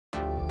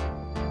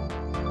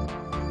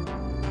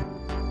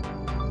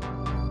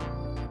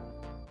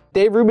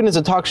Dave Rubin is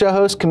a talk show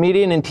host,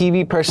 comedian, and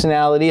TV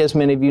personality, as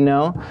many of you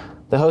know.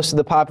 The host of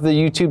the popular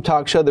YouTube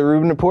talk show, The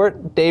Rubin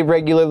Report, Dave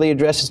regularly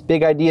addresses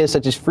big ideas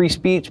such as free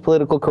speech,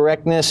 political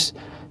correctness,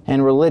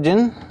 and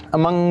religion.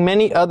 Among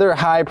many other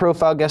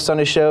high-profile guests on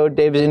his show,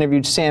 Dave has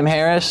interviewed Sam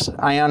Harris,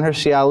 Ayaan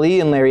Hirsi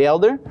Ali, and Larry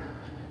Elder.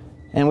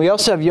 And we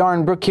also have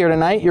Yaron Brook here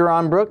tonight.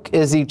 Yaron Brook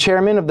is the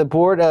chairman of the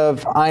board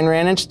of Ayn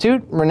Rand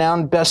Institute,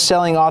 renowned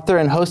best-selling author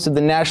and host of the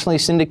nationally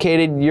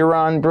syndicated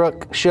Yaron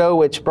Brook Show,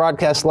 which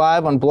broadcasts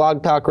live on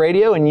Blog Talk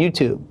Radio and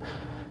YouTube.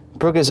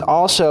 Brook is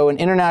also an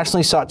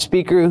internationally sought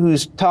speaker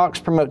whose talks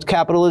promotes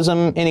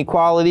capitalism,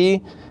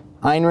 inequality,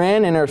 Ayn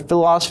Rand, and her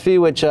philosophy,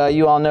 which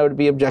you all know to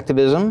be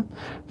objectivism.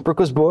 Brook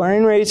was born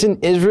and raised in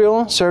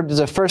Israel, served as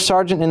a first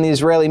sergeant in the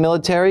Israeli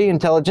military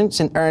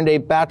intelligence, and earned a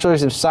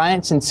Bachelor's of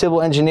Science in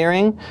Civil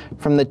Engineering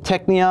from the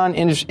Technion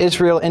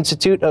Israel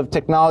Institute of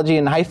Technology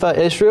in Haifa,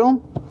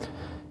 Israel.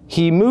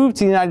 He moved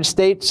to the United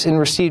States and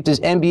received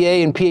his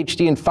MBA and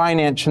PhD in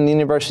finance from the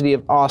University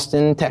of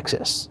Austin,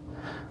 Texas.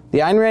 The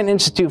Ayn Rand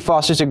Institute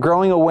fosters a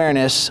growing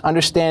awareness,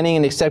 understanding,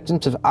 and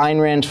acceptance of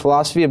Ayn Rand's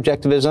philosophy of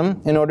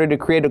objectivism in order to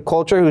create a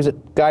culture whose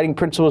guiding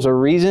principles are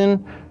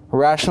reason,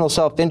 rational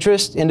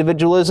self-interest,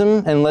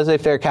 individualism, and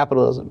laissez-faire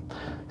capitalism.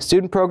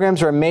 Student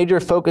programs are a major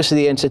focus of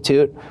the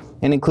Institute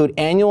and include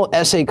annual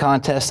essay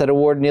contests that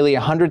award nearly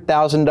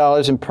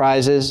 $100,000 in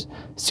prizes,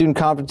 student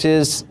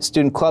conferences,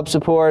 student club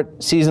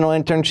support, seasonal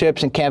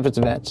internships, and campus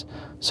events.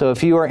 So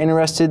if you are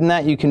interested in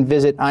that, you can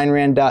visit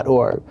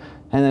aynrand.org.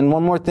 And then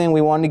one more thing, we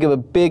wanted to give a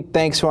big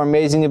thanks to our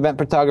amazing event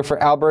photographer,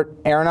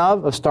 Albert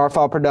Aronov of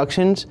Starfall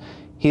Productions.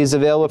 He is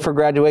available for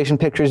graduation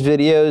pictures,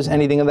 videos,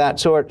 anything of that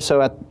sort.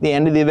 So at the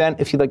end of the event,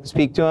 if you'd like to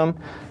speak to him,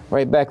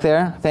 right back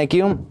there. Thank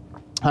you.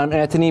 I'm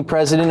Anthony,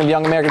 president of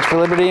Young Americans for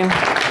Liberty.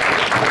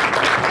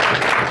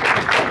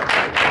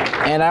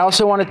 And I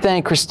also want to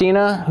thank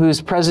Christina, who's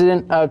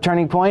president of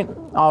Turning Point,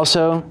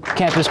 also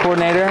campus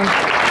coordinator,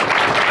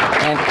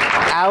 and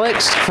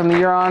Alex from the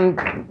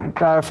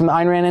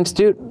Ayn Rand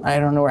Institute. I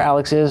don't know where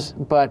Alex is,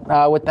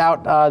 but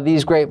without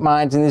these great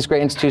minds and these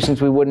great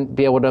institutions, we wouldn't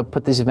be able to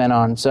put this event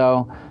on.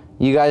 So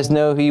you guys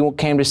know who you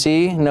came to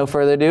see. No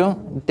further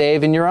ado,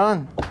 Dave and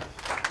Yaron.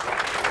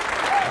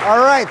 All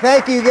right,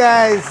 thank you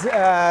guys.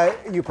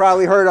 You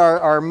probably heard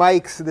our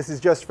mics. This is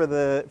just for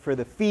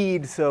the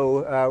feed,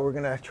 so we're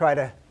gonna try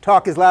to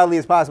talk as loudly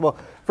as possible.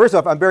 First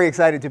off, I'm very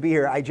excited to be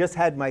here. I just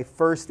had my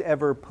first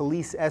ever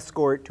police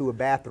escort to a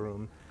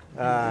bathroom.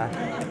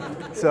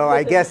 So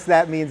I guess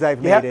that means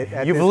I've made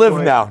it. You've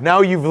lived now.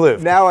 Now you've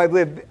lived. Now I've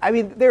lived. I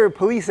mean, there are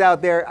police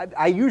out there.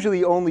 I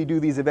usually only do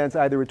these events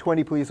either with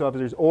 20 police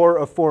officers or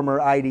a former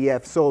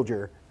IDF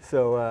soldier.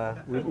 So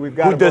we've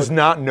got. Who does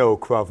not know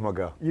Krav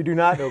Maga? You do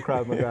not know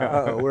Krav Maga.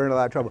 Uh-oh, we're in a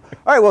lot of trouble.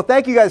 All right, well,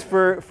 thank you guys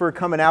for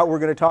coming out. We're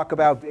going to talk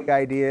about big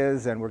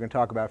ideas, and we're going to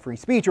talk about free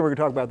speech, and we're going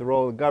to talk about the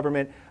role of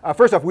government.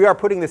 First off, we are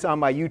putting this on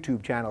my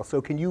YouTube channel,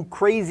 so can you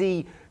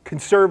crazy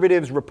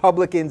conservatives,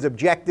 Republicans,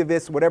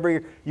 objectivists,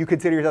 whatever you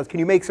consider yourselves, can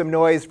you make some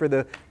noise for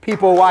the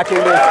people watching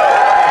this at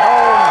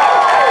home?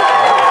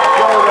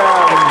 Show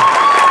them.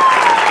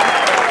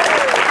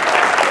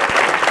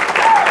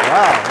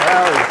 Wow,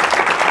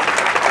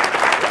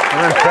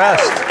 I'm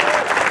impressed.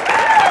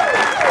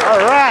 All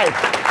right.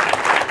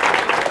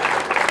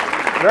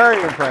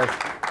 Very impressed.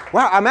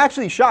 Wow, I'm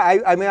actually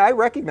shocked. I mean, I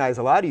recognize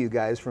a lot of you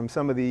guys from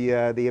some of the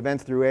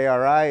events through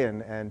ARI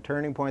and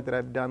Turning Point that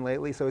I've done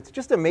lately. So it's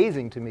just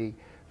amazing to me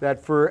that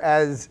for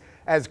as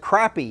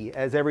crappy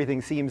as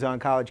everything seems on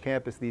college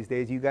campus these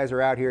days, you guys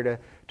are out here to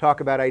talk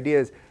about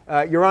ideas.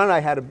 Yaron and I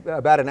had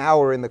about an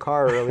hour in the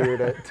car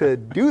earlier to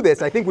do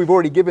this. I think we've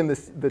already given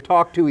the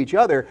talk to each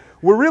other.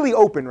 We're really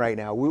open right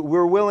now.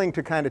 We're willing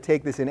to kind of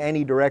take this in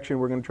any direction.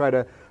 We're going to try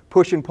to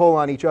push and pull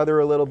on each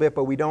other a little bit,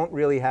 but we don't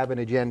really have an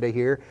agenda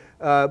here.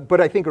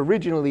 But I think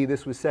originally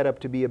this was set up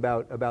to be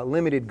about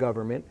limited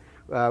government.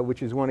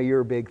 Which is one of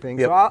your big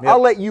things. Yep, so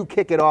I'll let you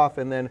kick it off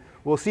and then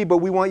we'll see, but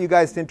we want you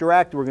guys to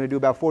interact. We're going to do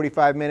about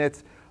 45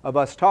 minutes of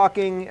us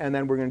talking, and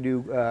then we're going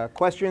to do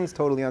questions,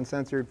 totally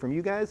uncensored from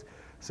you guys.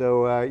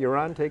 So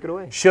Yaron, take it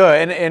away. Sure,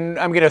 and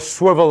I'm going to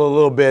swivel a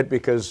little bit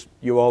because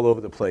you're all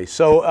over the place.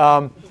 So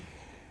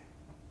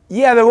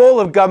yeah, the role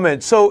of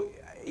government. So,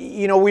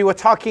 you know, we were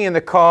talking in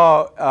the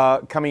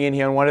car coming in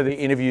here on one of the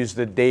interviews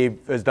that Dave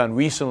has done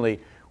recently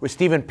with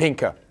Steven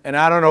Pinker. And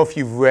I don't know if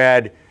you've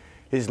read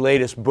his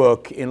latest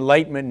book,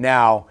 Enlightenment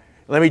Now.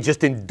 Let me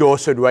just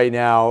endorse it right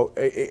now.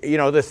 You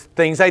know, there's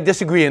things I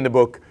disagree in the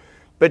book,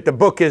 but the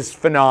book is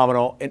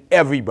phenomenal, and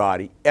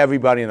everybody on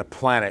the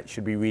planet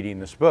should be reading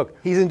this book.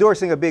 He's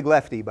endorsing a big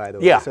lefty, by the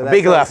way. Yeah, so a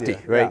big lefty,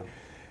 right? Yeah.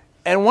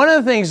 And one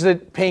of the things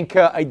that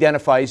Pinker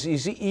identifies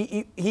is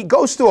he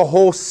goes through a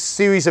whole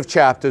series of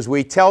chapters where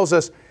he tells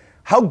us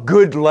how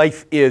good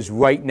life is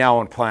right now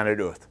on planet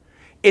Earth.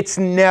 It's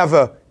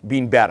never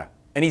been better.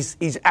 And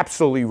he's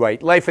absolutely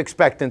right. Life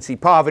expectancy,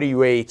 poverty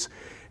rates,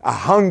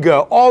 hunger,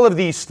 all of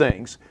these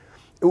things.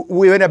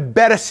 We're in a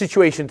better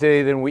situation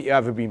today than we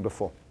ever been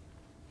before.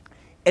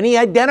 And he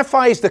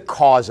identifies the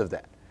cause of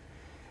that.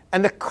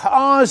 And the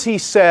cause, he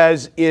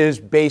says, is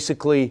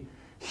basically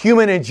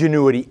human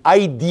ingenuity,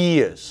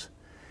 ideas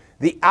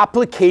the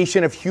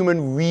application of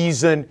human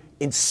reason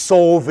in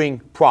solving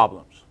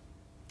problems.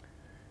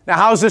 Now,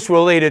 how is this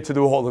related to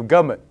the role of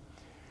government?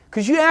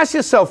 Because you ask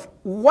yourself,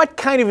 what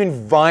kind of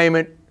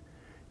environment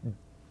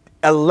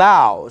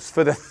allows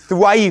for the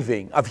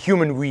thriving of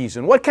human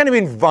reason? What kind of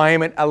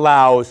environment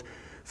allows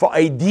for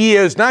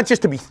ideas not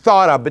just to be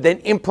thought of, but then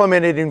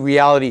implemented in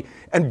reality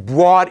and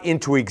brought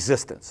into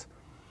existence?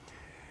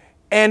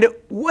 And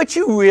what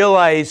you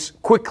realize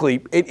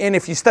quickly, and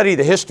if you study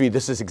the history,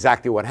 this is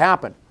exactly what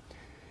happened,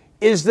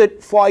 is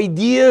that for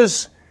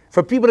ideas,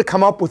 for people to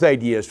come up with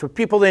ideas, for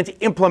people then to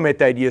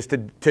implement ideas,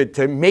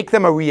 to make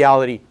them a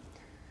reality,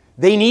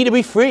 they need to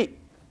be free.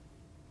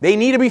 They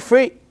need to be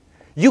free.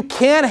 You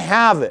can't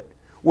have it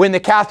when the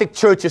Catholic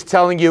Church is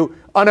telling you,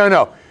 oh,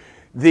 no,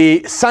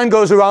 the sun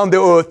goes around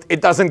the earth,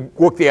 it doesn't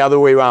work the other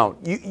way around.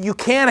 You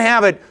can't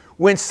have it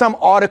when some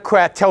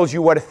autocrat tells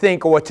you what to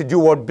think or what to do,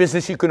 or what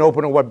business you can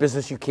open or what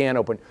business you can't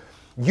open.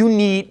 You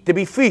need to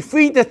be free.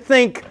 Free to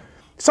think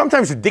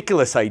sometimes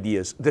ridiculous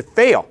ideas that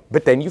fail,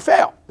 but then you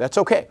fail. That's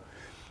okay.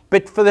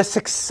 But for the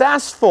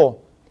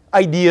successful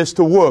ideas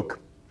to work,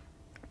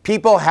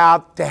 people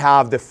have to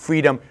have the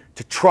freedom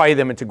to try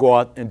them and to go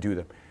out and do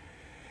them.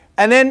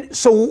 And then,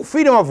 so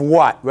freedom of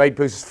what, right?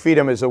 Because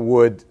freedom is a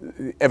word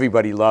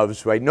everybody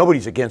loves, right?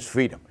 Nobody's against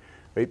freedom,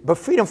 right? But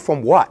freedom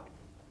from what?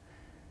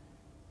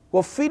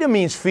 Well, freedom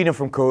means freedom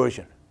from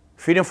coercion,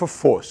 freedom from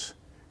force,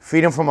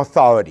 freedom from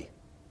authority.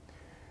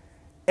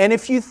 And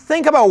if you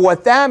think about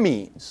what that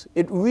means,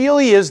 it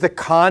really is the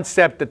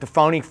concept that the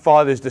Founding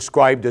Fathers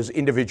described as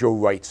individual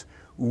rights.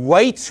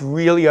 Rights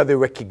really are the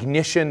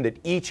recognition that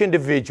each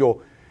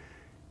individual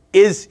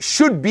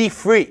should be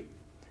free.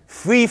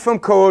 Free from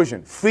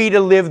coercion, free to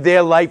live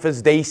their life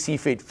as they see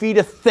fit, free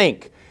to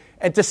think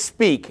and to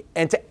speak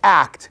and to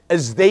act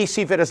as they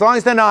see fit, as long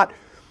as they're not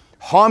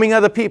harming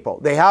other people.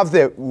 They have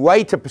the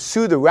right to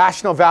pursue the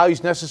rational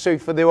values necessary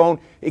for their own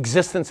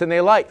existence in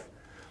their life.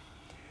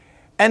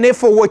 And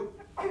therefore,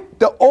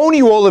 the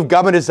only role of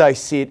government, as I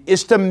see it,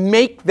 is to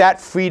make that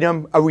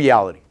freedom a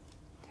reality.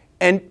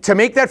 And to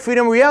make that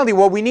freedom a reality,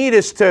 what we need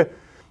is to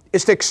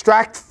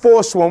extract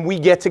force when we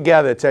get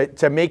together,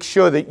 to make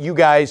sure that you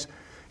guys,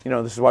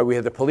 this is why we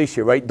have the police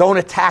here, right? Don't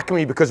attack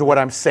me because of what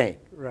I'm saying.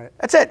 Right.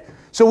 That's it.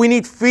 So we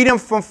need freedom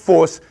from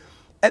force.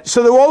 And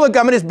so the role of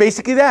government is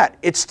basically that.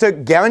 It's to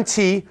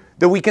guarantee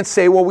that we can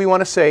say what we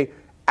want to say,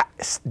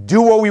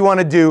 do what we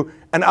want to do,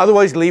 and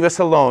otherwise leave us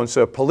alone.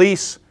 So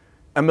police,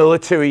 a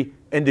military,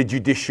 and the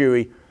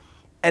judiciary.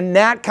 And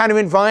that kind of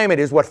environment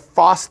is what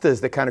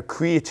fosters the kind of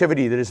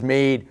creativity that is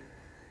made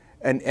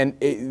and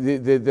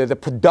the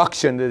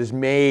production that has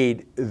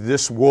made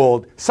this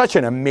world such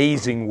an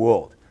amazing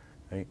world.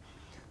 Right?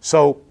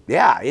 So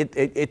yeah,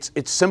 it's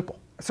simple.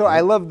 So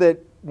I love that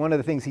one of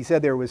the things he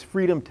said there was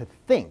freedom to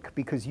think,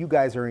 because you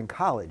guys are in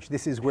college.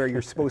 This is where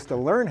you're supposed to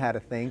learn how to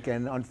think,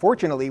 and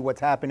unfortunately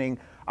what's happening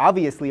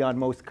obviously on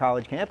most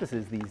college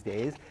campuses these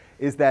days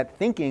is that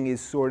thinking is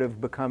sort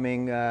of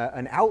becoming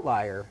an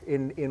outlier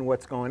in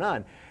what's going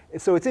on.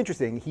 So it's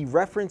interesting,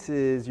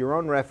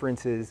 Yaron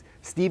references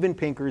Steven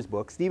Pinker's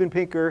book. Steven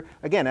Pinker,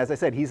 again, as I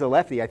said, he's a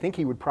lefty. I think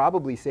he would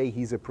probably say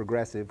he's a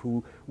progressive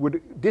who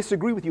would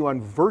disagree with you on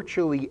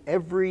virtually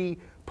every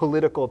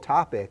political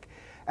topic.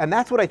 And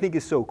that's what I think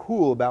is so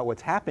cool about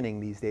what's happening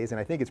these days, and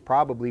I think it's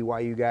probably why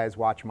you guys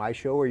watch my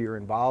show or you're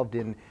involved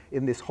in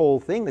this whole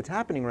thing that's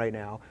happening right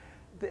now.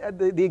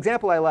 The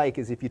example I like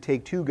is if you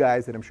take two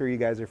guys that I'm sure you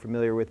guys are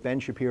familiar with, Ben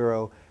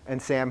Shapiro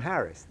and Sam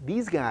Harris.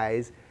 These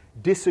guys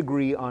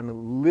disagree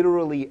on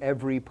literally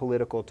every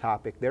political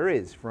topic there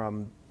is,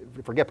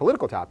 forget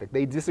political topic,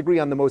 they disagree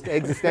on the most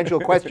existential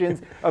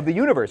questions of the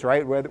universe,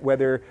 right?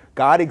 Whether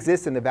God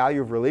exists and the value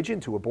of religion,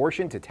 to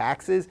abortion, to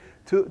taxes,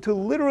 to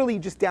literally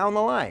just down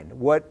the line,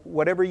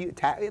 whatever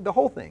the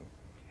whole thing.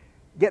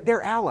 Yet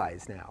they're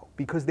allies now,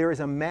 because there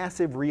is a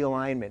massive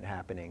realignment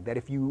happening, that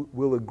if you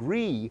will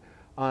agree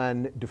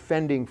on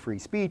defending free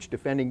speech,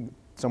 defending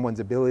someone's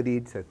ability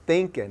to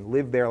think and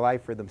live their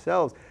life for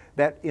themselves,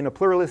 that in a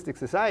pluralistic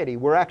society,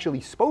 we're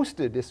actually supposed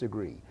to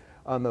disagree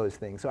on those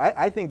things. So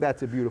I think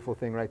that's a beautiful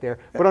thing right there.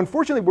 But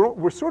unfortunately,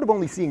 we're sort of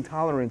only seeing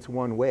tolerance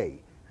one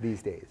way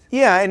these days.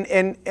 Yeah,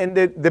 and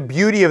the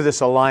beauty of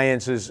this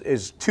alliance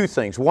is two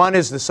things. One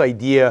is this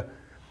idea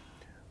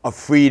of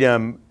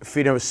freedom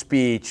of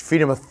speech,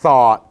 freedom of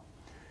thought.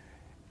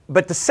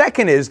 But the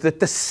second is that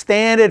the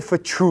standard for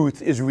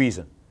truth is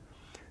reason.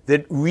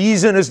 That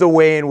reason is the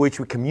way in which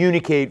we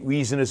communicate,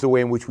 reason is the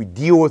way in which we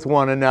deal with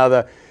one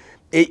another.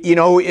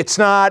 It's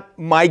not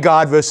my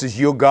God versus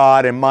your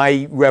God and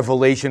my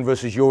revelation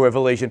versus your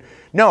revelation.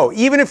 No,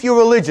 even if you're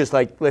religious,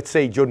 like let's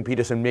say Jordan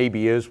Peterson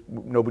maybe is,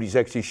 nobody's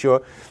actually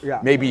sure. Yeah.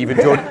 Maybe even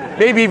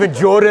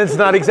Jordan's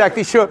not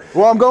exactly sure.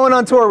 Well, I'm going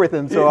on tour with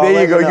him, so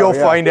there you go. You'll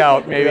find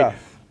out maybe. Yeah.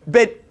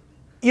 But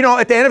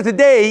at the end of the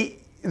day,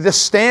 the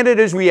standard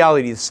is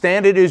reality. The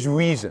standard is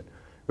reason,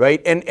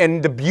 right?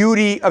 And the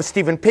beauty of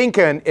Steven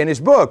Pinker and his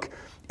book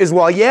is,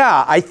 well,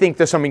 yeah, I think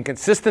there's some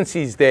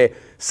inconsistencies there,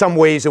 some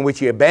ways in which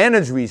he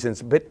abandons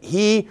reasons, but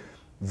he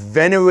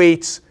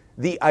venerates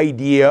the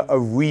idea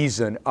of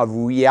reason, of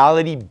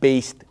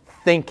reality-based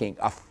thinking,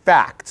 of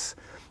facts.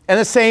 And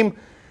the same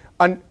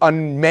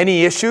on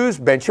many issues,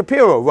 Ben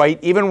Shapiro, right?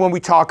 Even when we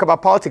talk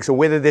about politics or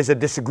whether there's a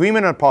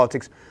disagreement on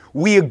politics,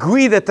 we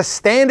agree that the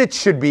standard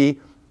should be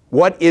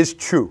what is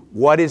true,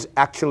 what is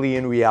actually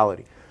in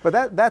reality.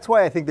 But that's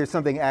why I think there's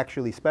something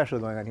actually special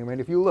going on here. I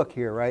mean, if you look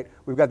here, right,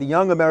 we've got the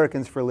Young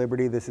Americans for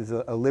Liberty. This is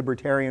a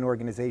libertarian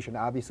organization,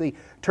 obviously.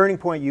 Turning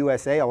Point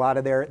USA, a lot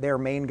of their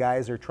main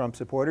guys are Trump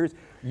supporters.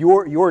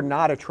 You're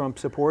not a Trump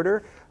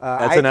supporter.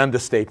 That's an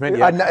understatement.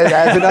 Yeah.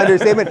 That's an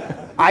understatement.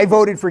 I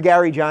voted for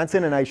Gary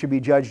Johnson, and I should be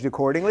judged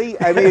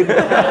accordingly. I mean,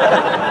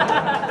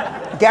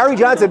 Gary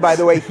Johnson, by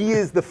the way, he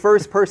is the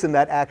first person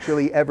that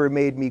actually ever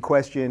made me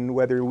question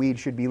whether weed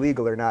should be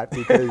legal or not,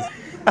 because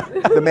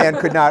the man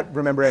could not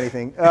remember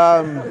anything.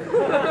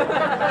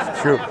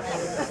 It's true.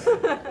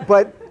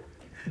 But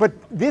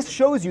this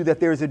shows you that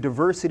there's a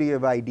diversity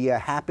of idea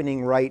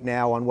happening right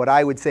now on what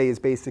I would say is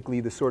basically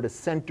the sort of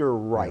center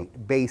right,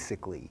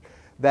 basically.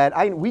 That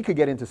we could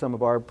get into some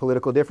of our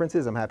political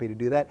differences, I'm happy to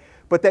do that,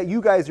 but that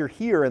you guys are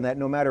here and that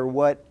no matter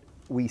what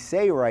we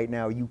say right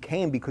now, you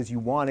came because you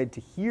wanted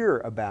to hear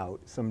about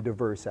some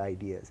diverse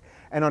ideas.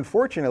 And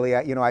unfortunately,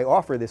 I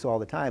offer this all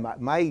the time.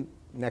 My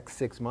next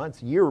 6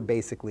 months, year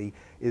basically,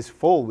 is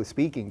full with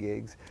speaking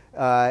gigs,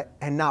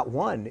 and not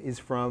one is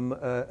from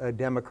a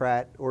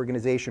Democrat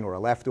organization or a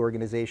left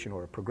organization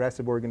or a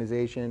progressive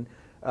organization.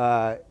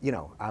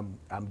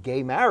 I'm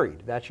gay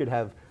married. That should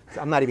have,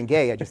 I'm not even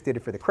gay, I just did it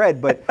for the cred,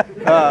 but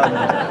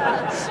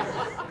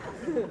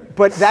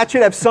but that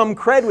should have some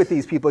cred with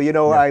these people. You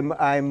know, yeah.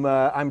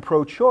 I'm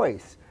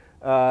pro-choice.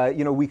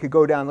 We could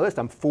go down the list.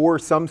 I'm for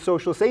some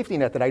social safety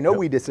net that I know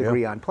we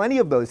disagree on. Plenty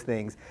of those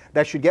things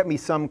that should get me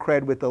some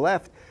cred with the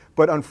left.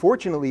 But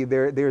unfortunately,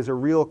 there's a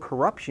real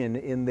corruption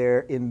in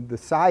the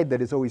side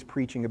that is always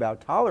preaching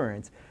about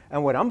tolerance.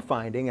 And what I'm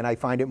finding, and I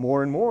find it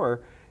more and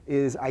more,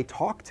 is I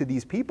talk to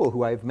these people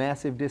who I have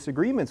massive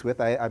disagreements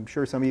with. I'm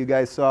sure some of you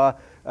guys saw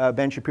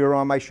Ben Shapiro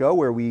on my show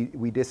where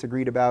we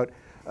disagreed about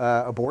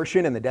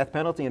abortion and the death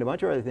penalty and a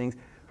bunch of other things.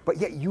 But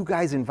yet you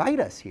guys invite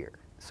us here.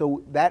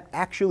 So that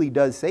actually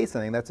does say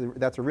something.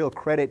 That's a real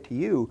credit to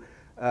you,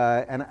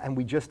 and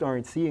we just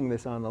aren't seeing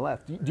this on the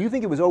left. Do you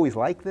think it was always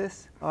like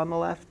this on the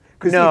left?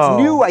 Because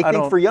it's new, I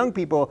think, for young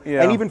people,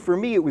 and even for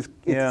me,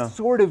 it's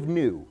sort of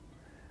new.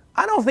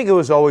 I don't think it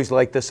was always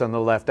like this on the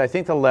left. I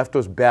think the left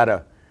was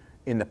better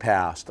in the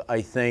past.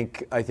 I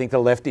think the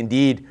left,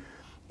 indeed,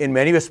 in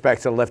many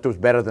respects, the left was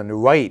better than the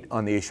right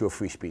on the issue of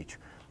free speech.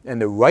 And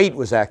the right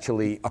was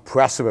actually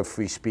oppressive of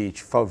free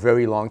speech for a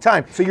very long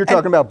time. So you're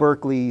talking about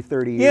Berkeley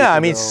 30 years ago? Yeah, I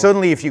mean,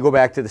 certainly if you go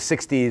back to the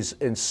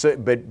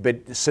 60s,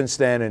 but since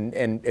then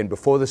and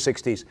before the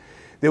 60s,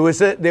 there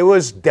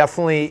was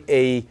definitely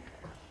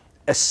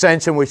a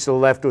sense in which the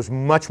left was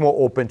much more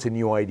open to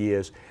new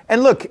ideas.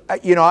 And look,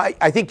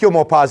 I think you're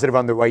more positive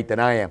on the right than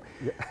I am.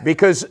 Yeah.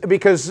 Because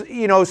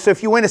so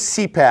if you went to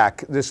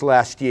CPAC this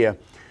last year,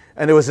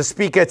 and there was a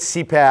speaker at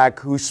CPAC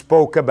who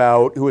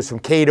was from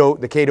Cato,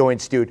 the Cato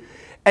Institute,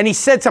 and he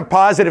said some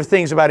positive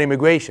things about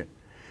immigration.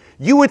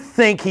 You would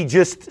think he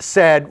just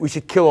said we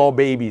should kill all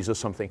babies or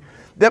something.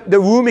 The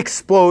room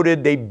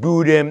exploded, they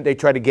booed him, they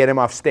tried to get him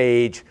off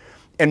stage,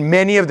 and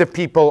many of the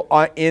people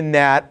in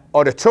that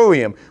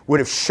auditorium would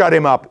have shut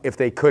him up if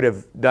they could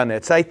have done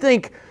it. So I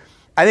think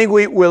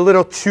we're a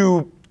little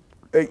too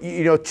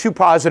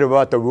positive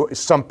about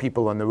some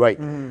people on the right.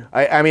 Mm-hmm.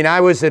 I mean,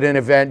 I was at an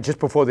event just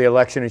before the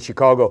election in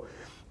Chicago,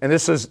 and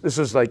this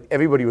was like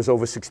everybody was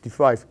over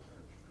 65.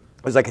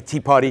 It was like a Tea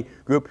Party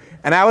group,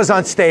 and I was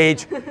on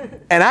stage,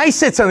 and I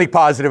said something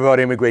positive about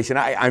immigration.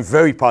 I'm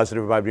very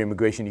positive about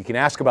immigration. You can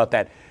ask about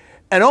that.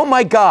 And oh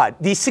my God,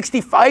 these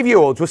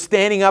 65-year-olds were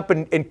standing up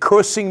and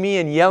cursing me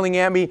and yelling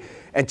at me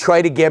and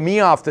trying to get me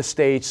off the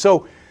stage.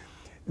 So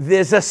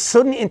there's a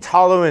certain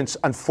intolerance,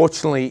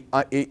 unfortunately.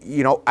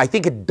 I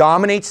think it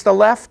dominates the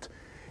left,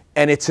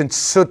 and it's in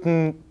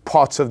certain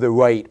parts of the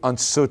right on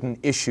certain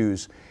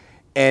issues,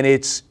 and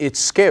it's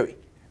scary.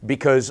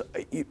 Because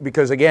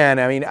again,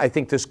 I mean, I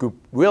think this group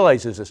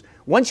realizes this.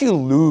 Once you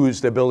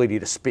lose the ability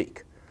to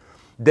speak,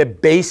 they're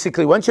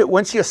basically, once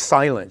you're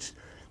silenced,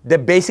 they're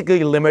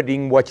basically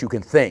limiting what you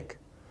can think.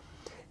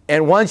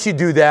 And once you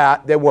do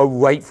that, then we're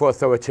right for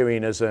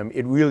authoritarianism.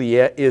 It really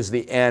is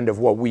the end of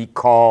what we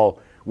call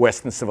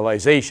Western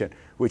civilization,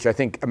 which I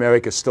think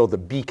America is still the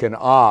beacon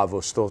of,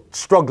 or still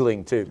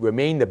struggling to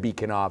remain the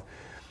beacon of.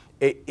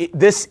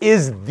 This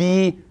is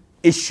the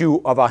issue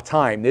of our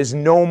time. There's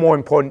no more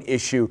important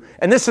issue.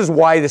 And this is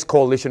why this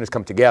coalition has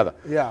come together.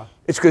 Yeah.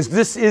 It's because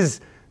this is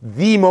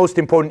the most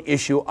important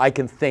issue I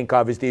can think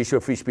of, is the issue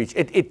of free speech.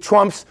 It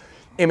trumps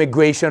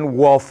immigration,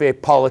 welfare,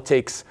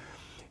 politics,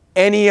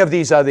 any of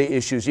these other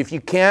issues. If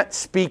you can't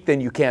speak, then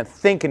you can't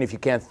think. And if you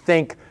can't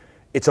think,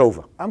 it's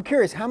over. I'm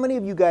curious, how many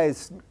of you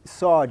guys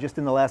saw just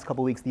in the last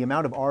couple of weeks the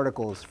amount of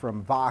articles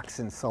from Vox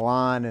and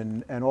Salon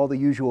and all the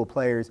usual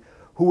players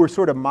who were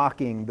sort of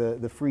mocking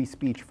the free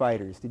speech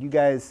fighters? Did you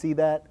guys see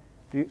that?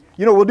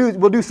 We'll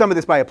do some of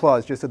this by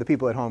applause just so the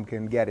people at home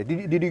can get it.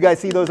 Did you guys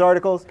see those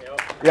articles?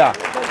 Yep. Yeah.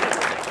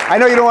 I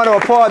know you don't want to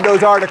applaud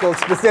those articles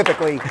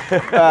specifically,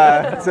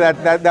 so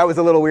that was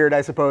a little weird,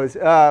 I suppose.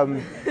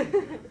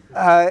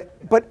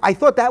 But I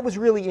thought that was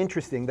really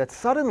interesting that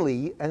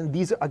suddenly, and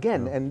these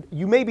again, and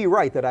you may be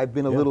right that I've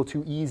been a little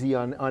too easy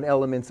on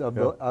elements of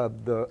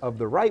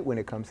the right when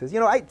it comes to this. You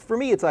know, for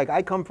me, it's like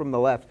I come from the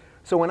left,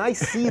 so when I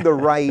see the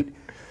right,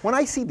 when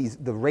I see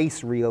the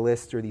race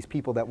realists or these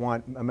people that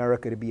want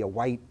America to be a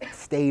white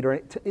state, or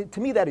to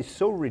me that is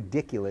so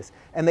ridiculous,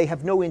 and they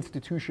have no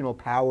institutional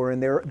power,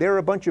 and they're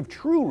a bunch of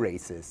true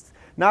racists.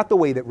 Not the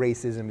way that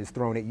racism is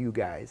thrown at you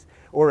guys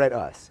or at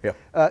us. Yeah.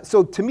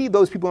 So to me,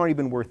 those people aren't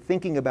even worth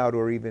thinking about,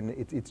 or even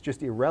it's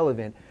just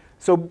irrelevant.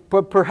 So,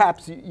 but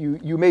perhaps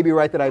you may be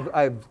right that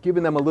I've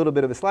given them a little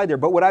bit of a slide there.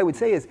 But what I would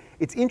say is,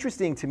 it's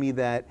interesting to me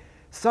that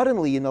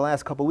suddenly in the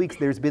last couple of weeks,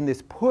 there's been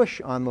this push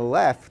on the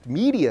left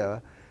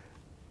media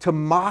to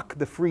mock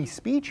the free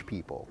speech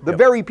people, the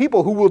very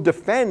people who will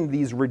defend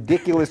these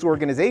ridiculous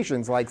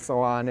organizations like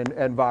Salon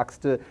and Vox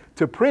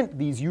to print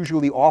these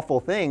usually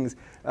awful things.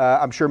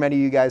 I'm sure many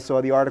of you guys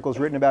saw the articles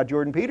written about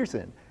Jordan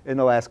Peterson in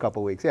the last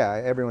couple of weeks.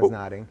 Yeah, everyone's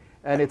nodding.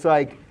 And it's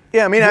like,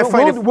 yeah, I mean,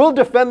 we'll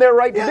defend their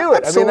right to do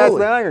it. Absolutely. I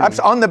mean, that's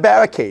the irony. On the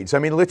barricades. I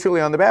mean, literally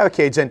on the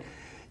barricades. And,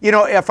 you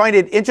know, I find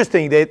it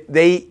interesting that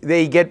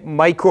they get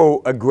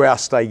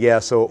microaggressed, I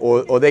guess,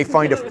 or they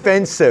find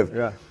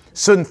offensive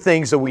certain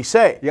things that we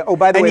say. Yeah. Oh,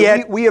 by the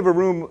way, we have a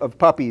room of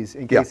puppies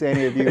in case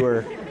any of you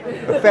are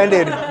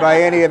offended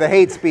by any of the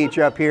hate speech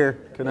up here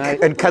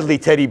tonight. And cuddly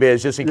teddy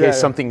bears, just in case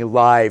something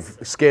live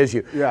scares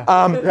you. Yeah.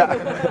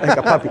 Like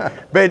a puppy.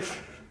 But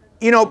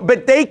you know,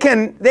 but they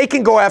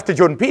can go after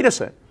Jordan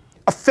Peterson,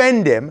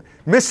 offend him,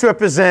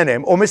 misrepresent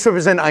him, or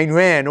misrepresent Ayn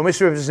Rand, or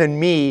misrepresent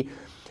me.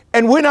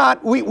 And we're not.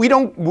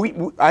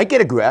 I get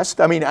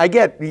aggressed. I mean, I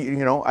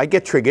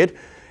get triggered.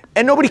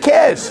 And nobody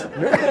cares,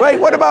 right?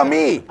 What about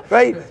me,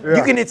 right? Yeah.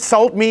 You can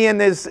insult me, and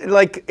there's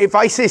like, if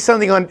I say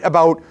something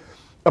about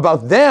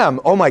them,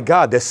 oh my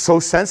God, they're so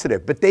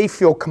sensitive, but they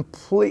feel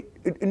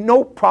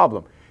no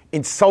problem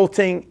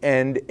insulting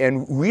and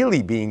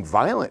really being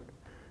violent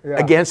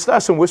against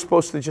us, and we're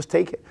supposed to just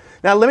take it.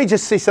 Now, let me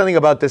just say something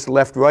about this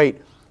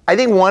left-right. I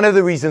think one of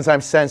the reasons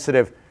I'm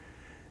sensitive,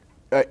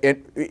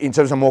 in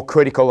terms of more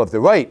critical of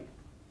the right,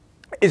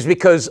 is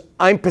because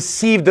I'm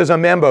perceived as a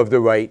member of the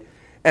right.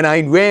 And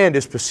Ayn Rand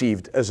is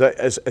perceived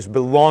as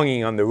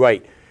belonging on the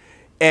right,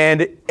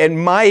 and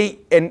I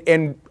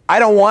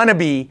don't want to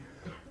be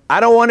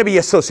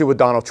associated with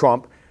Donald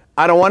Trump.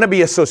 I don't want to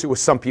be associated with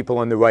some people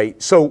on the right.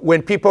 So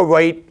when people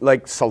write,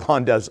 like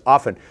Salon does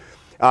often,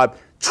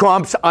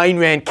 Trump's Ayn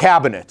Rand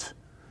cabinet,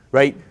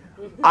 right?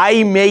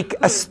 I make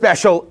a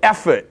special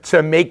effort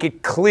to make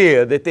it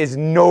clear that there's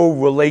no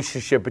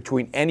relationship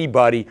between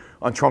anybody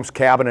on Trump's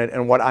cabinet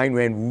and what Ayn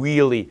Rand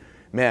really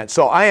meant.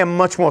 So I am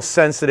much more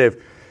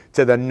sensitive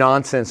to the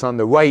nonsense on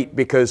the right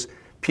because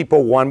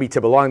people want me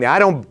to belong there. I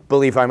don't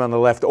believe I'm on the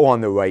left or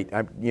on the right.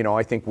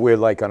 I think we're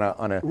like on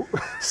a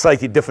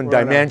slightly different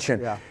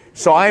dimension. Yeah.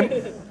 So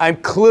I'm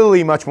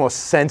clearly much more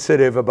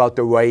sensitive about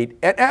the right.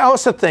 And I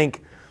also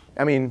think,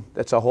 I mean,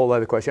 that's a whole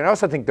other question. I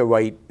also think the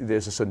right,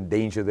 there's a certain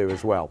danger there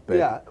as well. But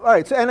yeah, all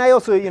right. So, and I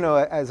also,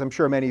 as I'm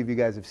sure many of you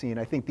guys have seen,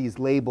 I think these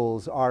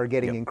labels are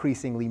getting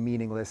increasingly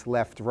meaningless,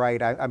 left, right.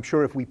 I'm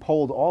sure if we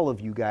polled all of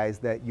you guys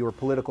that your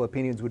political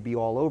opinions would be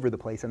all over the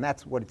place, and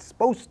that's what it's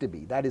supposed to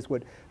be. That is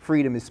what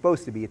freedom is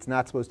supposed to be. It's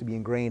not supposed to be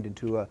ingrained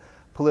into a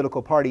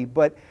political party.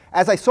 But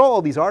as I saw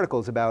all these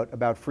articles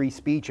about free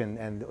speech,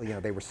 and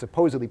they were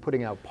supposedly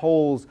putting out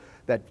polls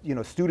that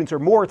students are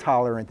more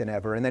tolerant than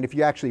ever, and then if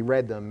you actually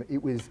read them,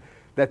 it was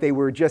that they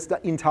were just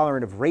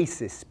intolerant of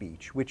racist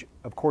speech, which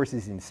of course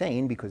is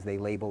insane because they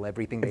label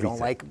everything they don't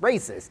like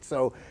racist.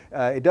 So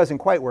it doesn't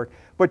quite work.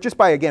 But just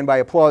by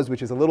applause,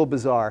 which is a little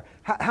bizarre,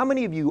 how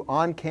many of you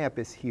on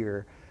campus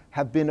here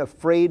have been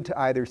afraid to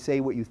either say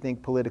what you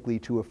think politically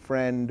to a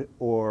friend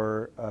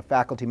or a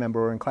faculty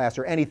member or in class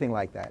or anything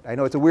like that? I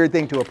know it's a weird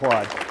thing to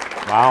applaud.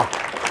 Wow.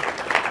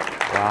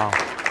 Wow.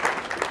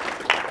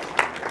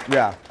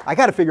 Yeah, I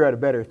got to figure out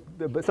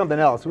something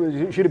else.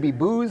 Should it be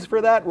booze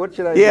for that? What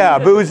should I? Yeah,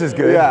 do? Booze is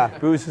good. Yeah,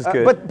 booze is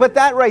good. But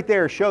that right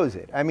there shows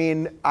it. I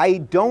mean, I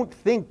don't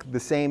think the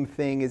same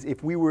thing as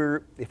if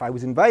I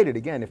was invited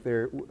again. If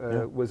there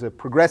was a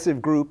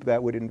progressive group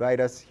that would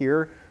invite us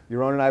here,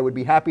 Yaron and I would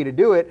be happy to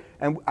do it.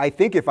 And I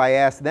think if I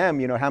asked them,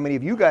 how many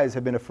of you guys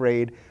have been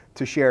afraid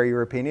to share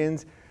your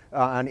opinions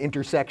on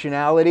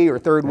intersectionality or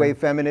third wave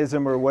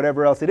feminism or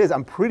whatever else it is,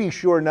 I'm pretty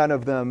sure none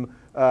of them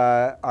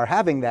are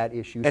having that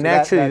issue. And so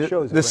actually, that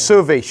shows the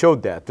survey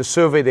showed that. The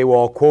survey they were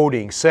all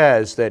quoting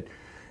says that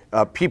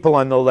people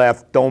on the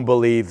left don't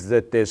believe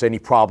that there's any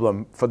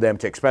problem for them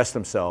to express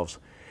themselves,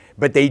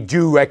 but they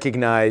do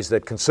recognize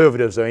that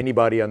conservatives or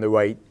anybody on the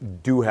right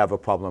do have a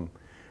problem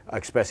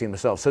expressing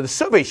themselves. So the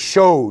survey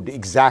showed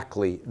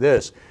exactly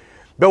this.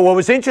 But what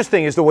was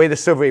interesting is the way the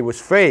survey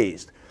was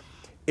phrased.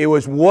 It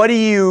was, what do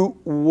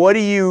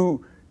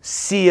you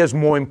see as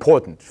more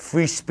important,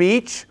 free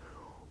speech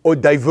or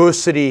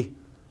diversity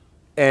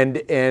and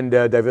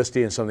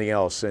diversity and something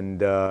else,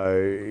 and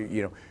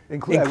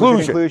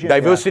inclusion,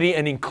 diversity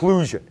and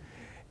inclusion.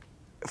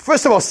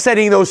 First of all,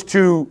 setting those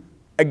two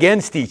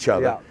against each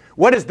other. Yeah.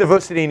 What does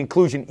diversity and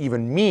inclusion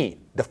even mean?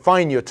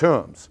 Define your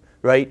terms,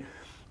 right?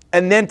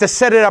 And then to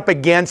set it up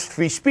against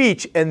free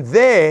speech, and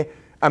there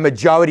a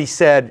majority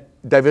said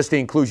diversity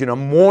and inclusion are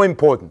more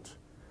important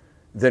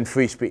than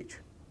free speech,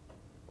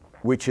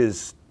 which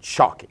is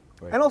shocking.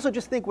 Right? And also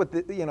just think what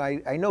the, you know,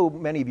 I know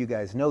many of you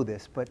guys know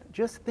this, but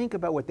just think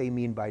about what they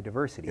mean by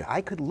diversity. Yeah.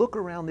 I could look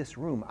around this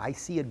room, I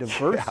see a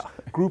diverse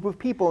group of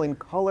people in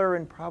color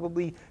and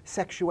probably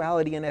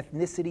sexuality and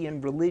ethnicity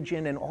and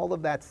religion and all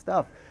of that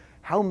stuff.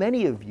 How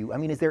many of you, I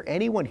mean, is there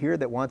anyone here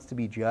that wants to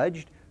be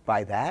judged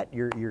by that,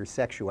 your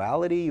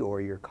sexuality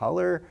or your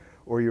color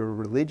or your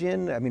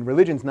religion? I mean,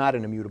 religion's not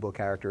an immutable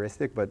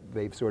characteristic, but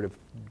they've sort of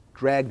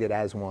dragged it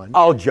as one.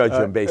 I'll judge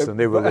them based on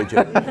their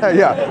religion.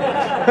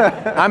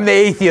 Yeah. I'm the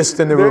atheist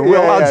in the room.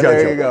 Well, I'll judge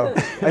there them.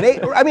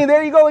 You go. I mean,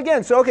 there you go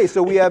again. So, okay,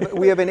 so we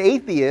have an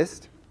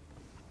atheist.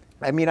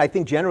 I mean, I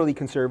think generally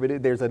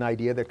there's an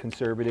idea that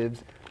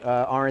conservatives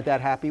aren't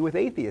that happy with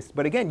atheists.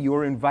 But again,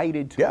 you're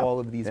invited to all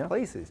of these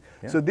places.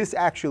 Yeah. So this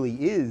actually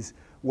is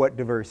what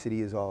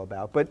diversity is all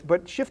about.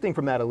 But shifting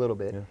from that a little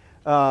bit,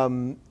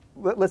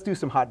 let's do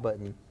some hot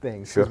button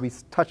things, because we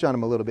touched on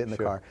them a little bit in the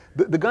car.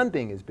 The gun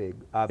thing is big,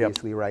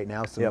 obviously, right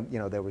now. So, you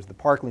know, there was the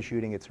Parkland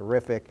shooting. It's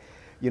horrific.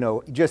 You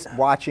know, just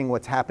watching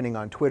what's happening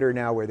on Twitter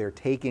now, where they're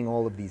taking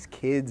all of these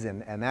kids,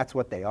 and that's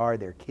what they are,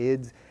 they're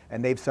kids,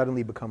 and they've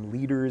suddenly become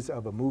leaders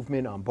of a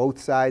movement on both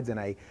sides. And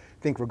I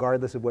think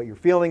regardless of what your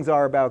feelings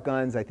are about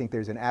guns, I think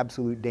there's an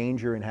absolute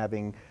danger in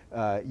having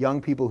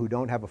young people who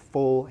don't have a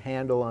full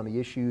handle on the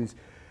issues,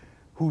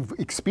 who've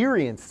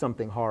experienced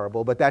something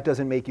horrible, but that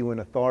doesn't make you an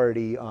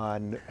authority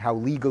on how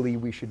legally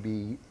we should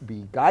be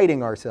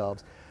guiding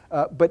ourselves.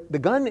 But the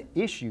gun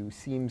issue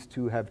seems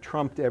to have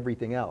trumped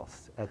everything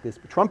else at this,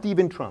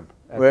 even Trump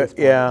at this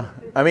point. Yeah,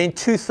 I mean,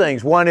 two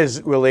things. One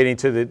is relating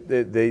to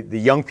the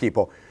young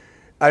people.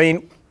 I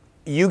mean,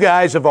 you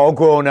guys have all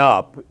grown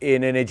up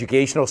in an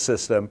educational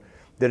system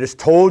that has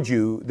told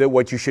you that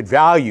what you should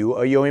value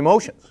are your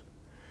emotions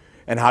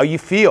and how you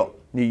feel.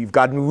 You've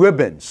gotten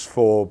ribbons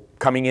for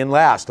coming in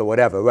last or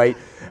whatever, right?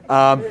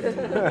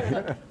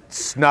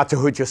 It's not to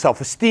hurt your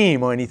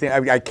self-esteem or anything.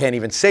 I can't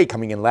even say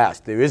coming in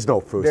last. There is no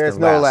first and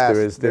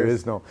last. There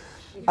is no.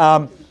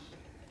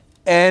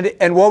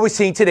 And what we're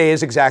seeing today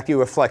is exactly a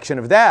reflection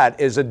of that.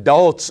 As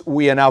adults,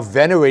 we are now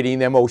venerating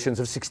the emotions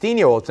of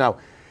 16-year-olds. Now,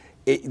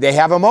 they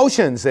have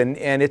emotions, and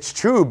it's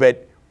true,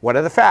 but what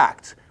are the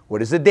facts?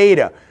 What is the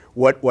data?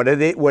 What are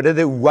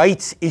the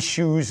rights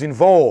issues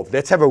involved?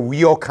 Let's have a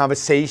real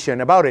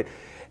conversation about it.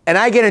 And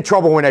I get in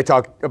trouble when I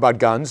talk about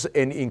guns,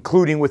 and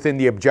including within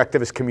the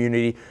objectivist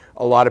community.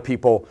 A lot of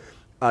people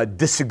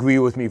disagree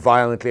with me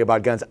violently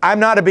about guns. I'm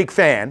not a big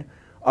fan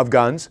of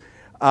guns.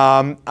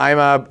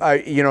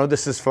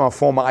 This is from a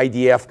former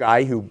IDF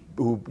guy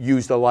who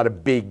used a lot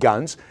of big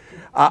guns.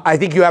 I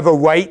think you have a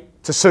right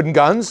to certain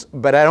guns,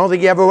 but I don't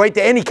think you have a right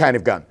to any kind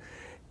of gun.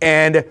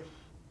 And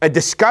a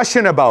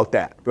discussion about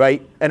that,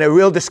 right? And a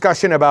real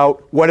discussion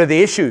about what are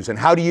the issues and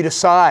how do you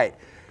decide?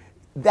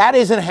 That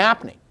isn't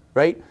happening,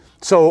 right?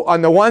 So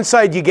on the one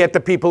side, you get the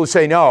people who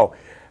say, no,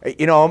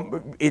 you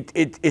know,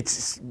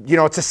 it's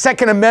a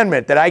Second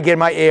Amendment that I get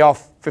my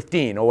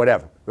AR-15 or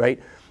whatever,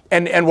 right?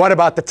 And what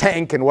about the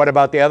tank and what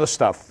about the other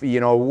stuff? You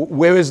know,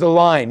 where is the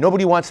line?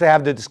 Nobody wants to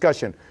have the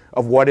discussion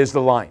of what is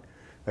the line,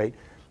 right?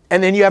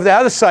 And then you have the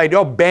other side,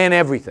 ban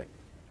everything.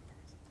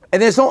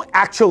 And there's no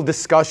actual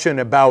discussion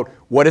about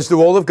what is the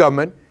role of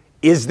government.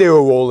 Is there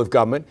a role of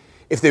government?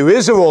 If there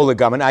is a role of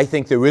government, I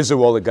think there is a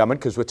role of government,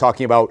 because we're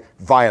talking about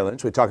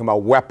violence, we're talking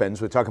about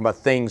weapons, we're talking about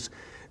things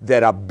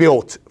that are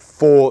built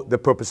for the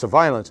purpose of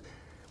violence.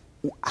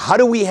 How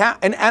do we have,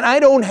 and I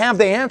don't have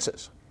the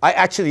answers.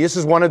 This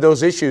is one of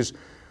those issues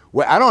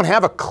where I don't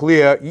have a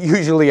clear,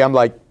 usually I'm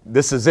like,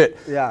 this is it.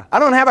 Yeah. I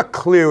don't have a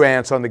clear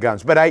answer on the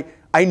guns, but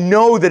I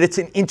know that it's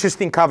an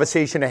interesting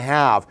conversation to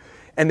have,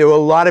 and there are a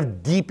lot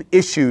of deep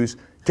issues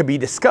to be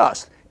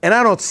discussed. And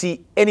I don't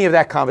see any of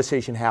that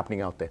conversation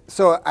happening out there.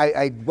 So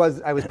I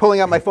was pulling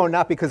out my phone,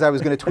 not because I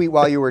was going to tweet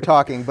while you were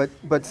talking,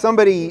 but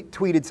somebody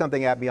tweeted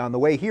something at me on the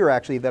way here,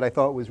 actually, that I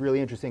thought was really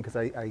interesting, because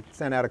I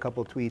sent out a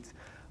couple of tweets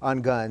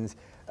on guns.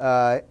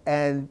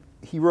 And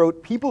he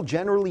wrote, people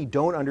generally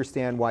don't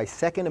understand why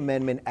Second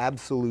Amendment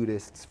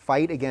absolutists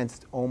fight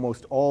against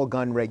almost all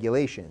gun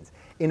regulations.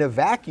 In a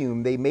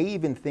vacuum, they may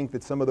even think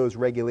that some of those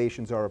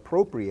regulations are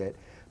appropriate,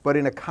 but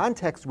in a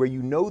context where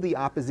you know the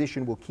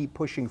opposition will keep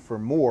pushing for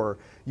more,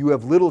 you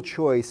have little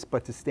choice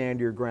but to stand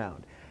your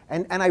ground.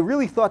 And I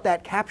really thought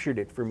that captured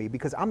it for me,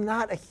 because I'm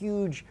not a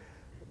huge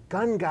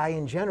gun guy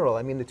in general.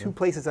 I mean, the two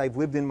places I've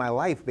lived in my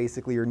life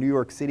basically are New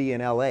York City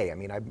and LA. I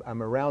mean,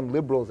 I'm around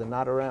liberals and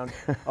not around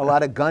a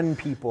lot of gun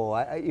people.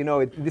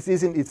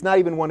 It's not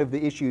even one of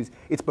the issues.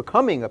 It's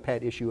becoming a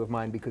pet issue of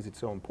mine because it's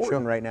so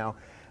important right now.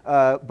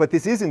 But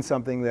this isn't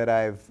something that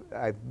I've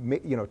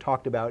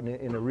talked about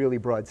in a really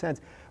broad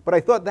sense. But I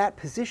thought that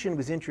position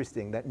was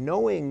interesting, that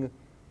knowing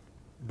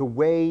the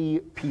way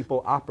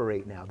people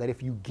operate now, that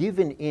if you give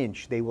an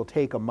inch, they will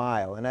take a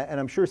mile. And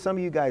I'm sure some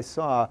of you guys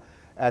saw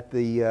at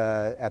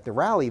the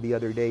rally the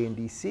other day in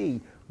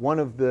DC, one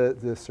of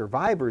the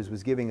survivors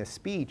was giving a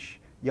speech,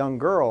 young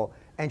girl,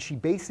 and she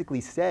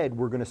basically said,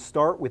 we're going to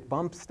start with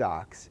bump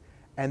stocks,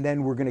 and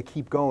then we're going to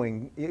keep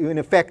going. In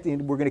effect,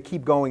 we're going to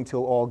keep going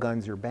till all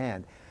guns are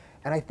banned.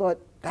 And I thought,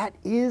 that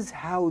is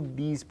how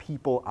these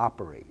people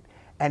operate.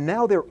 And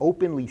now they're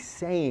openly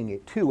saying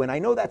it too. And I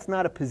know that's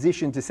not a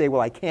position to say,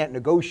 well, I can't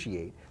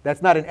negotiate.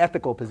 That's not an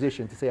ethical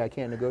position to say I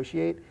can't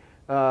negotiate.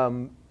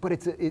 But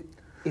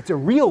it's a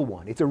real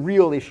one. It's a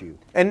real issue.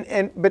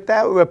 But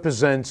that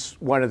represents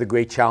one of the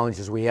great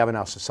challenges we have in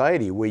our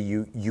society, where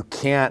you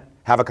can't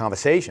have a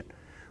conversation,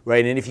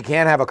 right? And if you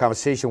can't have a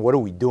conversation, what are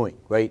we doing,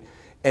 right?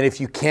 And if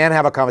you can't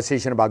have a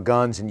conversation about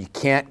guns and you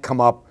can't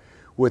come up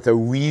with a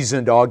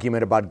reasoned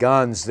argument about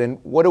guns, then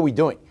what are we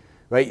doing,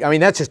 right? I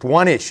mean, that's just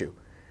one issue.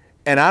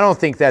 And I don't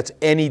think that's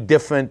any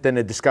different than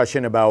a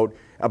discussion about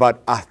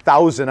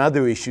 1,000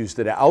 other issues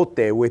that are out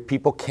there where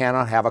people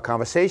cannot have a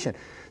conversation.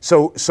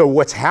 So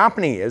what's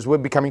happening is we're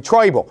becoming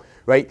tribal,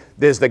 right?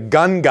 There's the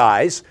gun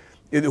guys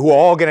who are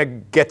all going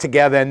to get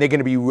together and they're going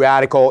to be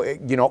radical,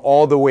 you know,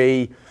 all the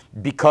way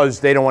because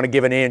they don't want to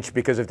give an inch,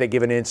 because if they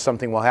give an inch,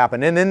 something will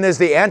happen. And then there's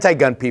the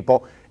anti-gun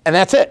people, and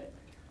that's it.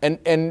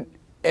 And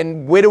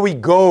where do we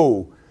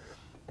go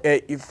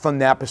from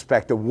that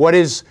perspective? What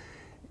is,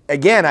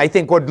 again, I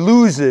think what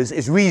loses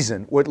is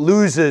reason. What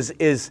loses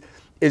is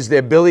the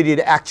ability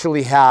to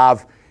actually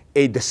have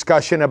a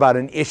discussion about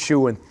an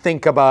issue and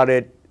think about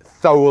it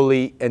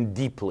thoroughly and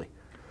deeply.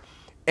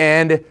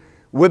 And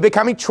we're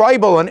becoming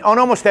tribal on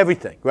almost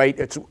everything, right?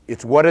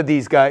 It's what are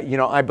these guys, you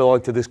know, I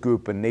belong to this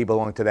group and they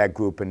belong to that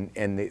group, and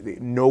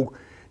no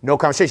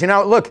conversation.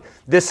 Now, look,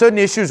 there's certain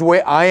issues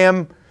where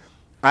I'm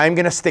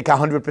going to stick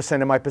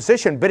 100% in my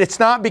position, but it's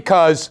not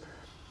because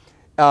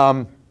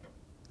I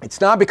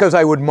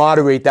would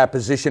moderate that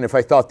position if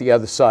I thought the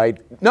other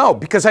side. No,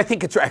 because I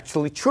think it's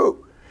actually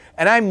true.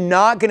 And I'm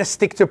not going to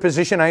stick to a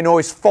position I know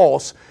is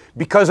false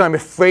because I'm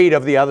afraid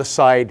of the other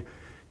side,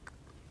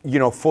 you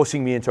know,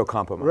 forcing me into a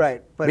compromise.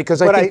 Right.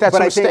 Because I think that's a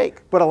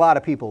mistake. But a lot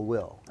of people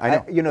will. I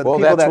know. You know, well,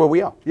 that's where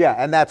we are. Yeah,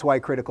 and that's why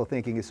critical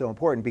thinking is so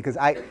important, because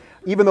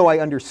even though I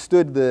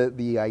understood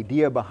the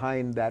idea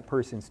behind that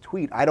person's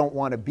tweet, I don't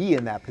want to be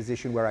in that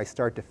position where I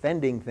start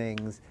defending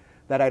things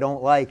that I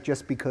don't like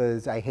just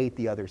because I hate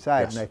the other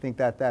side. Yes. And I think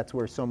that's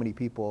where so many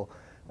people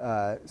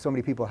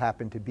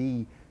happen to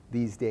be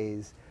these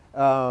days. You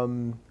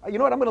know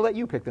what? I'm going to let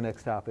you pick the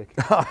next topic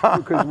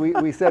because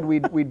we said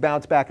we'd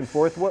bounce back and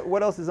forth.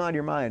 What else is on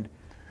your mind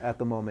at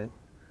the moment?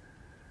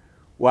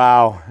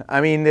 Wow.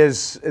 I mean,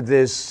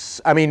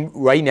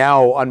 right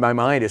now on my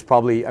mind is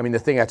probably, I mean, the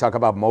thing I talk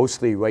about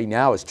mostly right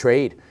now is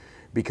trade,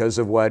 because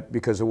of what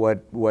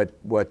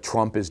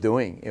Trump is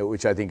doing,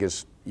 which I think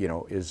is, you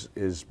know,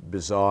 is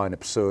bizarre and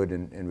absurd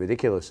and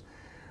ridiculous.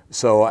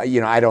 So,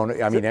 you know,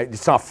 I mean,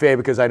 it's not fair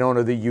because I don't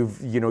know that you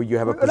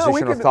have a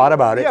position or thought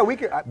about it. Yeah, we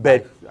could.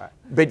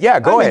 But yeah,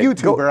 go ahead. I'm a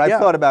YouTuber. I've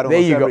thought about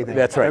almost everything.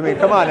 That's right. I mean,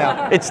 come on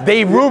now. It's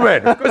Dave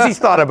Rubin. Of course he's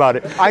thought about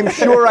it. I'm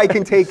sure I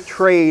can take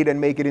trade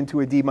and make it into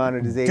a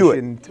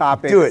demonetization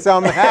topic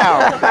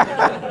somehow.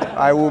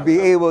 I will be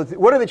able to.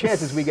 What are the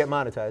chances we get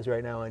monetized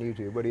right now on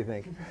YouTube? What do you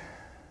think?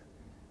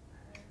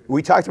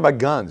 We talked about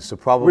guns, so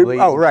probably.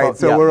 Oh, right.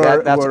 So yeah,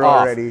 that's we're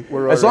off. already.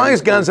 As long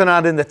as guns are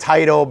not in the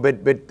title,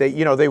 but they,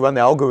 you know, they run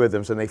the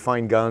algorithms and they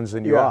find guns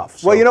and you're off.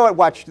 So. Well, you know what?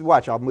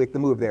 Watch. I'll make the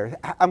move there.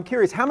 I'm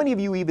curious. How many of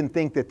you even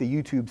think that the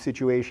YouTube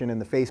situation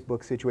and the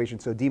Facebook situation,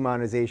 so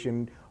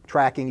demonetization,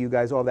 tracking you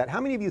guys, all that,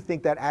 how many of you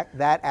think that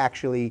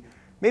actually,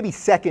 maybe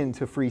second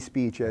to free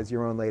speech, as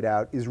Yaron laid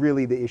out, is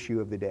really the issue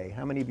of the day?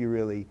 How many of you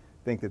really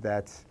think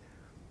that's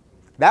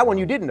that one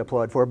you didn't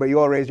applaud for, but you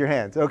all raised your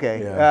hands?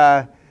 Okay.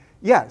 Yeah.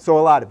 Yeah, so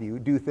a lot of you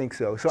do think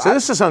so. So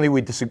this is something we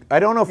disagree. I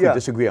don't know if we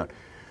disagree on.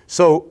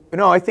 So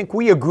no, I think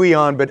we agree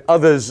on, but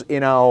others,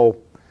 you know.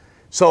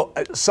 So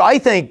I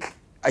think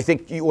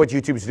what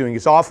YouTube is doing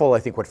is awful.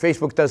 I think what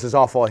Facebook does is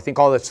awful. I think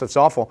all that stuff's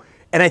awful,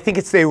 and I think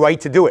it's their right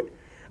to do it.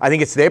 I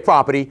think it's their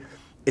property,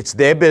 it's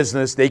their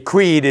business. They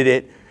created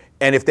it,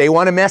 and if they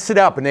want to mess it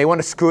up and they want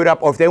to screw it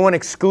up, or if they want to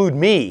exclude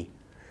me,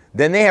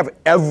 then they have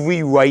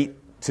every right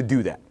to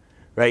do that,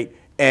 right?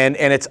 And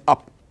it's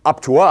up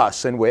to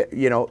us, and we,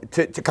 you know,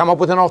 to come up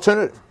with an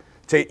alternative.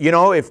 To, you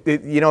know, I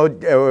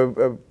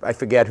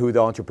forget who the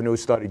entrepreneur who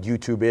started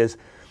YouTube is,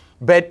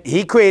 but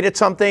he created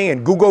something,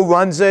 and Google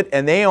runs it,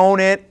 and they own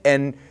it,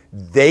 and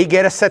they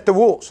get to set the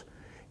rules.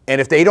 And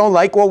if they don't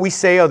like what we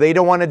say, or they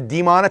don't want to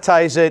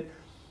demonetize it,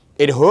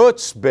 it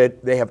hurts.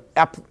 But they have,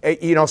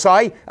 you know. So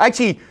I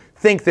actually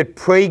think that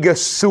Prager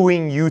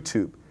suing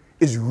YouTube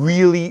is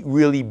really,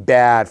 really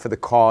bad for the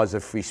cause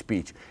of free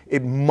speech.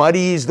 It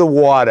muddies the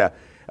water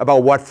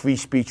about what free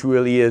speech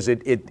really is.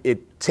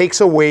 It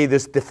takes away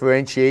this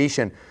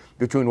differentiation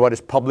between what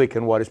is public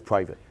and what is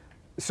private.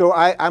 So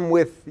I'm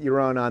with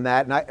Yaron on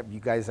that, and you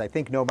guys, I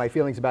think, know my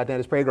feelings about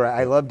Dennis Prager.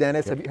 I love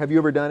Dennis. Yeah. Have you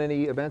ever done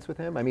any events with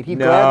him? I mean, he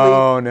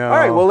gladly. No. All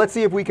right, well, let's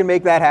see if we can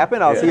make that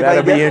happen. I'll see if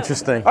that'll be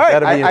interesting. All right,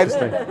 that'll be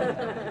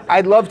interesting.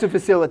 I'd love to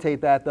facilitate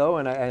that, though,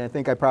 and I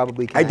think I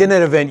probably can. I did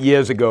an event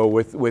years ago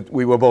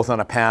we were both on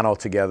a panel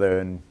together,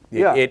 and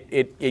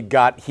it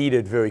got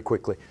heated very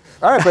quickly.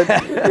 All right, but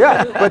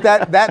yeah, but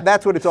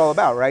that's what it's all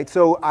about, right?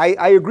 So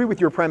I agree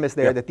with your premise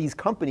there that these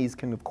companies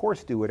can, of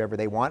course, do whatever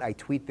they want. I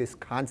tweet this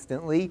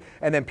constantly,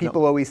 and then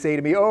people always say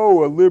to me,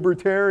 oh, a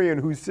libertarian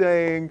who's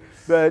saying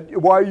that,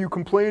 why are you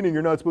complaining?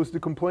 You're not supposed to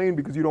complain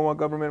because you don't want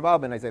government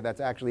involvement. And I say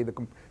that's actually,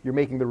 you're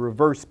making the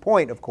reverse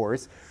point, of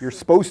course. You're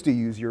supposed to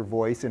use your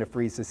voice in a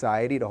free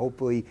society to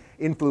hopefully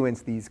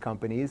influence these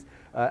companies.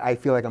 I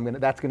feel like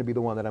that's going to be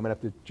the one that I'm going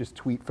to have to just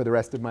tweet for the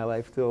rest of my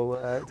life till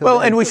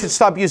well, and we should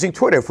stop using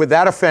Twitter if we're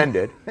that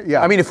offended.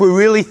 Yeah. I mean, if we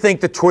really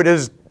think that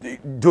Twitter's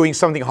doing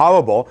something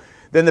horrible,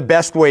 then the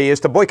best way is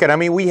to boycott. I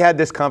mean, we had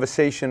this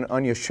conversation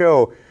on your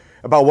show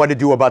about what to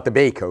do about the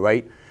baker,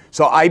 right?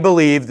 So I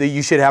believe that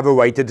you should have a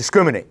right to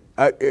discriminate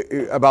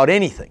about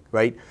anything,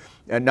 right?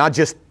 And not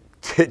just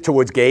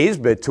towards gays,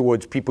 but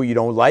towards people you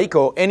don't like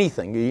or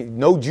anything.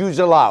 No Jews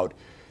allowed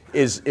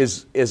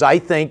is I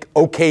think,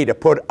 okay to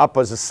put up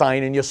as a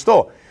sign in your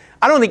store.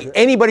 I don't think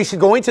anybody should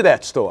go into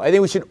that store. I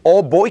think we should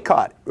all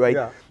boycott, right?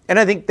 Yeah. And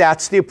I think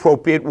that's the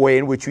appropriate way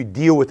in which we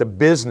deal with a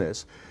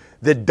business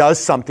that does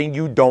something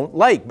you don't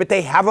like. But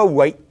they have a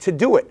right to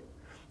do it.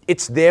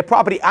 It's their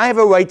property. I have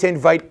a right to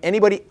invite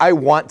anybody I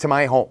want to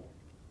my home.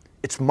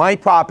 It's my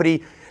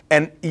property.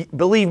 And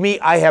believe me,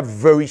 I have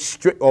very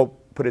strict, or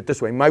put it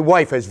this way, my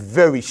wife has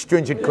very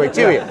stringent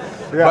criteria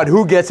about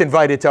who gets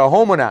invited to a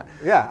home or not.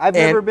 Yeah, I've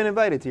never been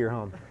invited to your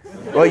home.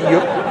 Well,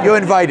 you're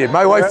invited.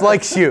 My wife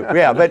likes you.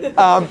 Yeah, but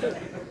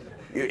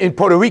in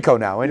Puerto Rico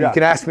now, and you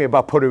can ask me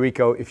about Puerto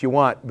Rico if you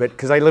want, but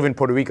because I live in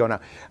Puerto Rico now.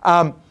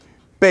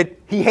 But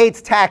he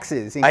hates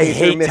taxes. I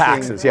hate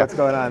taxes. Yeah, what's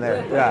going on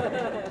there?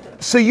 Yeah.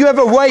 So you have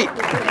a right.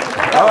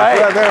 All right.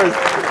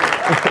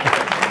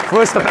 Yeah,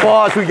 First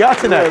applause we got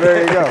tonight. Yeah,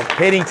 there you go.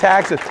 Hating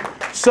taxes.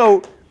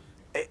 So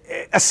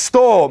a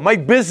store, my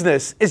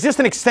business, is just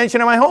an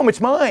extension of my home.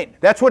 It's mine.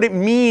 That's what it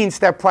means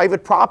to have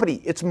private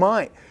property. It's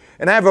mine.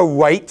 And I have a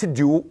right to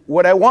do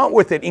what I want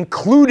with it,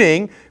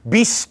 including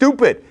be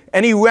stupid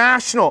and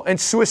irrational and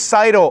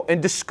suicidal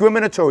and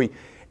discriminatory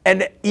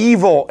and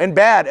evil and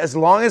bad, as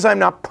long as I'm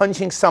not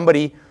punching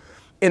somebody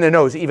in the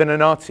nose, even a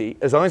Nazi.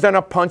 As long as I'm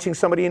not punching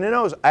somebody in the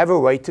nose, I have a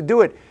right to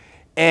do it.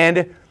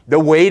 And the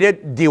way to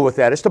deal with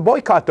that is to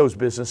boycott those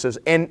businesses.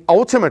 And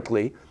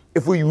ultimately,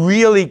 if we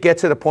really get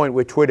to the point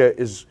where Twitter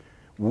is,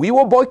 we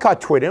will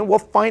boycott Twitter and we'll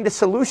find a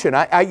solution.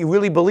 I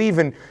really believe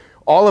in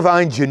all of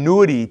our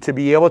ingenuity to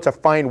be able to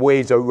find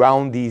ways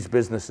around these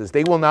businesses.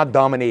 They will not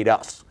dominate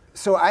us.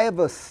 So I have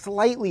a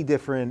slightly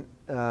different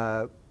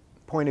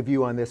point of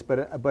view on this,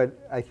 but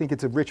I think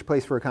it's a rich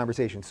place for a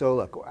conversation. So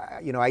look,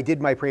 I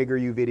did my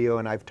PragerU video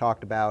and I've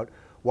talked about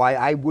why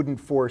I wouldn't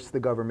force the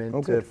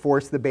government to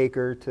force the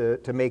baker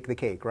to make the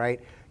cake, right?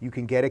 You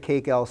can get a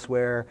cake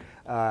elsewhere.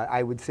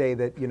 I would say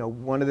that,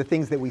 one of the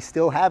things that we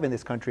still have in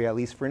this country, at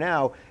least for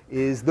now,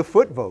 is the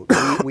foot vote.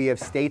 We have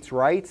states'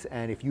 rights,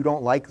 and if you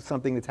don't like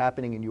something that's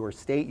happening in your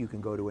state, you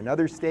can go to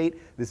another state.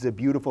 This is a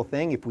beautiful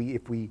thing. If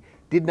we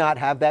did not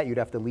have that, you'd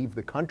have to leave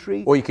the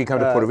country. Or you can come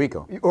to Puerto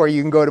Rico. Or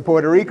you can go to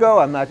Puerto Rico.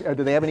 I'm not.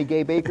 Do they have any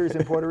gay bakers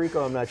in Puerto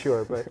Rico? I'm not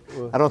sure, but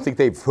I don't think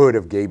they've heard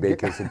of gay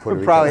bakers in Puerto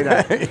Rico.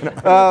 Probably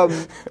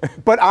not.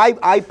 But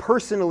I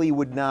personally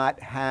would not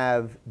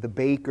have the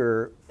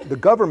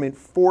government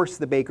force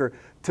the baker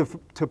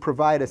to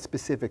provide a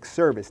specific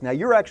service. Now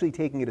you're actually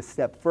taking it a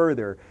step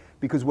further,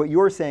 because what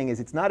you're saying is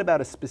it's not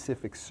about a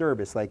specific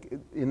service. Like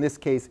in this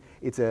case,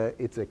 it's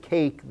a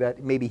cake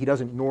that maybe he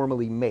doesn't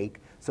normally make,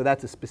 so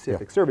that's a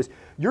specific service.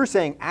 You're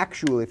saying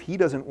actually, if he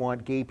doesn't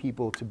want gay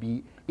people to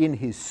be in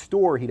his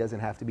store, he doesn't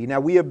have to be. Now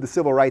we have the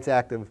Civil Rights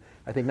Act of,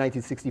 I think,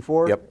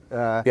 1964.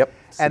 Yep.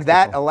 And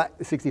that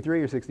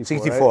 63 or 64?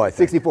 64, right? I think.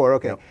 64.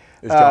 Okay. Yep.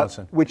 It was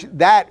Johnson. Which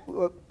that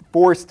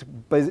forced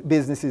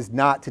businesses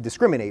not to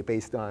discriminate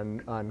based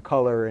on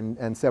color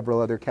and several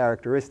other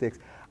characteristics.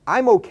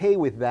 I'm okay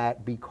with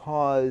that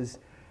because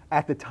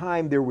at the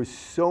time there was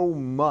so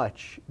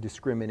much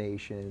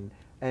discrimination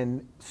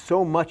and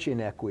so much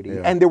inequity,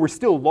 and there were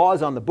still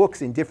laws on the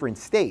books in different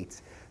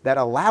states that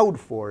allowed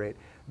for it,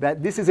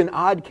 that this is an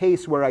odd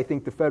case where I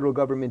think the federal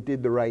government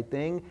did the right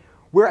thing,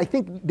 where I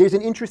think there's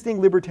an interesting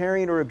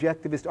libertarian or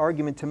objectivist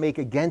argument to make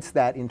against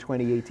that in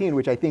 2018,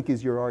 which I think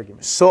is your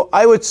argument. So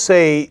I would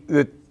say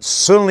that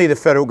certainly the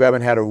federal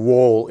government had a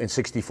role in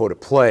 '64 to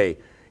play,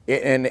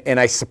 and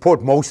I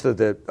support most of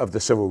the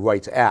Civil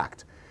Rights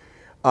Act.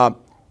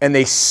 And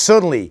they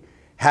certainly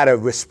had a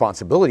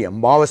responsibility, a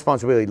moral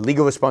responsibility,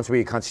 legal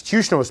responsibility,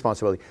 constitutional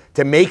responsibility,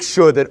 to make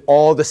sure that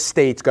all the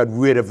states got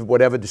rid of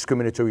whatever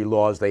discriminatory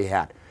laws they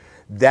had.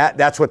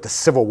 That's what the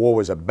Civil War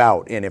was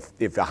about. And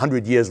if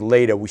 100 years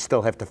later we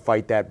still have to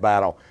fight that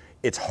battle,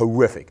 it's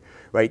horrific,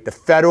 right? The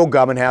federal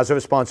government has a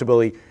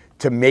responsibility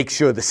to make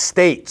sure the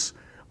states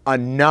are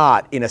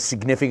not in a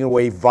significant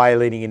way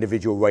violating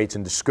individual rights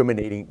and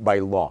discriminating by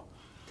law.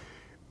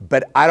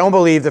 But I don't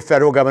believe the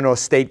federal government or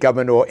state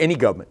government or any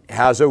government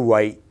has a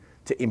right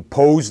to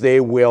impose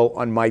their will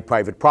on my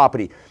private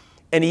property.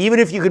 And even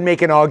if you could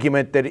make an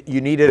argument that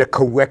you needed a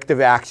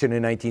corrective action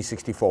in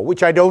 1964,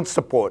 which I don't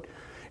support.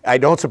 I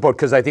don't support,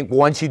 because I think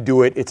once you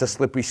do it, it's a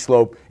slippery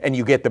slope and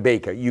you get the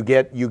baker. You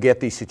get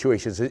these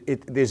situations.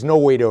 There's no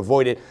way to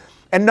avoid it.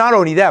 And not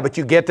only that, but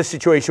you get the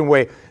situation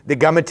where the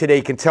government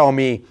today can tell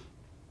me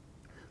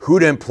who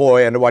to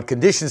employ, under what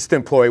conditions to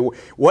employ,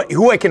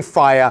 who I can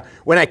fire,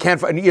 when I can't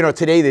fire. You know,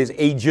 today there's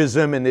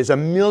ageism and there's a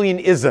million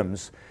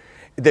isms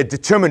that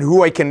determine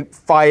who I can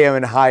fire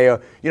and hire.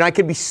 You know, I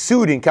can be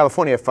sued in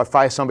California if I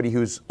fire somebody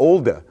who's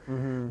older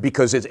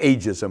because it's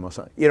ageism or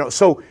something. You know,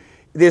 so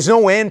there's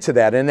no end to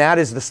that, and that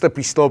is the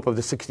slippery slope of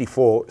the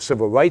 '64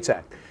 Civil Rights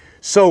Act.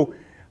 So,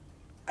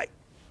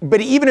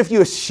 but even if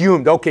you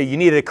assumed, okay, you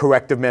needed a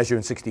corrective measure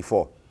in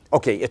 '64,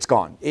 okay, it's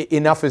gone.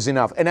 Enough is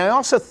enough. And I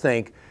also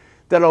think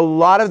that a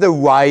lot of the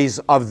rise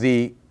of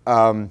the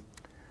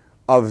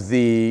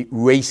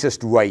racist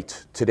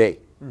right today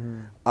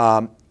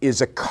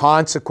is a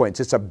consequence,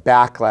 it's a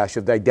backlash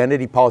of the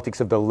identity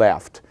politics of the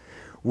left,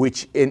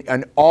 which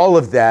and all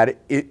of that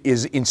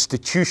is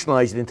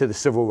institutionalized into the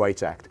Civil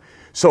Rights Act.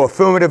 So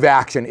affirmative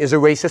action is a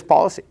racist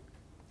policy.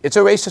 It's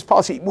a racist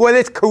policy. Whether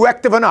it's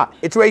corrective or not,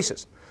 it's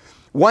racist.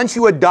 Once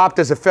you adopt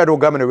as a federal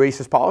government a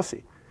racist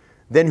policy,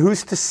 then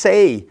who's to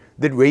say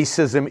that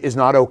racism is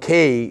not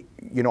okay,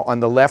 you know, on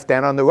the left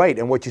and on the right?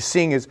 And what you're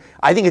seeing is,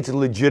 I think it's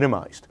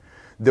legitimized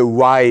the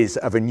rise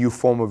of a new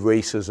form of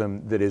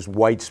racism that is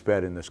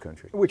widespread in this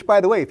country. Which,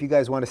 by the way, if you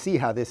guys want to see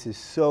how this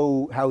is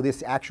how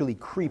this actually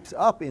creeps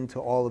up into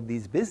all of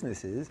these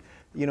businesses,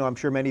 you know, I'm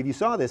sure many of you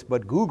saw this,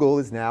 but Google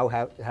is now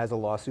has a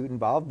lawsuit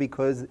involved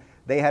because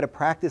they had a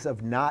practice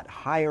of not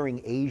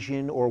hiring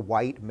Asian or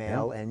white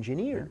male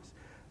engineers.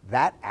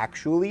 That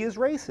actually is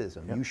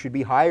racism. You should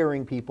be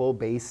hiring people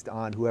based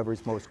on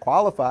whoever's most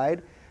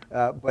qualified,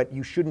 but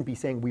you shouldn't be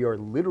saying we are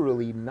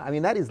literally, I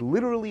mean, that is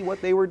literally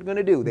what they were going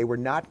to do. They were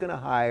not going to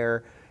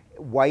hire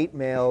white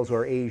males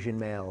or Asian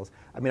males.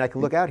 I mean, I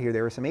can look out here,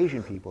 there are some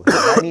Asian people here.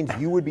 That means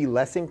you would be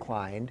less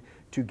inclined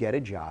to get a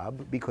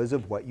job because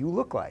of what you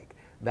look like.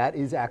 That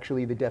is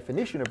actually the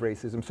definition of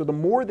racism. So the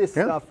more this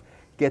stuff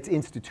gets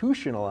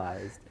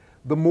institutionalized,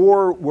 the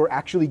more we're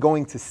actually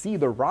going to see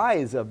the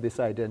rise of this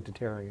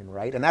identitarian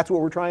right, and that's what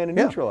we're trying to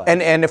neutralize.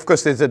 And of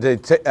course there's a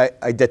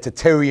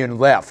identitarian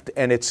left,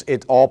 and it's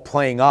all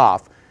playing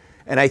off.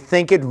 And I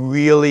think it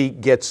really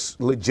gets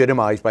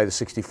legitimized by the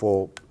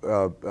 '64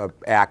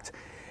 Act.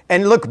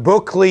 And look,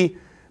 Berkeley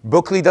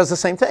does the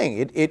same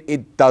thing.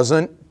 It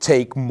doesn't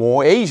take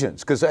more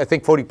Asians, because I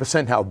think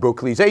 40% now of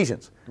Berkeley is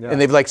Asians.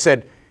 And they've like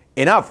said,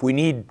 enough, we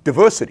need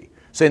diversity.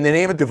 So in the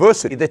name of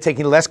diversity, they're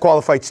taking less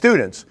qualified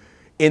students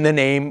in the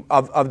name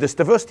of this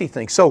diversity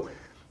thing. So,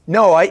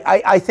 no,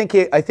 I think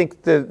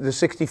the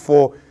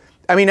 '64.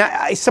 I mean,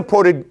 I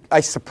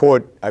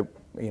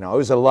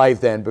was alive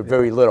then, but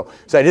very little,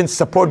 so I didn't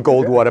support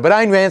Goldwater. But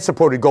Ayn Rand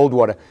supported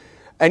Goldwater,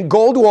 and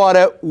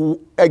Goldwater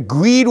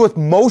agreed with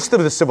most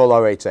of the Civil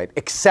Rights Act,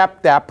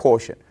 except that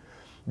portion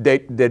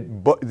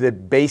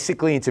that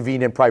basically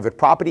intervened in private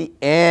property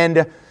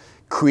and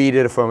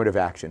created affirmative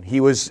action.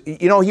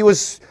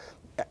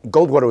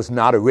 Goldwater was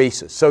not a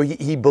racist, so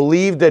he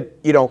believed that,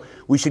 you know,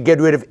 we should get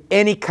rid of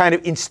any kind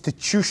of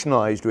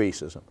institutionalized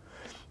racism.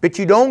 But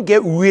you don't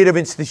get rid of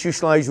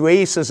institutionalized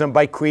racism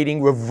by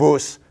creating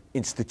reverse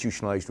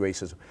institutionalized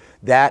racism.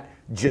 That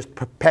just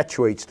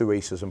perpetuates the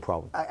racism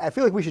problem. I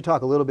feel like we should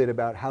talk a little bit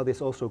about how this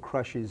also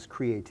crushes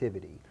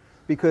creativity,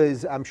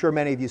 because I'm sure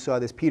many of you saw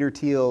this. Peter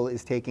Thiel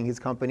is taking his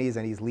companies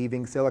and he's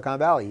leaving Silicon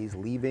Valley. He's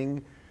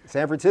leaving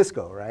San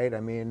Francisco, right?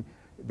 I mean,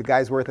 the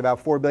guy's worth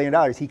about $4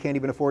 billion. He can't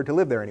even afford to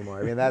live there anymore.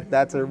 I mean,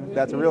 that's a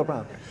real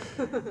problem.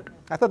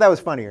 I thought that was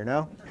funnier,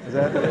 no?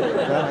 No,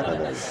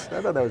 I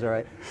thought that was all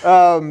right.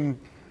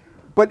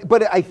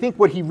 But I think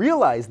what he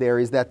realized there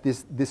is that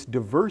this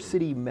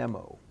diversity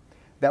memo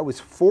that was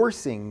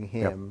forcing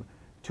him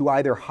to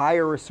either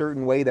hire a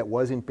certain way that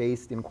wasn't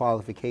based in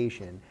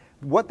qualification,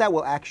 what that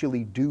will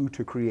actually do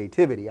to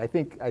creativity. I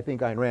think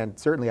Ayn Rand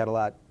certainly had a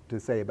lot to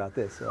say about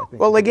this. So I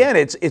think well, again,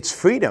 it's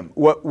freedom.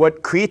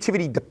 What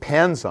creativity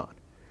depends on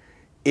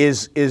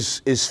is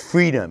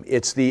freedom.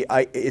 It's the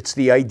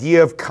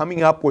idea of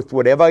coming up with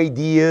whatever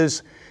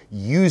ideas,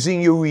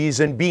 using your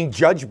reason, being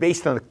judged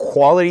based on the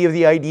quality of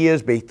the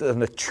ideas, based on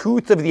the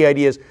truth of the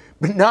ideas,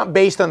 but not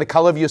based on the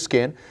color of your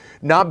skin,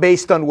 not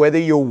based on whether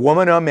you're a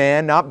woman or a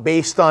man, not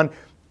based on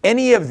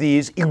any of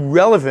these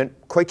irrelevant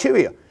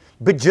criteria,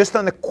 but just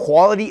on the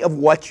quality of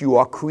what you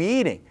are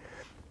creating.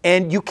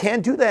 And you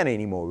can't do that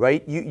anymore,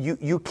 right?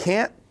 You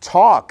can't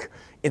talk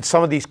in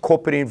some of these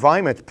corporate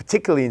environments,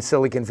 particularly in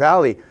Silicon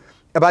Valley,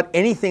 about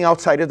anything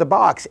outside of the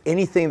box,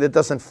 anything that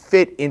doesn't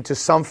fit into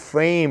some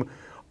frame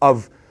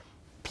of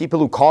people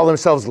who call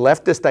themselves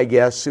leftist, I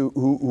guess,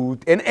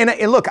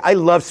 and look, I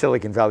love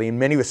Silicon Valley. In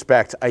many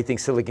respects, I think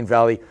Silicon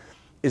Valley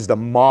is the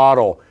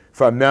model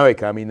for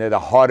America. I mean, they're the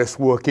hardest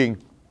working,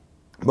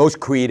 most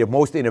creative,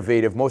 most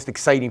innovative, most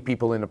exciting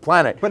people in the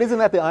planet. But isn't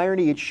that the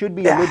irony? It should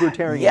be a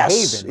libertarian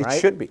haven, right? It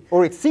should be.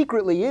 Or it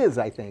secretly is,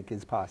 I think,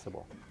 is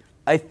possible.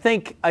 I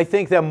think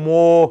there are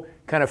more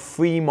kind of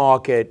free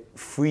market,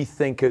 free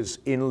thinkers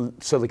in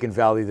Silicon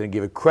Valley than I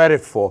give it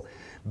credit for,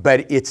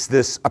 but it's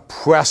this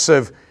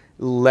oppressive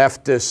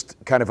leftist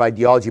kind of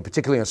ideology,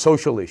 particularly on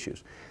social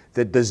issues,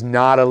 that does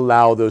not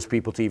allow those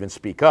people to even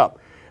speak up.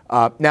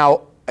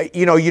 Now,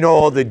 you know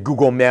all the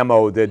Google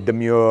memo, the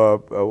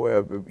demure,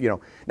 you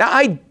know. Now,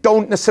 I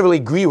don't necessarily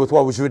agree with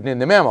what was written in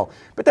the memo,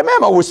 but the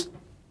memo was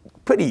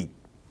pretty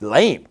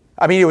lame.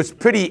 I mean, it was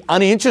pretty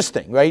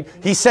uninteresting, right?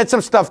 He said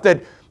some stuff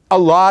that a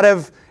lot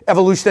of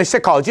evolutionary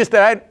psychologists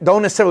that I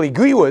don't necessarily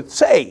agree with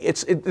say.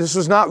 This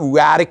was not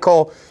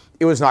radical.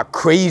 It was not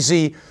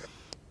crazy.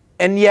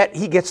 And yet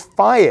he gets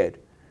fired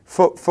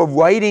for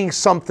writing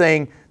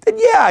something that,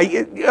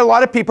 yeah, a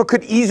lot of people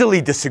could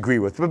easily disagree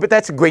with. But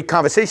that's a great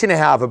conversation to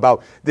have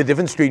about the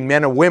difference between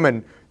men and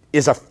women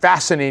is a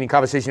fascinating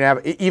conversation to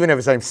have. Even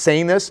if I'm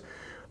saying this,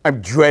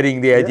 I'm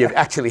dreading the idea of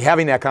actually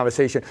having that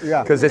conversation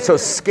because it's so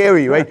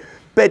scary, right?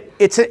 But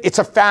it's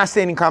a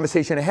fascinating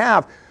conversation to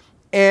have.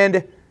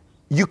 And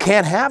you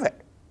can't have it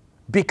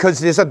because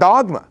there's a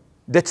dogma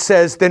that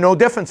says there are no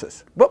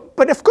differences.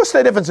 But of course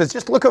there are differences.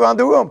 Just look around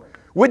the room.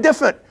 We're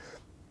different,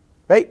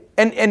 right?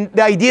 And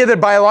the idea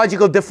that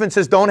biological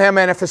differences don't have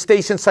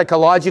manifestations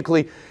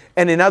psychologically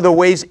and in other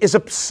ways is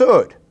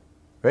absurd,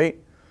 right?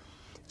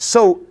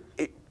 So,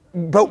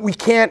 but we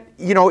can't,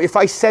 you know, if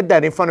I said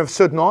that in front of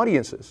certain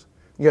audiences,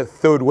 you know,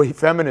 third-wave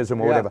feminism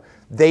or whatever,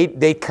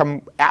 they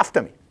come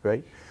after me,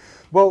 right?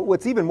 Well,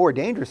 what's even more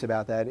dangerous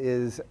about that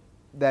is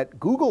that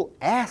Google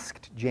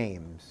asked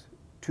James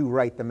to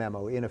write the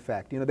memo, in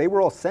effect. You know, they were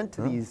all sent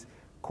to these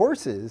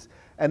courses,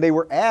 and they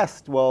were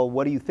asked, well,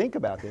 what do you think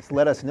about this?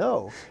 Let us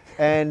know.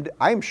 And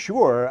I'm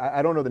sure,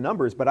 I don't know the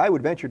numbers, but I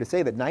would venture to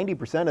say that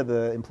 90% of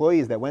the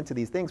employees that went to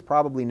these things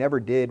probably never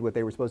did what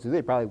they were supposed to do.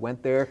 They probably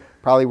went there,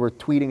 probably were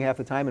tweeting half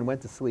the time and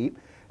went to sleep.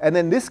 And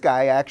then this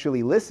guy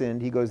actually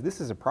listened. He goes, this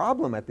is a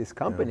problem at this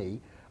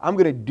company. I'm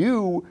going to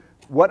do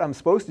what I'm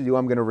supposed to do.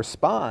 I'm going to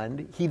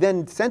respond. He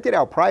then sent it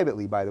out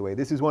privately, by the way.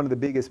 This is one of the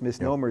biggest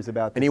misnomers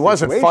about this And he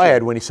wasn't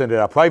fired when he sent it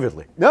out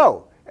privately.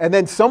 No. And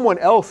then someone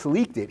else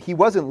leaked it. He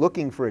wasn't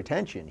looking for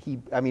attention. He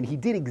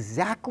did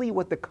exactly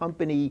what the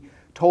company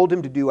told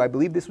him to do. I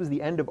believe this was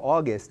the end of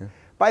August.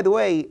 By the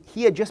way,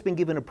 he had just been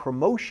given a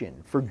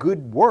promotion for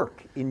good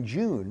work in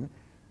June.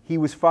 He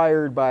was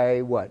fired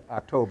by, what,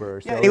 October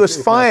or so? Yeah, he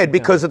was fired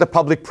because of the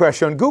public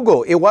pressure on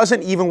Google. It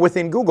wasn't even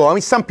within Google. I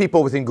mean, some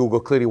people within Google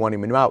clearly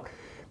wanted him out.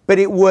 But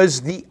it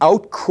was the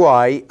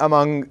outcry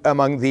among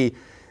the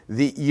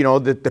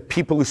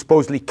people who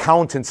supposedly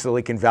count in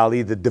Silicon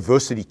Valley, the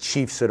diversity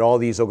chiefs at all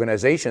these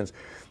organizations,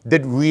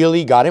 that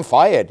really got him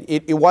fired.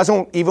 It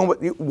wasn't even,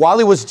 while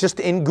it was just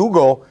in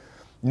Google,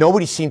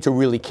 nobody seemed to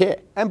really care.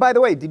 And by the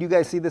way, did you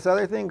guys see this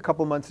other thing a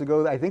couple months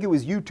ago? I think it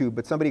was YouTube,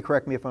 but somebody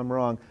correct me if I'm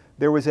wrong.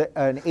 There was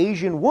an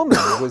Asian woman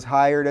who was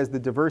hired as the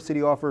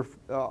diversity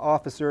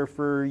officer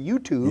for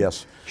YouTube.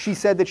 Yes. She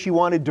said that she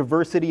wanted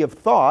diversity of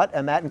thought,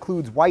 and that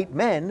includes white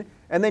men.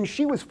 And then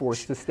she was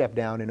forced to step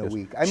down in a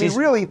week. I mean,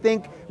 really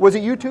think, was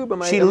it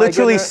YouTube? She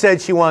literally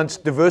said she wants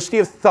diversity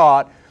of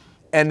thought,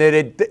 and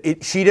that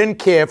she didn't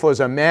care if it was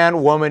a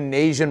man, woman,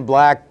 Asian,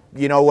 black,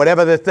 you know,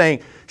 whatever the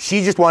thing.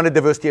 She just wanted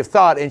diversity of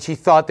thought, and she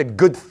thought that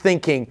good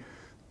thinking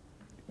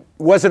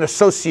wasn't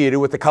associated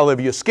with the color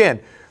of your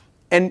skin.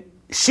 And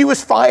she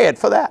was fired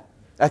for that.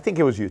 I think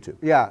it was YouTube.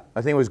 Yeah.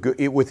 I think it was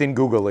within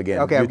Google again.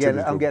 Okay, I'm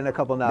getting a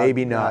couple now.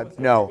 Maybe not.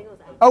 No.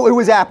 Oh, it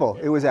was Apple.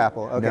 It was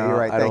Apple. Okay, no, you're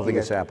right. I don't think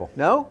it's Apple.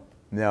 No?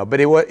 No, but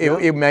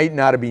it might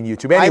not have been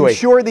YouTube. Anyway, I'm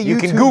sure the you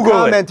YouTube can Google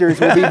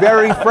commenters will be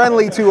very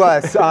friendly to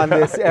us on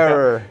this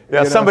error.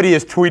 Yeah, somebody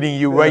is tweeting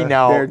you right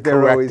now,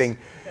 correcting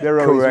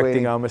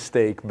our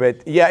mistake.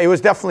 But yeah, it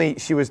was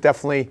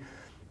definitely,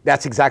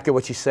 that's exactly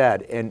what she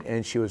said,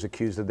 and she was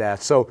accused of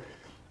that. So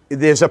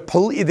there's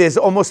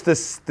almost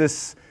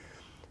this,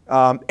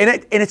 and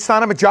it's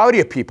not a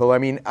majority of people. I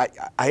mean,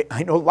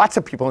 I know lots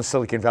of people in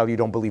Silicon Valley who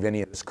don't believe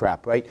any of this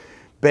crap, right?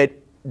 But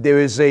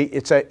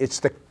it's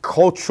the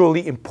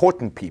culturally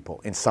important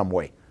people in some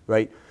way,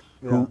 right?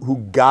 Yeah. Who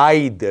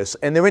guide this,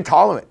 and they're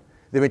intolerant.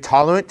 They're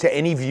intolerant to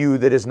any view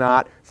that is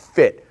not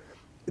fit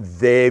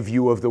their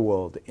view of the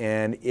world,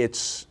 and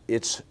it's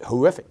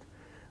horrific.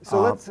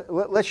 So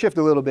let's shift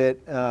a little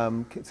bit. Where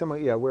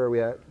are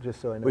we at?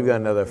 Just so I know. We've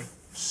got another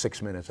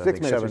 6 minutes. I think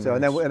 6 minutes or so,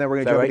 and then we're going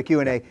to jump right? into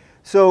Q&A.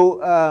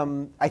 So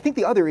I think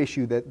the other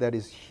issue that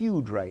is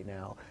huge right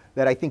now,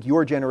 that I think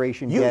your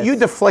generation gets. You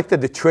deflected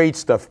the trade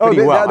stuff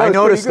pretty well. I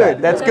noticed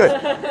that. That's good.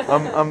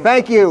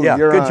 Thank you. Yeah,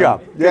 good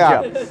job.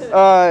 Good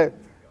job.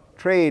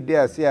 Trade,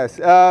 yes.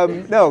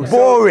 No.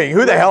 Boring.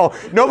 Who the hell?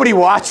 Nobody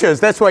watches.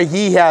 That's why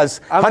he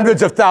has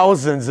hundreds of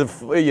thousands of,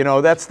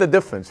 that's the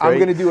difference, right? I'm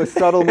going to do a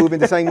subtle move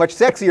into something much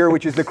sexier,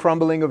 which is the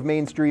crumbling of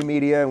mainstream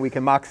media, and we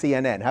can mock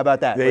CNN. How about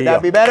that? Would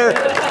that be better?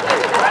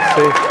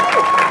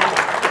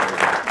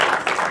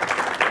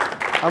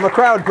 I'm a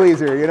crowd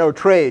pleaser,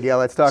 trade. Yeah,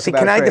 let's talk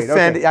about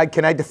trade.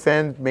 Can I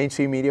defend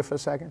mainstream media for a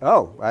second?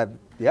 Oh,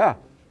 yeah.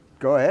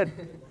 Go ahead.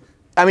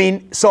 I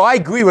mean, so I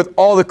agree with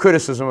all the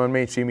criticism on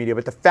mainstream media,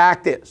 but the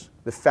fact is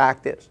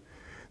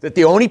that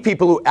the only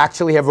people who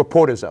actually have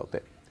reporters out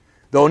there,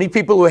 the only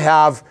people who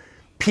have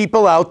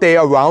people out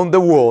there around the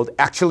world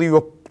actually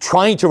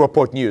trying to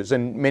report news,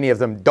 and many of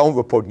them don't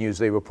report news,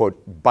 they report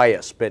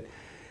bias, but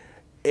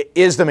it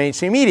is the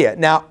mainstream media.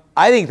 Now,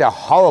 I think they're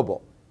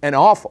horrible and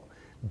awful.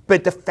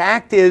 But the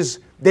fact is,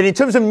 that in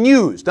terms of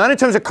news, not in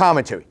terms of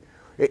commentary,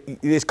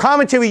 there's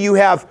commentary, you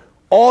have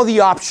all the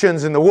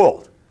options in the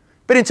world.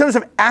 But in terms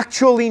of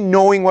actually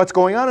knowing what's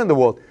going on in the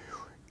world,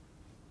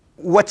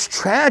 what's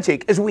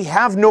tragic is we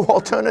have no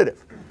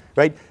alternative,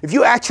 right? If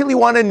you actually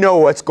want to know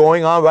what's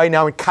going on right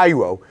now in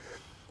Cairo,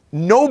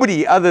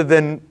 nobody other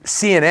than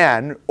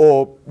CNN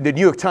or the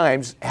New York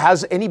Times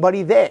has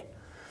anybody there.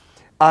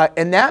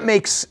 And that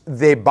makes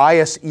the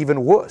bias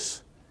even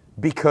worse,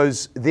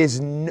 because there's,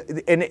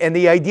 and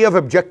the idea of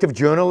objective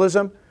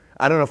journalism,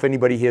 I don't know if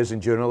anybody here is in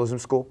journalism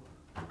school.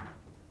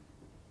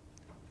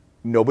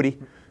 Nobody,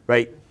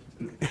 right?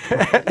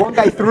 One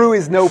guy threw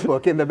his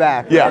notebook in the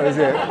back. Yeah. That was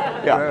it.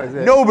 Yeah. That was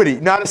it. Nobody,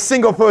 not a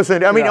single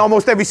person. I mean, Yeah.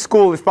 almost every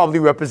school is probably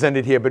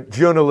represented here, but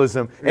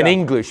journalism and Yeah.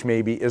 English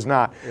maybe is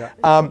not.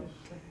 Yeah.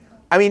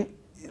 I mean,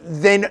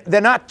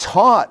 they're not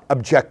taught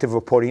objective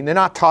reporting. They're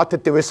not taught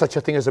that there is such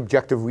a thing as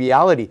objective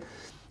reality.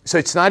 So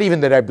it's not even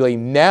that I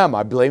blame them.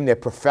 I blame their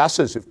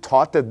professors who've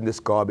taught them this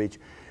garbage.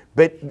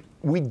 But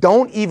we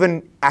don't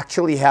even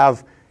actually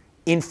have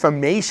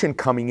information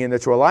coming in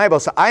that's reliable.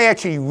 So I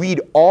actually read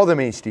all the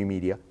mainstream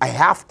media. I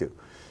have to,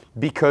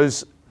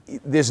 because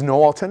there's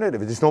no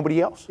alternative. There's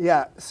nobody else.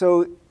 Yeah,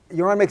 so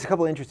Yaron makes a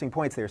couple of interesting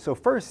points there. So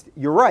first,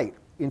 you're right.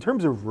 In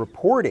terms of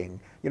reporting,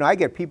 you know, I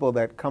get people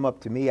that come up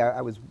to me.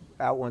 I was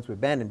out once with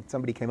Ben, and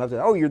somebody came up and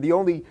said, "Oh, you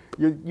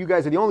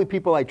guys are the only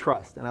people I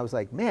trust." And I was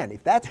like, "Man,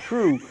 if that's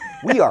true,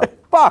 we are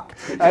fucked."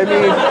 I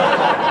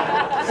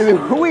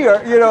mean, we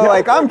are, you know,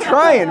 like, I'm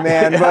trying,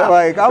 man, but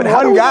like, I'm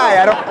one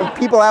guy. I don't have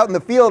people out in the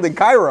field in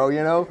Cairo,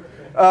 you know.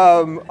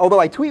 Although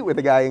I tweet with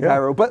a guy in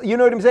Cairo, but you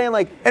know what I'm saying,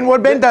 like. And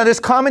what Ben does is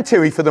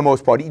commentary for the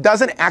most part. He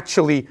doesn't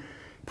actually.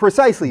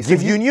 Precisely.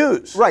 Give you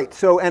news. Right.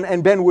 So,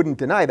 and Ben wouldn't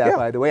deny that, Yeah,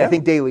 by the way. yeah. I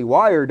think Daily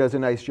Wire does a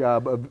nice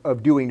job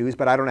of doing news,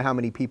 but I don't know how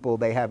many people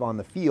they have on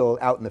the field,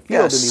 out in the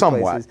field in these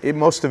somewhat. places.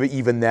 Most of it,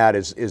 even that,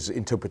 is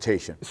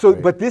interpretation. So,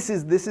 right? but this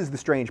is the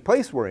strange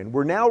place we're in.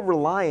 We're now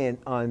reliant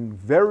on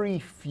very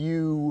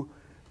few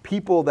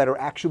people that are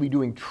actually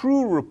doing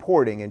true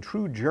reporting and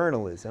true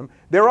journalism.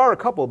 There are a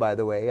couple, by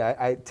the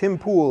way. Tim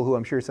Pool, who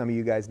I'm sure some of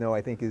you guys know,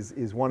 I think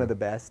is one of the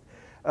best.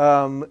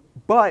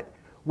 But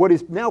what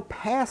is now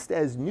passed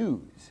as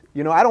news,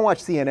 you know, I don't watch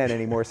CNN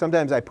anymore.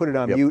 Sometimes I put it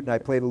on mute and I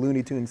play the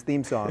Looney Tunes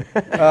theme song.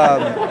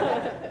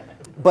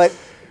 But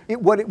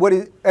what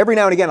is, every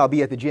now and again I'll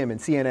be at the gym and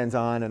CNN's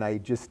on and I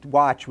just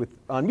watch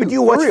on mute. But do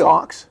you watch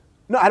Fox?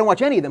 No, I don't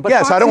watch any of them. But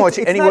Yes, Fox, I don't watch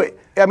it's any. not,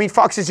 I mean,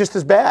 Fox is just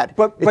as bad.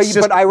 But it's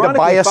just ironically, the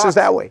bias Fox, is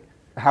that way.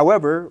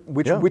 However,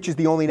 which is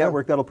the only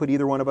network that'll put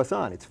either one of us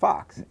on? It's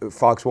Fox.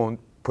 Fox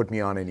won't put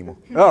me on anymore.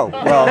 Oh,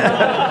 well.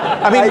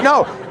 I mean,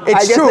 no, it's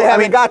I guess true. they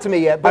haven't got to me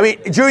yet. But I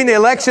mean, during the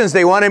elections,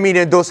 they wanted me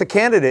to endorse a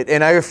candidate,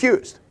 and I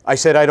refused. I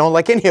said I don't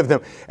like any of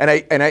them,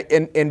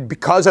 and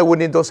because I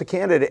wouldn't endorse a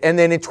candidate. And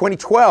then in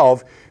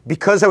 2012,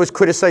 because I was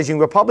criticizing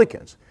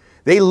Republicans,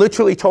 they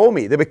literally told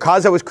me that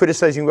because I was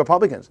criticizing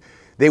Republicans,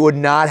 they would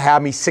not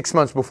have me 6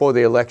 months before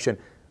the election.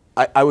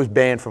 I was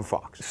banned from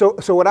Fox. So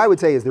what I would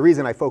say is the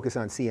reason I focus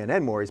on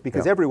CNN more is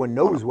because everyone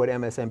knows what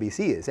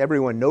MSNBC is.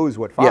 Everyone knows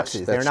what Fox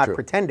is. They're not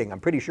pretending. I'm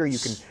pretty sure you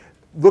can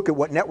look at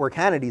what network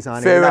Hannity's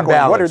on Fair and and not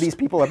going, what are balanced. these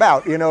people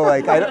about? You know,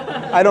 like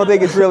I don't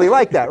think it's really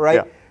like that,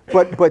 right? Yeah.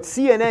 But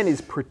CNN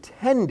is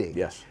pretending.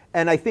 Yes.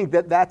 And I think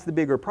that's the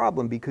bigger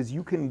problem, because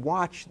you can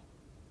watch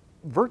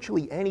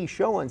virtually any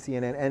show on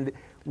CNN, and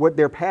what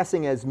they're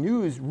passing as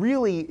news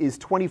really is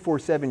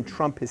 24/7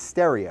 Trump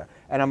hysteria.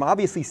 And I'm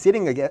obviously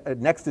sitting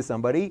next to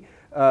somebody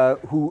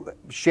who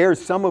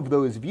shares some of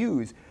those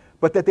views,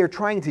 but that they're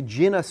trying to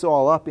gin us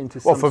all up into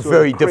some for sort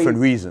very of crazy, different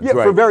reasons, Yeah,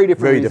 right. for very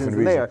different Very reasons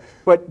different there.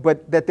 reasons.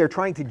 But that they're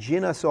trying to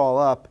gin us all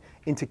up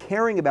into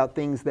caring about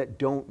things that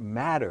don't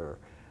matter,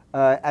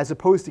 as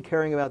opposed to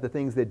caring about the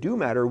things that do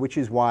matter, which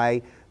is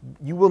why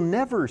you will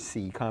never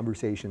see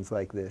conversations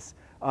like this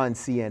on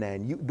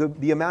CNN.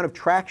 The amount of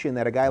traction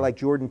that a guy like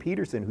Jordan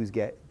Peterson who's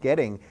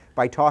getting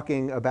by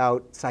talking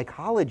about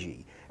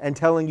psychology and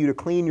telling you to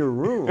clean your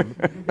room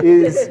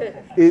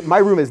my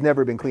room has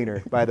never been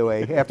cleaner, by the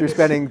way, after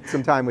spending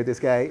some time with this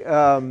guy.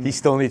 He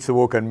still needs to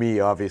work on me,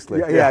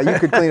 obviously. Yeah, you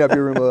could clean up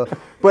your room a little.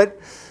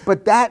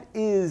 But that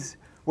is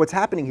what's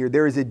happening here.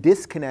 There is a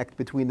disconnect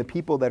between the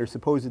people that are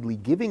supposedly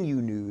giving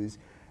you news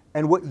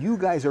and what you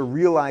guys are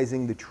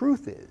realizing the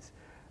truth is.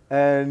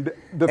 And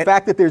the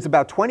fact that there's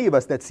about 20 of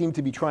us that seem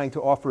to be trying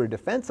to offer a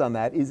defense on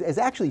that is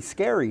actually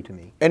scary to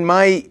me. And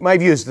my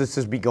view is this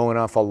has been going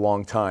on for a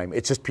long time.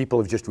 It's just people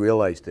have just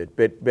realized it.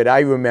 But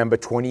I remember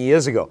 20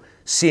 years ago,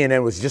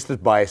 CNN was just as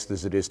biased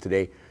as it is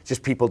today.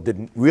 Just people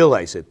didn't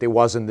realize it. There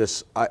wasn't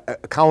this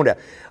counter.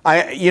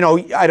 I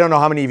don't know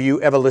how many of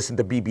you ever listened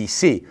to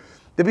BBC.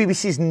 The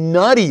BBC's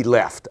nutty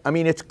left. I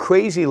mean, it's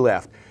crazy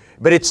left.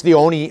 But it's the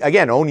only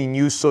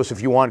news source if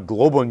you want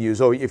global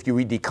news, or if you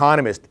read The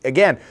Economist.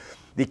 Again,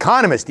 The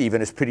Economist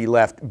even is pretty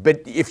left.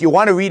 But if you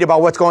want to read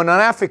about what's going on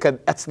in Africa,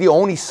 that's the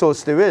only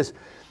source there is.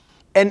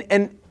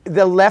 And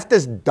the left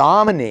has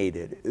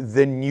dominated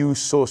the news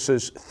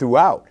sources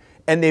throughout.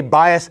 And they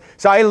bias.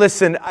 So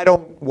I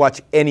don't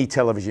watch any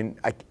television.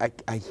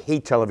 I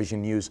hate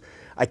television news.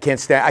 I can't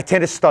stand. I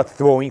tend to start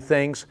throwing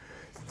things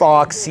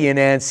Fox,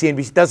 CNN,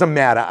 CNBC, doesn't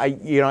matter.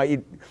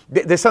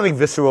 There's something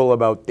visceral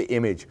about the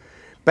image.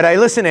 But I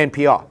listen to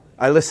NPR.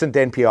 I listen to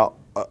NPR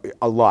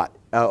a lot,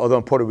 although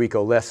in Puerto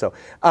Rico less so.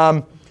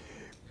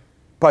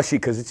 Partially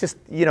because it's just,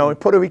 in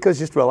Puerto Rico it's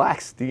just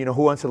relaxed.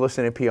 Who wants to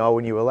listen to NPR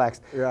when you're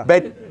relaxed? Yeah.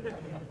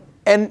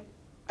 And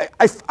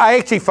I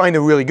actually find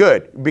them really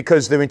good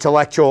because they're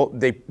intellectual.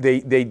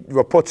 They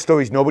report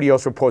stories nobody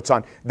else reports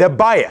on. They're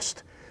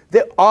biased.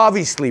 They're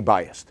obviously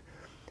biased.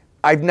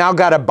 I've now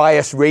got a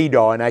bias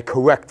radar, and I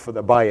correct for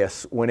the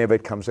bias whenever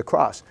it comes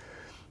across.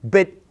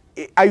 But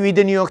I read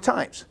the New York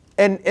Times,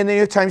 and the New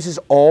York Times is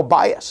all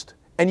biased.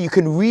 And you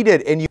can read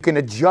it, and you can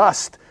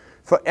adjust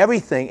for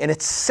everything, and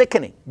it's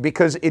sickening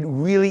because it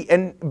really,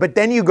 but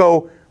then you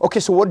go, okay,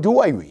 so what do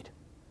I read?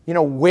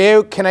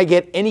 Where can I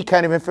get any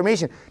kind of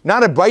information?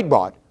 Not a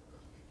Breitbart,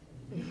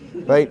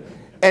 right?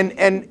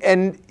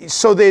 And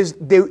so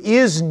there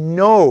is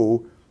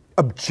no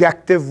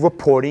objective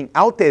reporting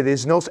out there.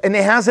 There's no, and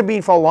there hasn't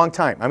been for a long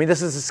time. I mean,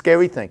 this is a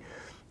scary thing,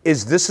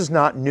 this is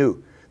not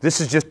new.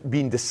 This is just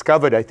being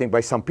discovered, I think, by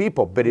some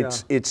people, but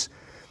it's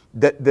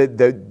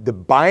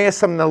the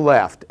bias on the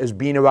left has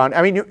been around.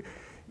 I mean,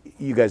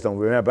 you guys don't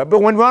remember, but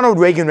when Ronald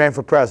Reagan ran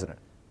for president,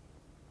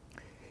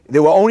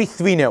 there were only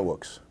 3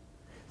 networks.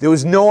 There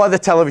was no other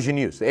television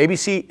news, the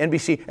ABC,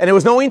 NBC, and there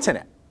was no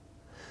internet.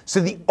 So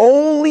the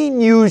only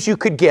news you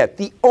could get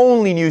was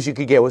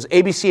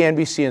ABC,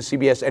 NBC, and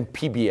CBS, and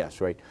PBS,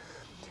 right?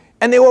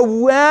 And they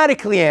were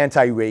radically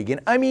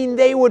anti-Reagan. I mean,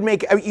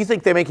 you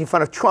think they're making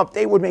fun of Trump,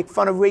 they would make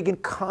fun of Reagan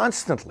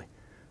constantly,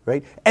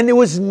 right? And there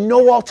was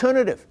no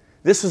alternative.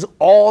 This is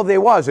all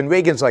there was, and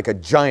Reagan's like a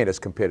giant as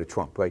compared to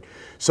Trump, right?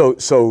 So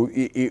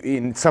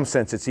in some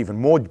sense, it's even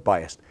more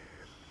biased.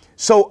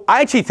 So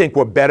I actually think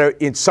we're better,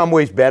 in some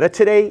ways better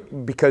today,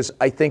 because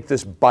I think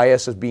this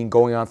bias has been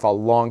going on for a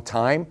long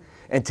time,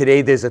 and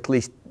today there's at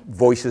least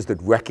voices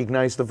that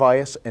recognize the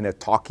bias and are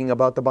talking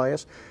about the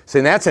bias. So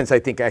in that sense, I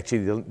think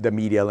actually the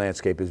media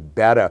landscape is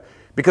better,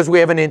 because we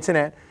have an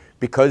internet,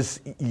 because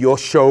your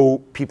show,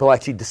 people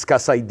actually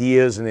discuss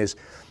ideas, and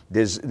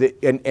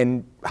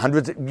and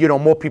hundreds,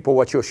 more people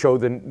watch your show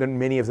than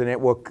many of the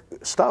network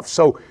stuff.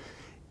 So,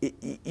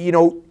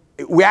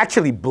 we're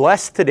actually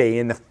blessed today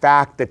in the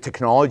fact that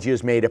technology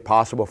has made it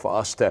possible for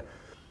us to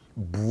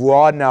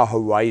broaden our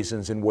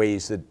horizons in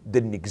ways that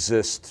didn't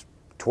exist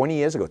 20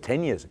 years ago,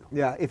 10 years ago.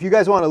 Yeah, if you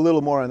guys want a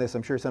little more on this,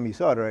 I'm sure some of you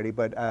saw it already,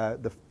 but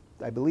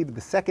I believe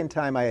the second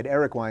time I had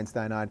Eric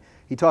Weinstein on,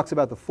 he talks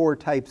about the 4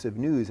 types of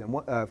news and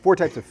 4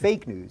 types of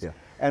fake news. Yeah.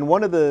 And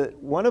one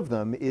of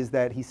them is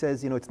that he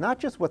says, it's not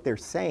just what they're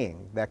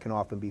saying that can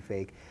often be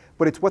fake,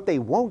 but it's what they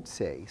won't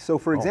say. So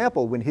for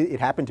example, when it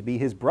happened to be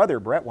his brother,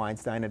 Brett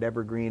Weinstein, at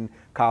Evergreen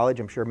College,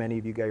 I'm sure many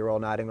of you guys are all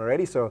nodding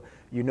already, so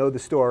you know the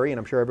story, and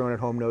I'm sure everyone at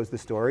home knows the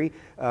story.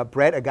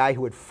 Brett, a guy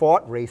who had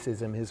fought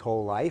racism his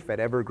whole life at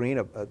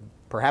Evergreen,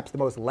 perhaps the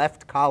most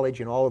left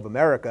college in all of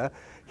America,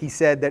 he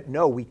said that,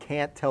 no, we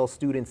can't tell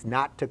students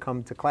not to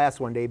come to class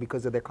one day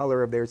because of the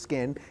color of their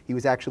skin. He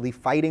was actually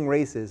fighting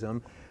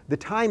racism. The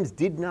Times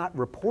did not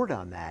report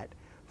on that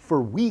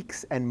for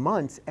weeks and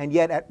months, and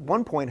yet at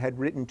one point had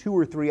written 2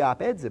 or 3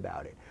 op-eds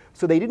about it.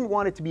 So they didn't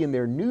want it to be in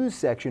their news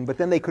section, but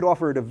then they could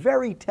offer it a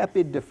very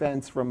tepid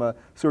defense from a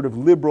sort of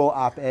liberal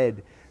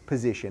op-ed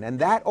position. And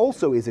that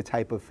also is a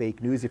type of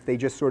fake news if they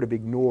just sort of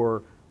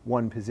ignore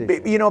one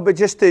position. But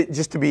just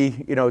to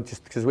be,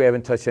 just because we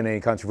haven't touched on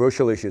any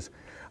controversial issues,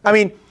 I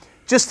mean,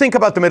 just think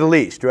about the Middle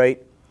East,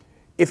 right?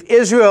 If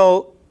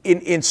Israel,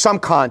 in some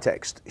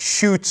context,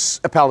 shoots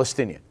a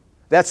Palestinian,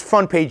 that's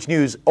front page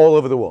news all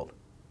over the world.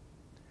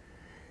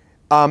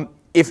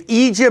 If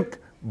Egypt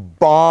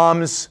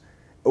bombs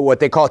what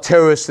they call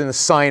terrorists in the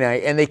Sinai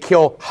and they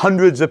kill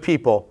hundreds of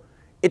people,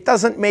 it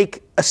doesn't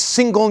make a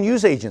single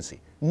news agency.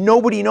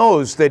 Nobody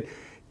knows that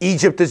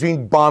Egypt has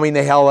been bombing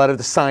the hell out of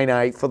the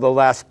Sinai for the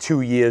last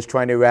 2 years,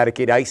 trying to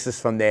eradicate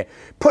ISIS from there.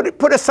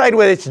 Put aside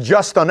whether it's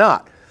just or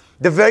not.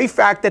 The very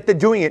fact that they're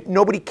doing it,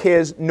 nobody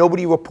cares,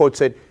 nobody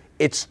reports it.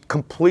 It's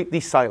completely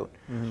silent.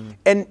 Mm-hmm.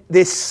 And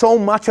there's so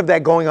much of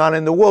that going on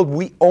in the world.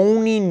 We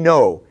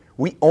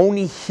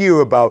only hear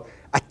about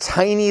a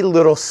tiny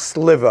little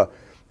sliver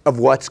of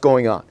what's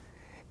going on.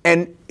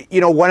 And,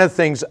 one of the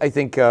things I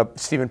think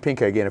Steven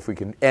Pinker, again, if we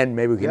can end,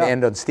 maybe we can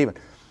end on Steven.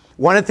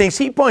 One of the things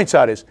he points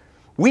out is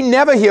we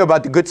never hear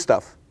about the good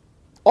stuff.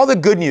 All the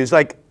good news,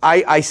 like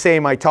I say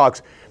in my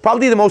talks,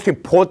 probably the most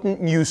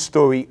important news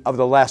story of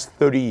the last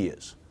 30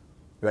 years,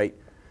 right,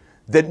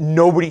 that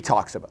nobody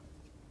talks about,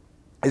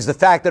 is the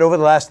fact that over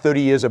the last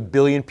 30 years, 1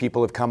 billion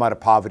people have come out of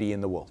poverty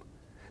in the world.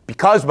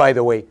 Because, by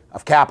the way,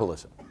 of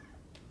capitalism.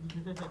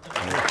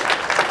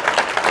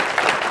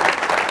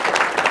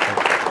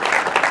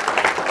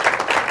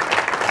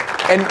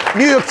 And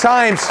New York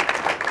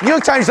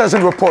Times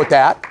doesn't report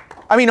that.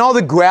 I mean, all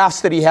the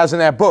graphs that he has in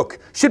that book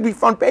should be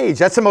front page.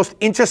 That's the most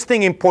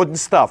interesting, important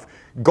stuff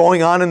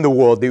going on in the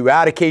world, the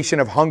eradication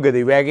of hunger, the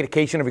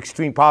eradication of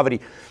extreme poverty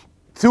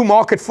through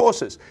market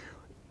forces.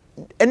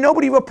 And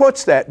nobody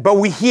reports that, but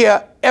we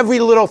hear every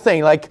little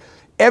thing, like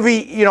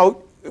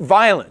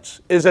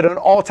violence is at an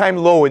all-time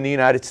low in the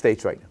United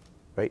States right now,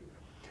 right?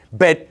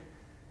 But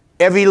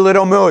every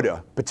little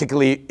murder,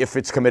 particularly if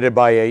it's committed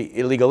by a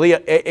illegal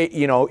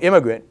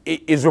immigrant,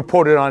 is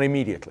reported on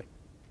immediately.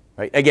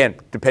 Right? Again,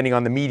 depending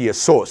on the media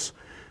source,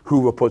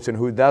 who reports and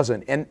who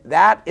doesn't. And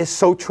that is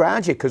so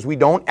tragic because we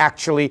don't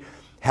actually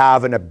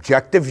have an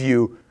objective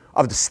view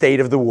of the state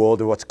of the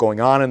world or what's going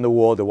on in the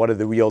world or what are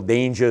the real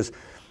dangers.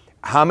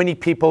 How many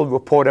people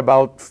report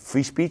about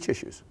free speech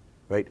issues,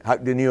 right?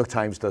 The New York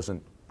Times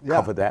doesn't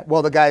cover that.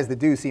 Well, the guys that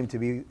do seem to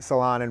be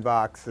Salon and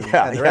Vox and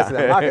the rest of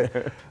that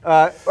market.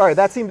 All right,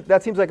 that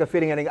seems like a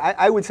fitting ending.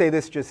 I would say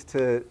this just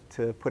to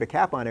put a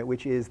cap on it,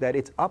 which is that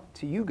it's up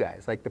to you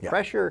guys. Like the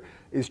pressure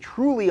is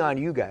truly on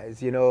you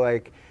guys. You know,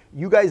 like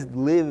you guys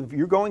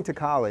you're going to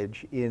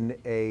college in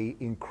a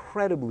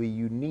incredibly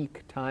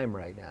unique time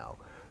right now.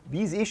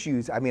 These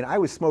issues, I mean, I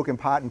was smoking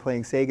pot and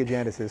playing Sega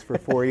Genesis for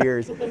 4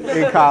 years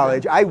in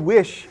college. I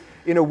wish,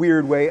 in a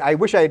weird way, I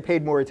wish I had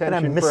paid more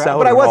attention.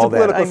 But I was a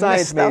political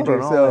science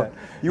major, so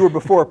you were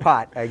before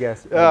pot, I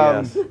guess.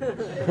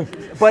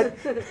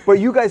 But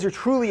you guys are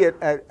truly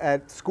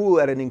at school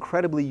at an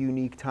incredibly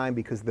unique time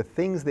because the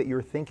things that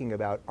you're thinking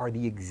about are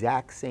the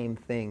exact same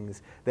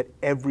things that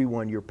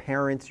everyone, your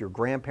parents, your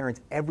grandparents,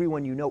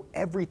 everyone you know,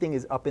 everything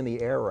is up in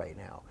the air right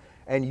now.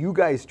 And you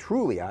guys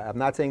truly, I'm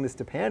not saying this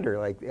to pander,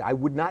 like I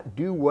would not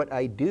do what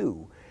I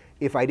do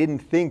if I didn't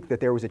think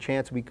that there was a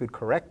chance we could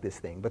correct this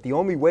thing. But the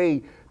only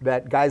way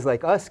that guys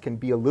like us can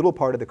be a little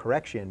part of the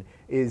correction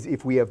is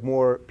if we have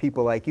more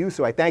people like you.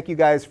 So I thank you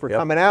guys for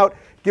coming out.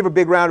 Give a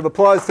big round of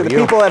applause to the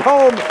people at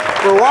home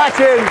for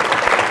watching.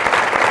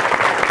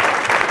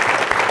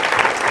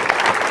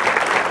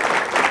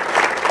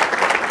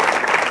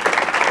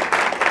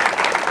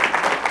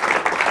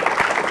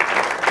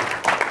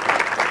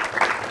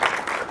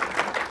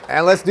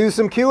 And let's do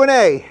some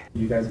Q&A.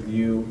 You guys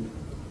view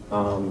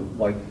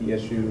like the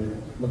issue,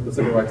 like the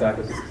Civil Rights Act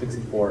of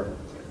 '64.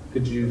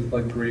 Could you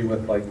like agree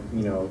with like,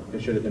 you know,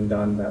 it should have been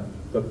done that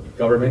the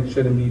government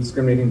shouldn't be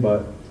discriminating,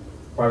 but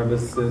private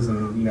businesses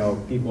and, you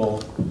know,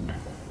 people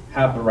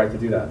have the right to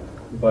do that.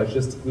 But it's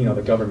just, you know,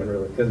 the government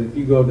really. Because if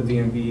you go to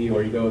DMV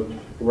or you go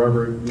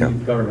wherever you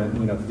need the government,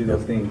 you know, to do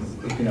those things,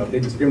 you know, if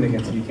they discriminate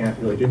against you, you can't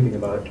really do anything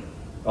about it,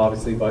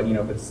 obviously. But, you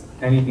know, if it's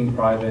anything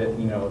private,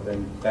 you know,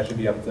 then that should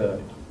be up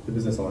to the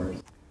business owners.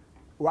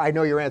 Well, I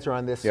know your answer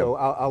on this, so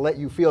I'll let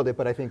you field it,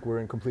 but I think we're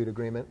in complete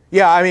agreement.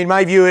 Yeah, I mean,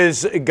 my view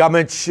is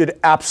government should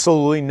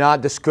absolutely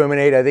not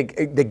discriminate. I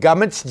think the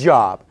government's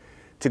job,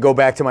 to go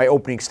back to my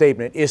opening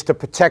statement, is to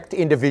protect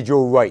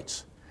individual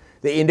rights,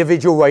 the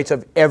individual rights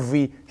of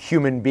every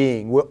human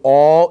being. We're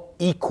all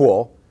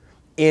equal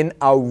in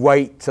our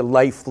right to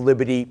life,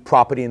 liberty,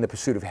 property, and the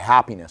pursuit of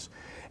happiness.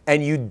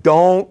 And you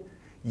don't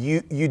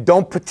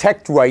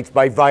protect rights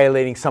by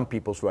violating some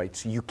people's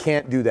rights. You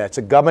can't do that.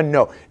 So government,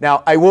 no.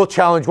 Now, I will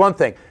challenge one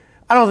thing.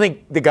 I don't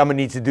think the government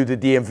needs to do the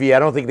DMV. I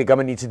don't think the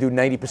government needs to do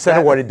 90%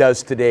 of what it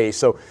does today.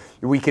 So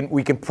we can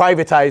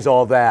privatize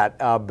all that.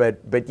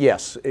 But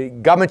yes,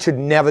 government should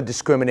never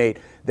discriminate.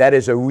 That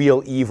is a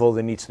real evil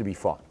that needs to be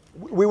fought.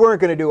 We weren't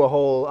going to do a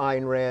whole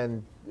Ayn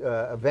Rand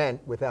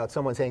event without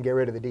someone saying get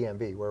rid of the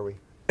DMV, were we?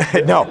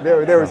 No.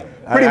 There was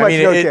pretty much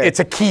no chance. It's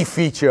a key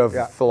feature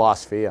of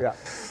philosophy. Yeah.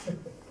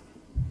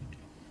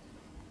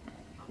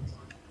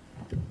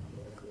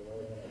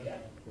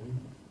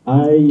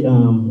 I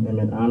am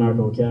an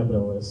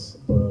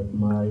anarcho-capitalist, but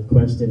my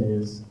question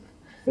is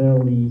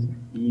fairly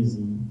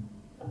easy,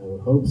 I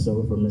would hope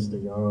so, for Mr.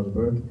 Yaron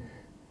Brook.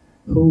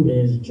 Who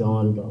is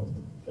John Galt?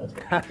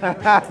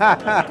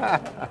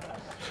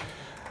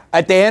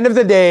 At the end of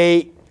the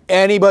day,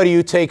 anybody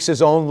who takes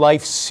his own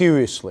life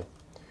seriously,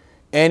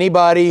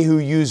 anybody who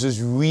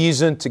uses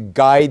reason to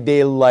guide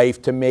their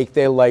life, to make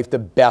their life the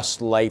best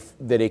life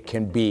that it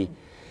can be,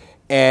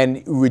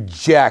 and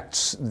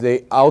rejects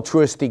the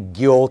altruistic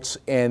guilt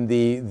and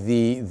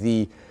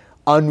the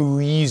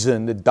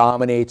unreason that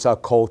dominates our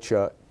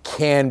culture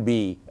can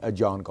be a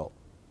John Galt.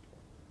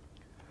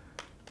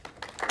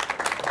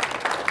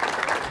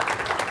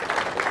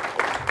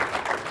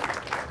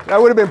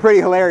 That would have been pretty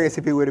hilarious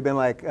if he would have been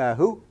like,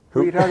 who?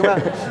 Who are you talking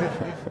about?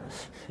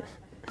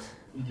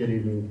 Good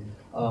evening.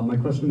 My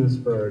question is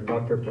for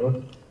Dr.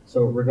 Brook.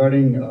 So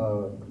regarding,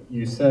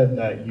 you said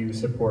that you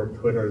support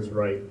Twitter's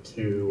right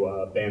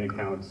to ban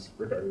accounts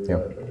regarding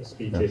the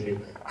speech issue.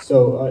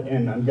 So,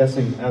 and I'm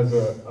guessing as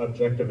an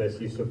objectivist,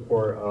 you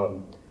support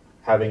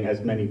having as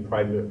many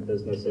private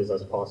businesses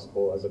as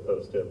possible as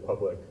opposed to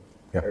public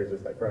areas,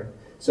 is that correct?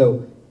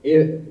 So,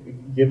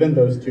 given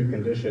those two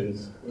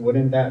conditions,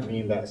 wouldn't that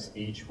mean that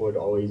speech would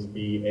always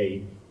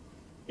be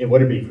it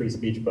wouldn't be free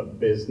speech, but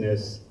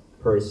business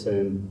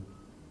person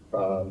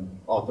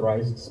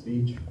authorized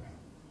speech?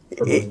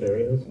 For most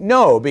areas?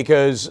 No,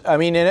 because, I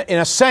mean, in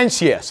a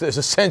sense, yes. There's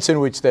a sense in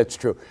which that's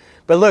true.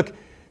 But look,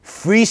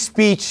 free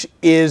speech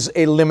is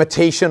a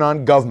limitation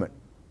on government.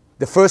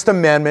 The First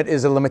Amendment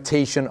is a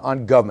limitation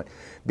on government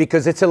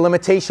because it's a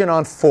limitation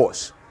on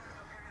force.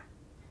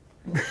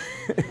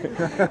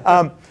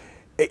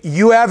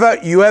 You have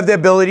the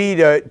ability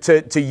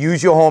to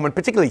use your home, and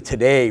particularly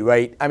today,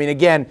 right? I mean,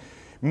 again,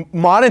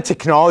 modern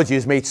technology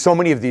has made so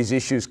many of these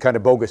issues kind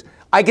of bogus.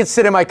 I can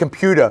sit at my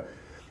computer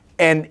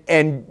and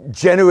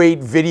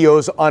generate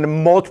videos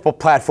on multiple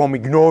platforms,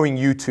 ignoring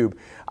YouTube.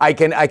 I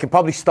can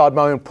probably start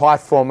my own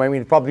platform. I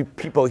mean, probably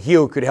people here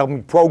who could help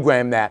me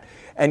program that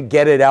and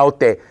get it out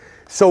there.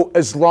 So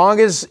as long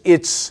as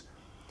it's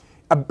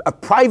a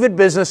private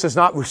business is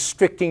not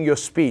restricting your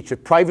speech. A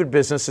private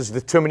business is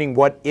determining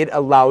what it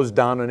allows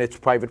down on its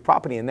private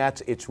property, and that's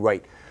its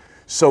right.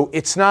 So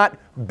it's not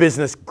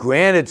business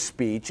granted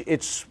speech.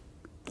 It's,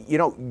 you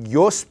know,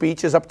 your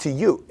speech is up to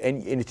you,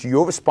 and it's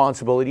your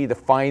responsibility to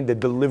find the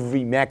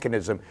delivery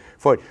mechanism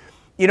for it.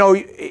 You know,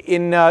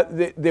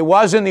 there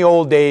was in the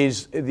old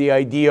days the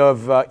idea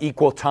of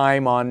equal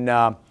time on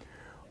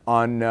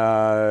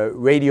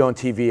radio and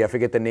TV. I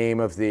forget the name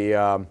of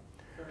the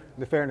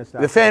Fairness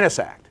Act. The Fairness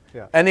Act.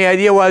 Yeah. And the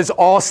idea was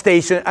all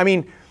stations. I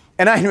mean,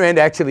 and Ayn Rand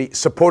actually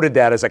supported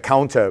that as a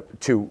counter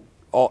to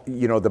all,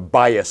 you know, the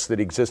bias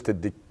that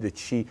existed that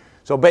she.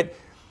 So, but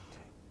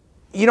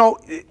you know,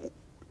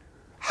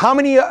 how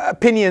many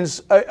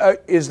opinions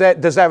does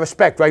that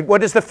respect, right?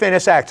 What is the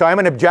Fairness Act? So I'm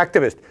an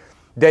objectivist.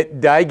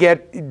 Do I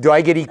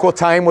get equal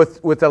time with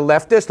a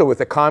leftist or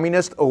with a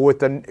communist or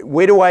with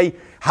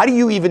how do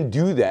you even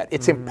do that?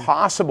 It's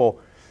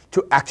impossible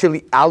to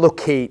actually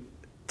allocate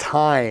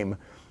time,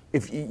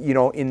 if you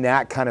know, in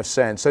that kind of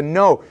sense. And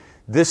no,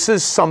 this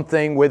is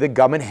something where the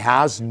government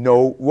has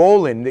no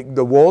role in.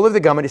 The role of the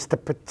government is to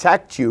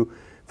protect you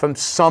from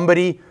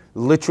somebody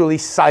literally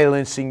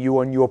silencing you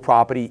on your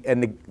property.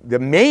 And the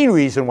main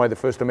reason why the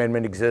First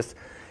Amendment exists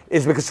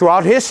is because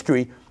throughout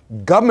history,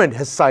 government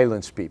has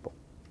silenced people.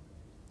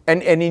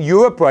 And in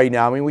Europe right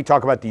now, I mean, we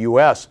talk about the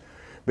US,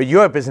 but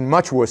Europe is in a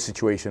much worse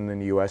situation than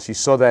the US. You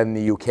saw that in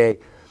the UK.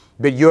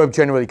 But Europe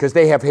generally, because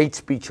they have hate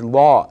speech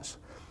laws.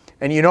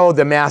 And you know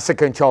the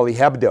massacre in Charlie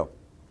Hebdo,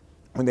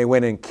 when they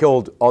went and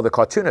killed all the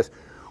cartoonists.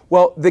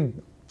 Well, the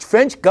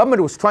French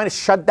government was trying to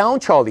shut down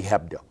Charlie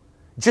Hebdo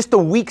just the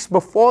weeks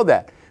before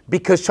that,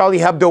 because Charlie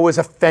Hebdo was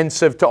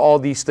offensive to all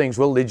these things,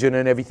 religion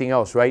and everything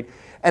else, right?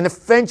 And the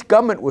French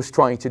government was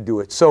trying to do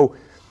it. So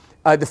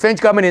the French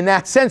government, in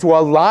that sense, were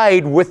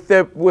allied with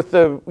the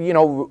you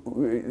know,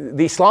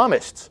 the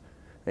Islamists.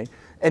 Right?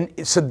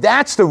 And so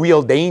that's the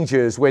real danger,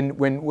 is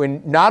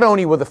when not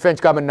only will the French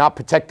government not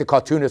protect the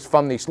cartoonists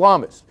from the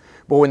Islamists,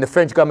 but when the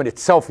French government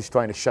itself is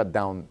trying to shut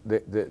down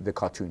the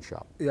cartoon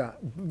shop. Yeah,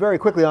 very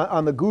quickly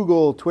on the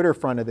Google Twitter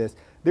front of this,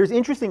 there's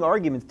interesting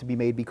arguments to be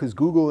made because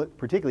Google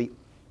particularly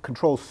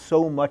controls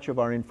so much of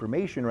our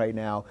information right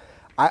now.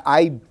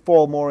 I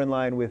fall more in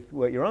line with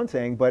what Yaron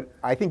saying, but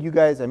I think you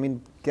guys, I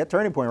mean, get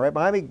Turning Point right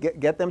behind me,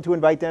 get them to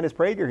invite Dennis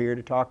Prager here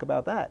to talk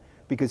about that,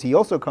 because he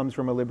also comes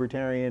from a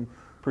libertarian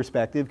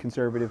perspective,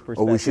 conservative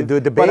perspective. Oh, we should do a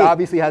debate. But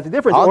obviously has a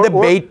difference. I'll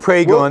debate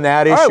Prager on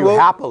that issue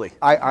happily.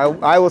 I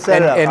will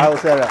set it up. I will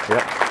set it up.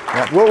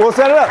 Yep. We'll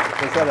set it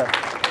up. We'll set it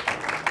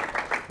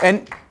up.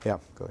 And yeah,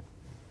 go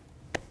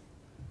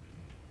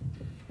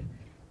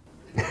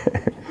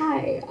ahead.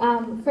 Hi.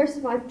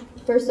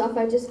 First off,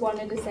 I just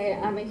wanted to say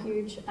I'm a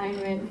huge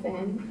Ayn Rand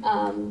fan,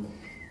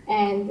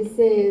 and this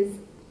is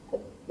a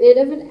bit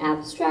of an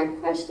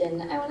abstract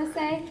question, I want to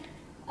say.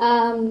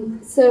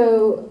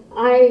 So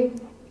I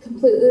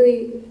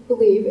completely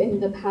believe in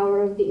the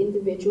power of the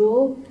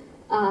individual,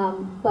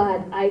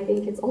 but I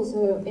think it's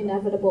also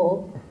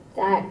inevitable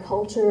that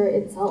culture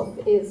itself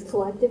is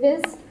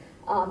collectivist,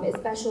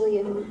 especially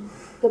in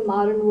the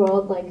modern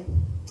world. Like,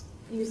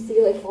 you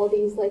see like all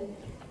these like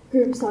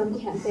groups on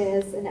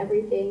campus and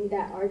everything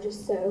that are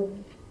just so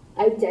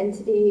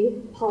identity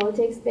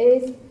politics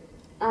based.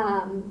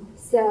 I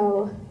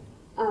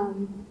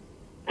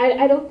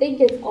don't think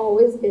it's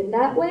always been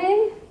that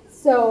way.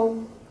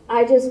 So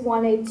I just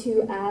wanted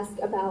to ask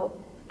about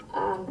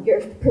your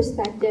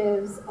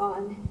perspectives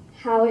on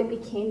how it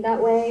became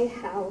that way,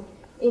 how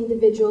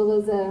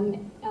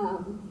individualism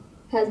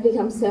has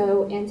become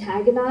so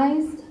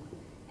antagonized,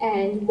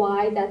 and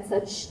why that's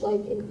such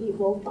like an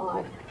evil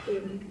thought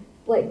in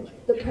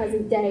like the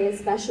present day,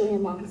 especially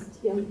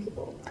amongst young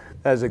people.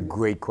 That's a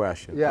great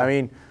question. Yeah. I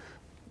mean,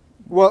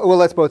 well,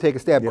 let's both take a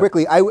stab. Yeah.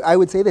 Quickly, I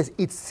would say this: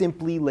 it's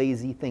simply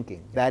lazy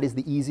thinking. That is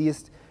the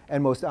easiest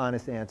and most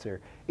honest answer.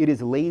 It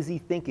is lazy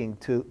thinking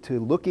to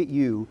look at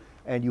you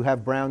and you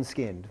have brown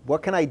skin.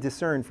 What can I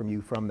discern from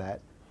you from that,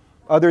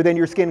 other than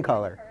your skin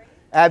color?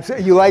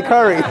 Absolutely, you like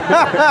curry.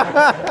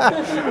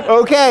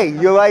 Okay,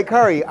 you like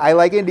curry. I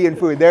like Indian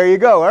food. There you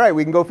go. All right,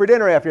 we can go for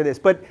dinner after this.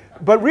 But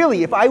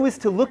really, if I was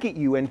to look at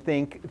you and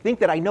think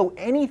that I know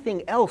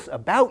anything else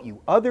about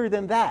you other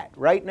than that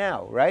right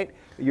now, right?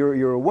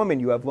 You're a woman.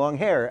 You have long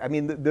hair. I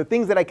mean, the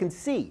things that I can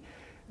see.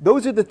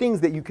 Those are the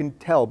things that you can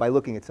tell by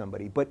looking at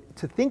somebody. But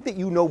to think that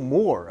you know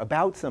more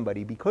about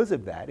somebody because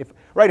of that, if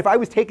I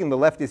was taking the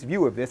leftist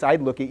view of this,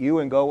 I'd look at you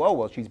and go, oh,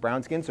 well, she's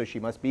brown skinned, so she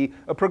must be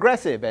a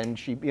progressive, and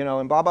she, you know,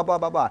 and blah, blah, blah,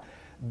 blah, blah.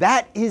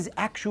 That is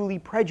actually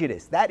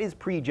prejudice. That is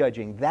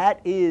prejudging. That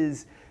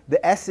is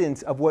the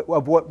essence of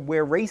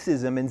where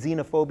racism and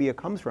xenophobia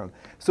comes from.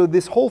 So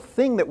this whole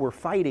thing that we're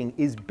fighting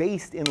is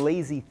based in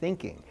lazy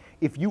thinking.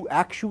 if you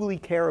actually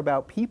care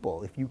about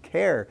people, if you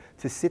care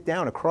to sit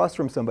down across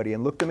from somebody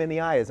and look them in the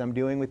eye, as I'm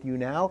doing with you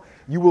now,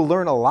 you will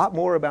learn a lot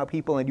more about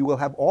people, and you will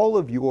have all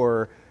of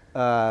your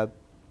own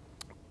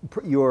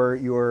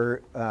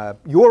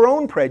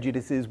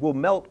prejudices will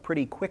melt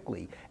pretty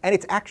quickly. And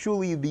it's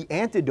actually the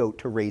antidote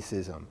to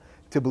racism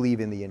to believe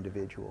in the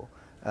individual.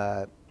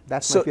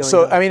 That's my feeling.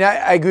 So I mean,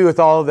 I agree with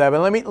all of that,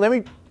 but let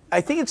me.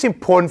 I think it's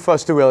important for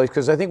us to realize,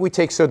 because I think we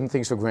take certain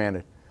things for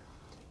granted.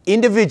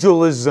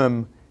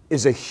 Individualism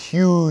is a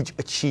huge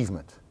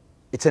achievement.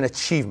 It's an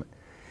achievement.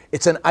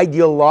 It's an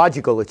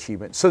ideological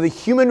achievement. So the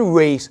human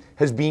race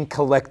has been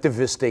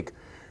collectivistic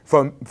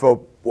for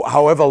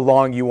however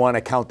long you want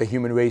to count the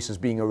human race as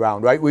being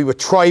around, right? We were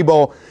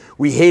tribal.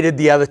 We hated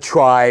the other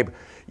tribe.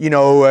 You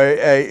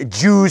know,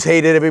 Jews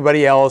hated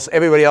everybody else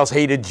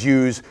hated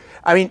Jews.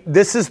 I mean,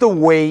 this is the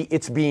way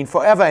it's been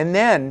forever. And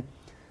then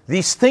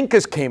these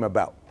thinkers came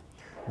about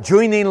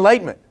during the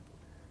Enlightenment,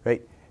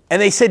 right?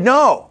 And they said,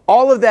 no,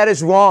 all of that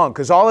is wrong,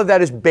 because all of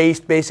that is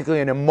based basically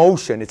on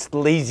emotion. It's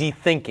lazy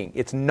thinking.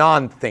 It's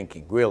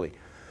non-thinking, really.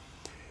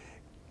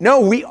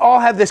 No, we all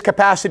have this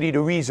capacity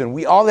to reason.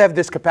 We all have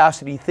this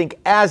capacity to think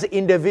as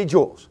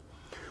individuals.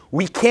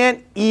 We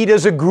can't eat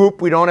as a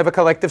group. We don't have a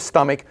collective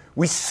stomach.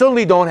 We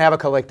certainly don't have a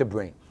collective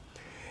brain.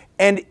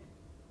 And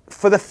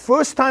for the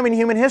first time in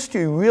human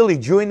history, really,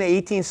 during the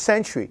 18th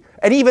century,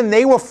 and even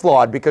they were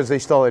flawed because they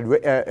still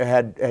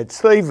had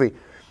slavery,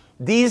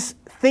 these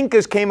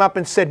thinkers came up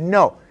and said,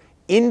 no,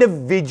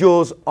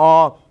 individuals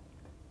are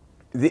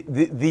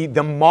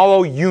the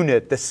moral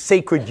unit, the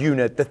sacred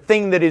unit, the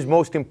thing that is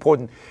most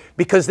important,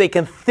 because they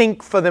can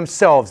think for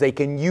themselves. They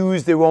can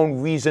use their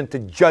own reason to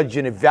judge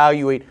and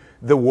evaluate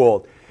the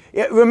world.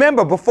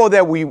 Remember, before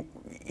that,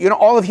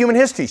 all of human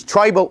history is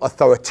tribal,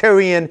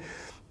 authoritarian,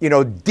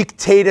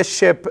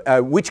 dictatorship.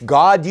 Which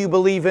God do you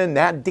believe in?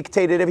 That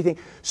dictated everything.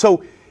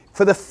 So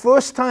for the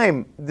first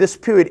time, this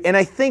period, and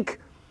I think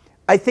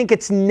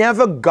it's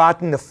never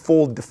gotten the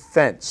full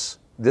defense,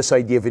 this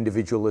idea of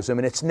individualism,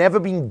 and it's never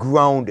been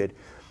grounded.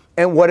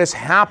 And what has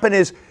happened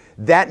is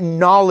that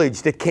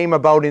knowledge that came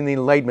about in the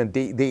Enlightenment,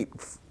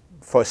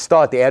 for a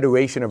start, the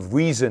adoration of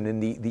reason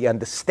and the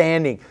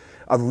understanding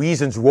of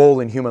reason's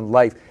role in human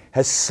life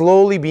has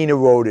slowly been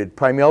eroded,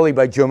 primarily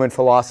by German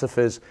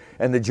philosophers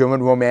and the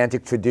German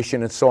Romantic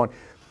tradition and so on.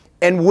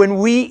 And when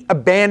we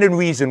abandon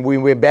reason,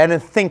 when we abandon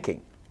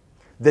thinking,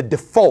 the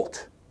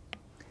default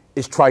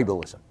is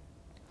tribalism.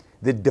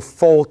 The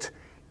default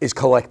is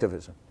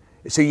collectivism.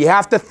 So you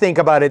have to think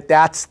about it.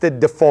 That's the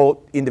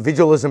default.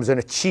 Individualism is an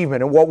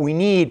achievement. And what we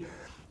need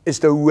is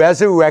to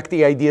resurrect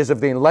the ideas of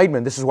the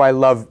Enlightenment. This is why I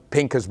love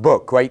Pinker's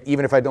book, right?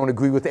 Even if I don't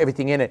agree with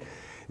everything in it.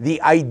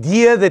 The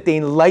idea that the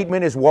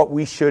Enlightenment is what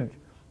we should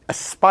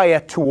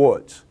aspire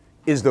towards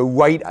is the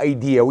right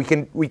idea. We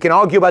can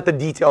argue about the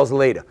details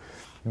later.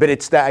 But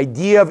it's the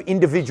idea of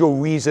individual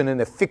reason and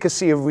the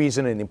efficacy of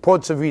reason and the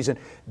importance of reason.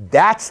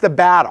 That's the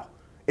battle.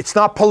 It's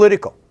not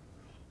political.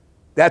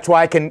 That's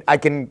why I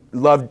can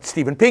love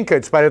Steven Pinker,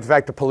 in spite of the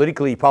fact that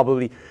politically he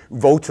probably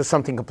votes for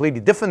something completely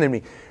different than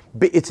me.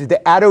 But it's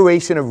the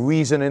adoration of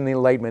reason and the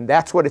Enlightenment.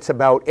 That's what it's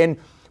about. And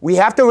we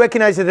have to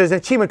recognize it as an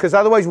achievement, because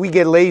otherwise we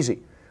get lazy.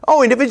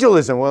 Oh,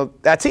 individualism, well,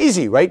 that's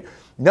easy, right?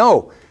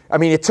 No. I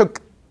mean, it took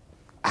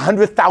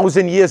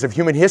 100,000 years of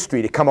human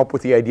history to come up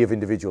with the idea of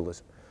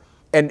individualism.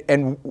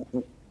 And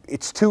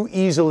it's too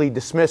easily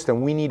dismissed,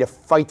 and we need to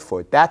fight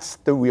for it. That's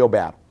the real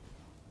battle.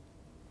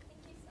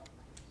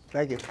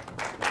 Thank you.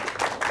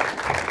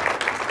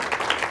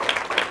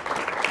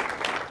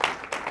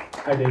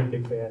 Hi, Dave,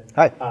 big fan.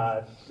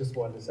 Hi. Just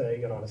wanted to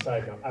say, on a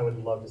side note, I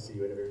would love to see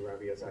you interview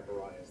Rabbi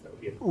Zacharias. That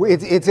would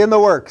be it's in the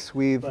works.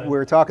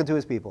 We're talking to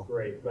his people.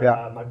 Great. But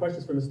yeah. My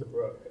question is for Mr.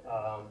 Brook,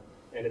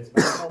 and it's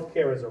about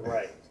healthcare as a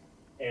right.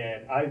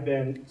 And I've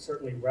been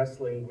certainly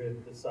wrestling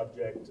with the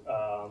subject.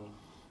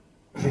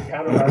 The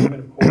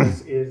counter-argument, of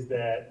course, is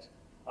that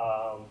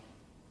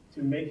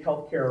to make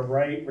healthcare a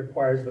right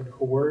requires the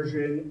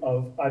coercion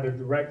of either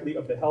directly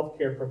of the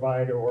healthcare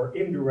provider or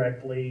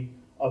indirectly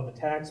of the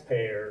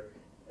taxpayer.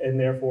 And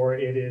therefore,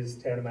 it is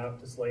tantamount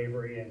to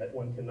slavery, and that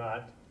one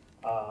cannot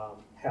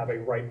have a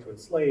right to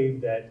enslave.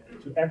 That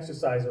to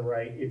exercise a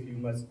right, if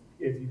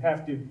you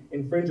have to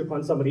infringe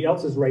upon somebody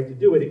else's right to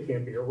do it, it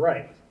can't be a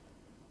right.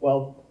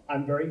 Well,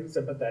 I'm very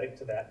sympathetic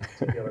to that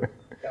particular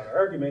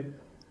counter-argument.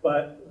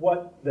 But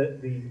what the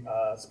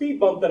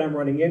speed bump that I'm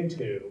running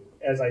into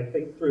as I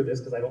think through this,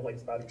 because I don't like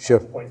spouting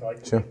points, I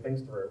like to think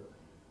things through.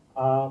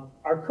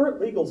 Our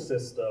current legal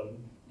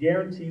system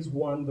guarantees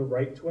one the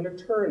right to an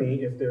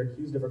attorney if they're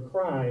accused of a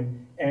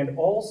crime, and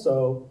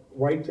also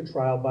right to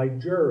trial by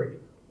jury,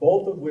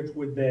 both of which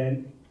would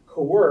then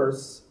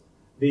coerce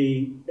at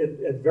the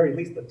very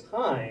least the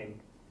time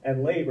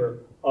and labor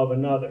of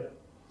another.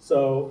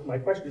 So my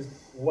question is,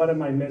 what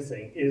am I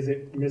missing? Is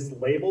it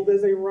mislabeled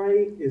as a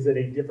right? Is it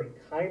a different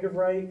kind of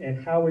right?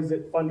 And how is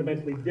it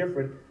fundamentally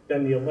different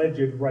than the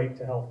alleged right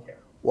to health care?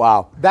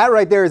 Wow. That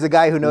right there is a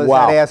guy who knows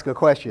how to ask a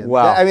question.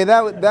 Wow. I mean,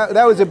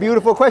 that was a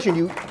beautiful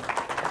question.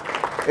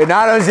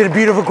 Not only is it a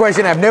beautiful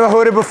question, I've never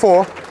heard it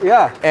before.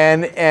 Yeah.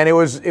 And it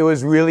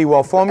was really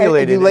well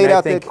formulated. And you laid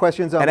out the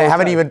questions on and both I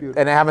haven't sides. even Beautiful.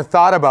 and I haven't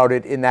thought about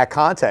it in that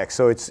context.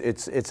 So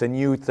it's a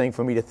new thing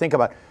for me to think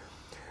about.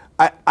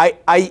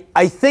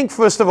 I think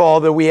first of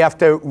all that we have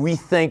to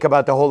rethink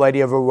about the whole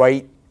idea of a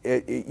right.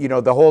 You know,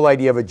 the whole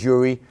idea of a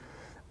jury.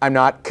 I'm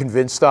not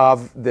convinced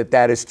of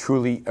that is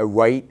truly a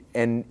right.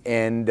 And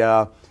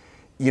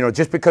you know,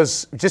 just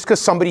because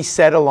somebody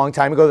said a long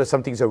time ago that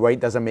something's a right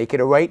doesn't make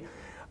it a right.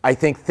 I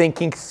think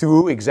thinking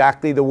through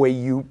exactly the way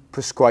you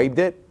prescribed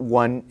it,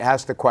 one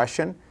has to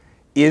question,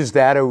 is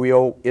it a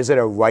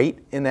right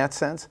in that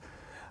sense?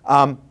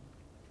 But,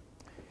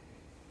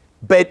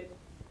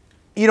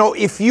 you know,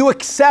 if you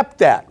accept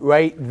that,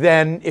 right,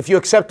 then if you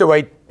accept the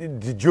right,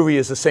 the jury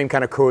is the same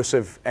kind of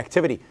coercive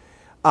activity,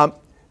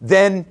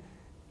 then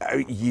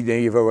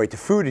you have a right to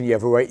food, and you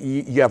have a right,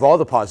 you have all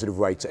the positive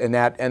rights, and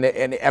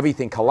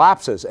everything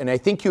collapses. And I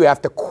think you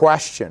have to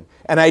question,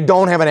 and I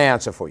don't have an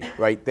answer for you,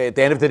 right? At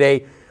the end of the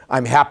day,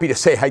 I'm happy to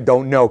say I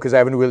don't know because I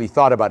haven't really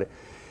thought about it.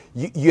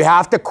 You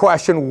have to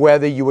question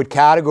whether you would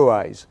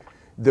categorize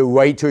the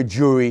right to a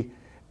jury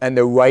and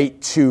the right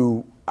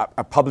to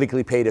a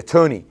publicly paid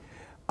attorney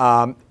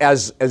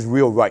as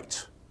real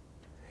rights.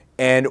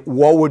 And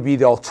what would be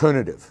the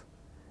alternative?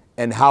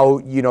 And how,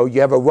 you know,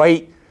 you have a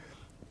right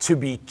to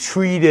be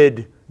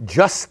treated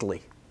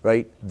justly,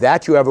 right?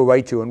 That you have a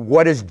right to. And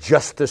what does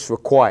justice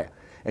require?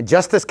 And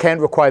justice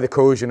can't require the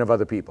coercion of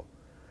other people.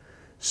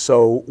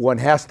 So one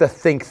has to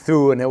think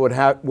through, and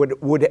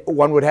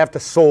one would have to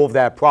solve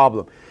that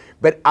problem.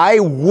 But I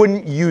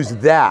wouldn't use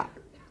that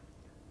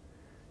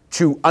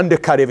to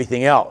undercut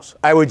everything else.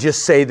 I would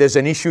just say there's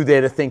an issue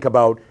there to think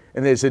about,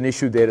 and there's an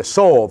issue there to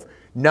solve.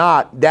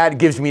 Not that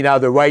gives me now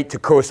the right to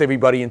coerce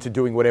everybody into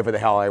doing whatever the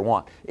hell I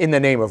want in the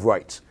name of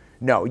rights.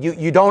 No,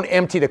 you don't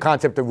empty the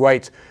concept of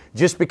rights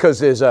just because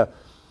there's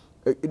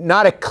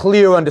not a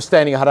clear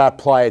understanding of how to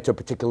apply it to a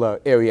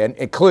particular area.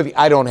 And clearly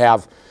I don't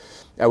have.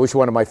 I wish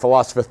one of my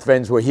philosopher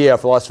friends were here,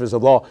 philosophers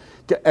of law,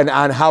 and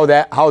on how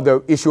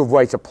the issue of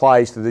rights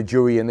applies to the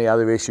jury and the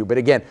other issue. But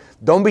again,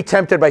 don't be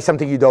tempted by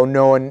something you don't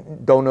know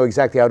and don't know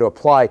exactly how to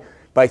apply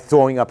by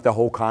throwing up the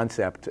whole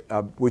concept,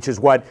 which is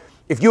what,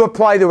 if you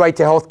apply the right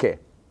to health care,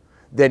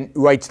 then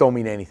rights don't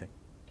mean anything.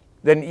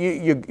 Then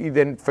you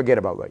then forget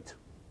about rights.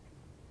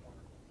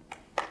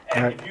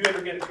 And if you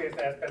ever get a chance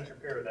to ask Ben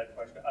Shapiro that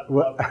question, I'd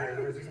love to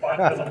hear his response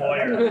as a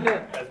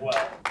lawyer as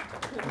well.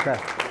 Okay.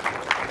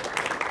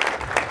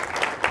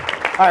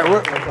 All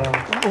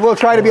right, we'll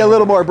try to be a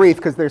little more brief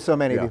because there's so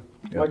many of you.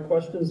 My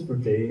question is for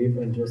Dave,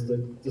 and just a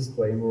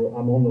disclaimer,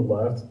 I'm on the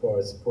left, but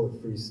I support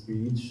free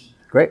speech.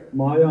 Great.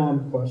 My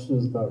question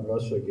is about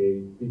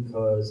Russiagate,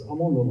 because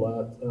I'm on the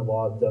left, and a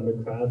lot of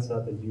Democrats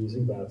have been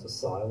using that to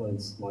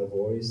silence my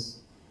voice.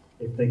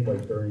 They think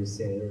like Bernie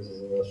Sanders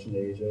is a Russian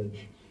agent,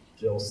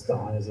 Jill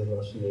Stein is a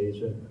Russian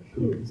agent,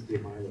 who is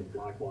behind like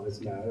Black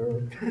Lives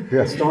Matter.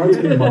 Yeah. It's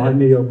starting to remind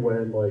me of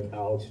when like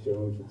Alex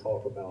Jones would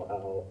talk about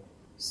how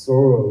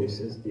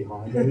Soros is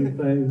behind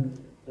everything.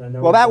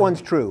 Well, that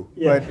one's true.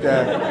 Yeah.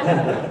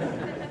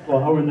 But,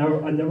 well,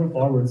 I never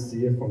thought I would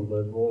see it from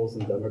liberals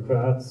and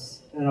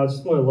Democrats. And I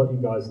just want to let you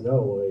guys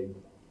know, like,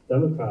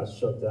 Democrats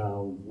shut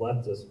down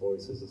leftist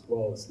voices as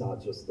well. It's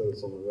not just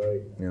those on the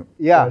right. yeah.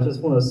 Yeah. So I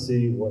just want to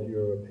see what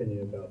your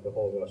opinion about the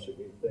whole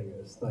Russiagate thing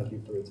is. Thank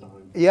you for your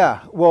time. Yeah,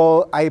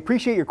 well, I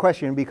appreciate your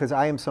question because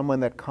I am someone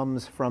that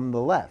comes from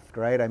the left,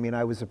 right? I mean,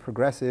 I was a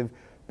progressive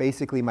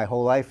basically my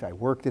whole life. I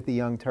worked at the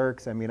Young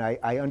Turks. I mean,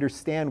 I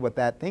understand what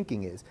that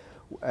thinking is.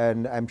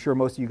 And I'm sure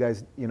most of you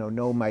guys, you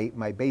know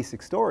my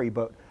basic story,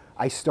 but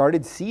I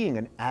started seeing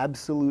an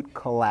absolute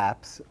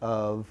collapse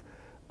of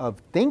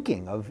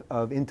thinking,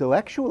 of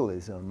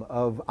intellectualism,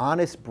 of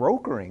honest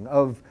brokering,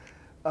 of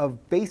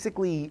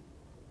basically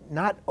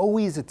not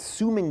always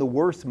assuming the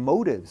worst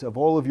motives of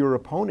all of your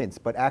opponents,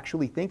 but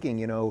actually thinking,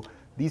 you know,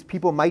 these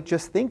people might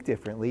just think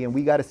differently and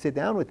we got to sit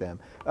down with them.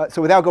 So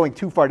without going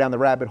too far down the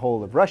rabbit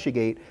hole of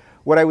Russiagate,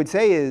 what I would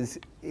say is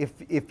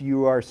if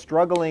you are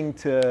struggling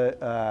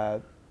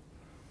to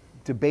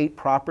debate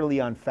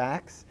properly on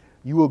facts,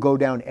 you will go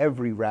down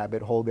every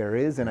rabbit hole there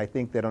is. And I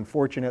think that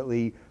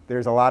unfortunately,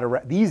 there's a lot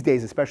of, these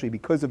days, especially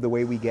because of the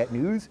way we get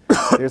news,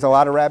 there's a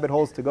lot of rabbit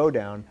holes to go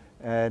down.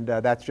 And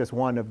that's just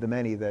one of the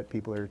many that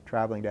people are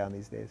traveling down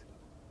these days.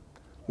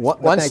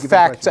 Once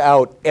facts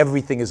out,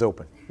 everything is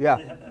open. Yeah,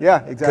 yeah,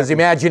 exactly. Because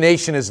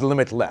imagination is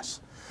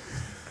limitless.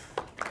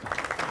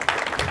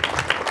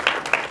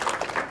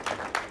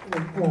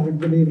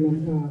 Good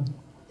evening,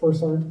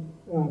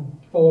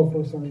 fellow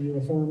First Sergeant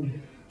U.S. Army.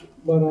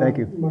 But Thank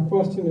you. My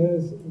question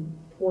is,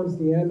 towards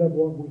the end of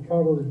what we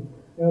covered,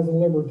 as a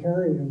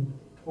libertarian,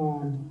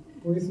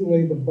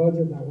 recently the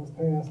budget that was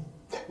passed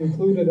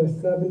included a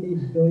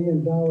 $70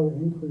 billion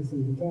increase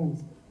in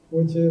defense,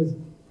 which is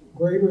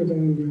greater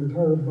than the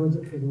entire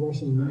budget for the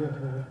Russian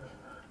military.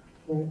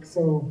 Right?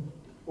 So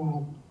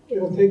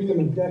it'll take them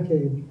a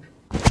decade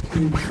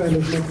to spend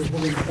as much as we're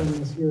going to spend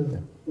this year.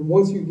 And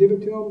once you give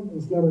it to them,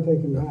 it's never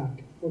taken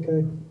back.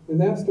 Okay? And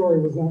that story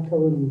was not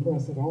covered in the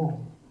press at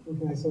all.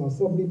 Okay, so a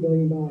 $70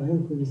 billion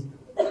increase,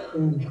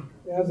 and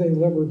as a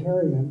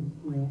libertarian,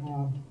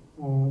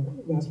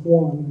 that's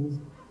one, is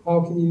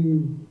how can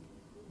you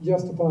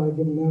justify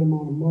giving that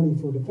amount of money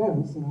for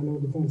defense? And I know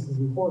defense is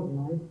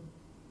important, right?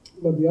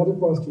 But the other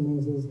question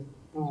is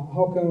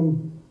how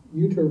come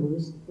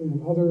YouTubers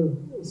and other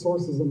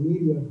sources of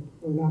media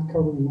are not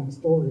covering that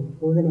story?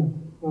 We're gonna,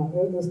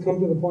 it's come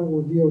to the point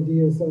where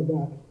DOD has said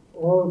that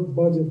our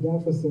budget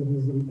deficit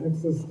is an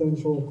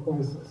existential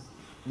crisis.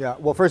 Yeah,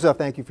 well, first off,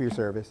 thank you for your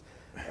service.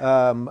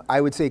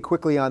 I would say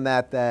quickly on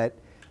that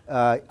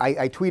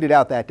I tweeted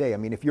out that day. I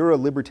mean, if you're a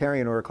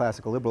libertarian or a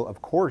classical liberal,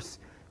 of course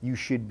you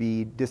should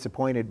be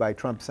disappointed by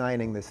Trump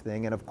signing this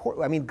thing. And of course,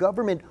 I mean,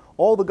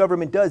 all the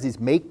government does is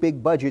make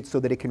big budgets so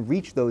that it can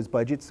reach those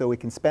budgets, so it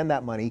can spend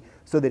that money,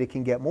 so that it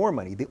can get more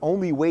money. The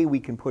only way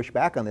we can push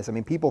back on this, I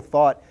mean, people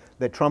thought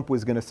that Trump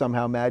was going to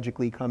somehow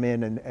magically come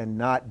in and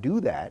not do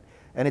that.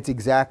 And it's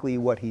exactly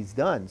what he's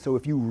done. So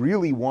if you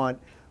really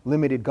want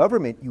limited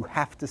government, you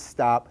have to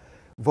stop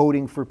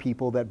voting for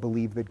people that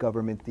believe that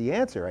government's the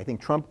answer. I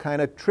think Trump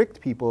kind of tricked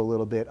people a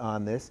little bit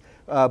on this,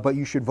 but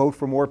you should vote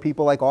for more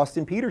people like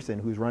Austin Peterson,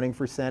 who's running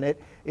for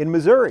Senate in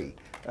Missouri.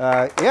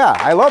 Yeah,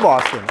 I love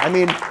Austin. I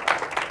mean,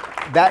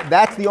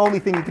 that's the only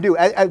thing you can do.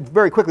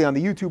 Very quickly on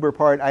the YouTuber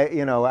part,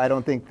 I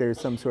don't think there's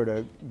some sort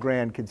of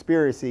grand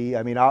conspiracy.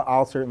 I mean,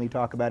 I'll certainly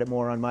talk about it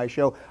more on my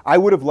show. I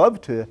would have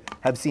loved to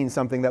have seen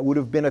something that would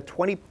have been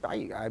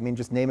I mean,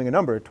 just naming a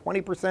number, a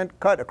 20%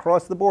 cut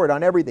across the board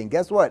on everything.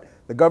 Guess what?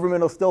 The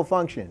government will still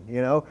function,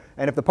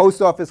 And if the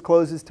post office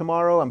closes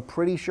tomorrow, I'm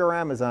pretty sure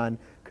Amazon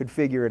could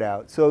figure it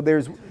out. So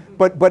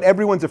but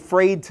everyone's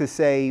afraid to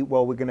say,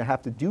 well, we're going to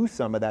have to do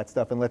some of that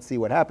stuff and let's see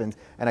what happens.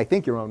 And I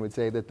think Yaron would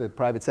say that the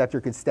private sector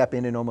could step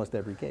in almost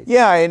every case.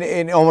 Yeah,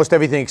 in almost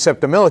everything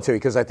except the military,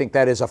 because I think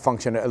that is a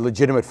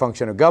legitimate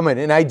function of government.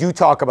 And I do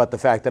talk about the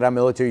fact that our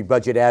military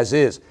budget as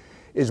is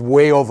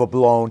way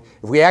overblown.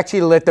 If we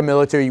actually let the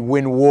military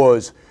win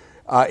wars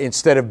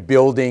instead of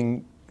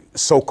building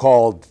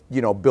so-called,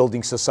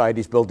 building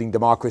societies, building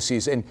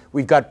democracies, and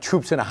we've got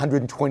troops in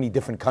 120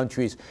 different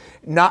countries.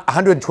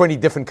 120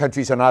 different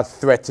countries are not a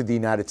threat to the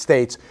United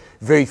States.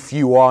 Very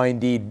few are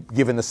indeed,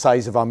 given the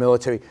size of our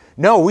military.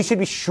 No, we should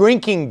be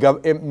shrinking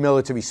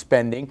military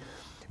spending,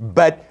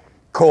 but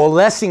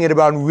coalescing it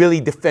about really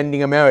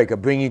defending America,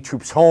 bringing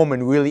troops home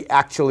and really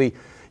actually,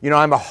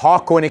 I'm a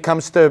hawk when it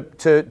comes to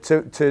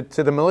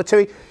the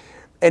military.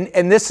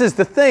 And this is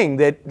the thing,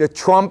 that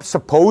Trump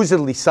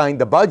supposedly signed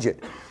the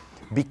budget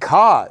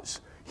because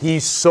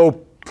he's so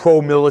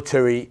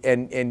pro-military,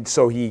 and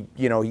so he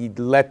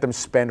let them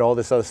spend all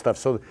this other stuff.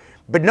 So,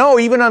 but no,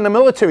 even on the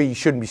military, you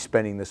shouldn't be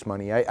spending this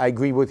money. I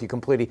agree with you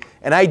completely,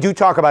 and I do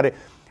talk about it.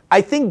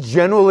 I think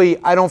generally,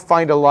 I don't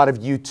find a lot of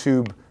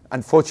YouTube,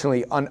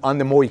 unfortunately, on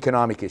the more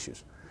economic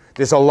issues.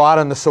 There's a lot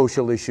on the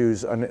social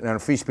issues, on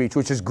free speech,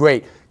 which is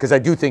great, because I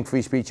do think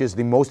free speech is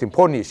the most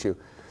important issue.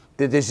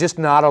 There's just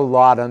not a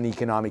lot on the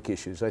economic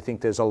issues. I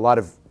think there's a lot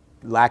of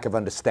lack of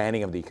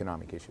understanding of the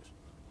economic issues.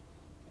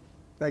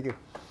 Thank you.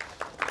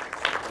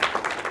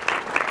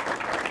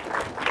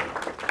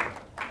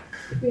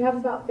 We have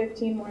about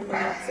 15 more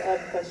minutes of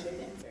question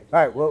and answer. All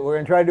right, well, we're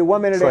going to try to do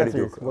 1 minute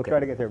answers. We'll try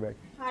to get there, Beck.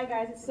 Hi,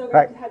 guys. It's so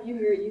great to have you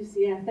here at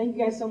UCF. Thank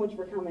you guys so much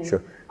for coming.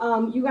 Sure.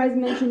 You guys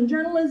mentioned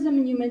journalism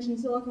and you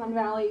mentioned Silicon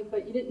Valley,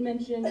 but you didn't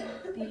mention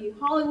the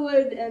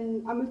Hollywood,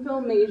 and I'm a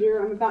film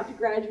major. I'm about to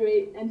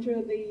graduate,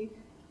 enter the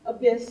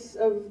abyss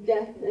of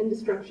death and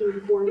destruction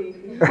before me.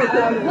 Looking for a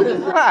job,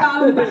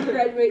 I'm about to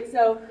graduate,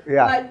 so,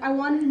 yeah. But I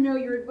wanted to know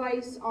your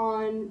advice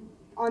on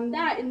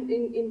that.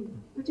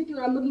 In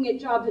particular, I'm looking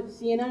at jobs at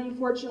CNN,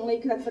 unfortunately,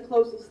 because that's the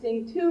closest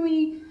thing to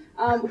me.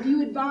 Do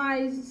you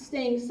advise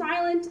staying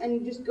silent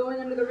and just going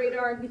under the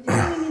radar and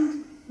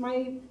continuing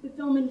in the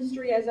film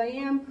industry as I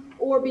am,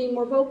 or being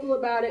more vocal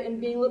about it and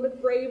being a little bit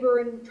braver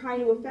and trying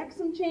to affect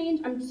some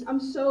change?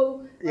 I'm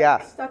so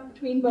stuck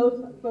between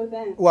both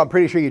ends. Well, I'm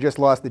pretty sure you just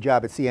lost the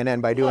job at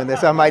CNN by doing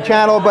this on my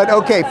channel, but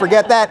okay,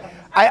 forget that.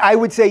 I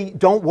would say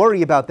don't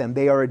worry about them.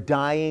 They are a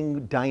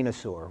dying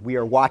dinosaur. We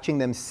are watching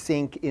them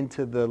sink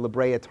into the La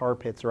Brea tar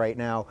pits right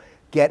now.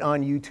 Get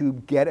on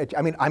YouTube,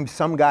 I mean, I'm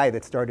some guy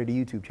that started a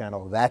YouTube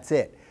channel. That's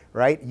it,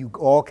 right? You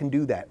all can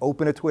do that.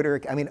 Open a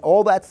Twitter, I mean,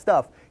 all that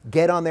stuff.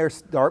 Get on there,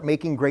 start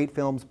making great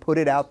films, put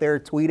it out there,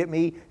 tweet at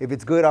me. If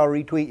it's good, I'll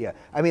retweet you.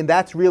 I mean,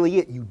 that's really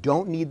it. You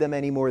don't need them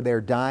anymore. They're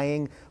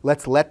dying.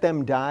 Let's let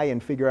them die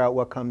and figure out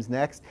what comes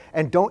next.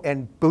 And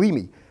believe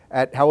me,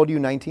 at how old are you,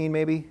 19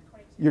 maybe?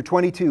 22. You're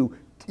 22.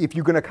 If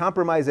you're going to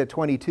compromise at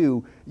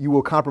 22, you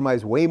will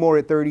compromise way more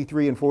at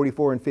 33 and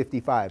 44 and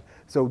 55.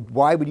 So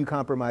why would you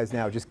compromise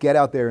now? Just get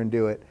out there and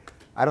do it.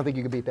 I don't think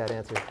you can beat that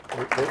answer.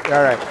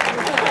 All right.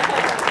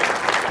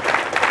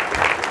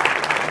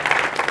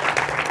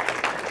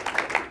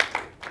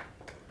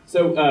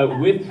 So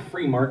with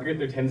free market,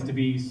 there tends to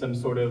be some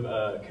sort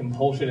of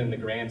compulsion in the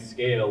grand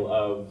scale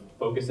of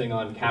focusing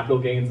on capital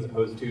gains as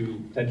opposed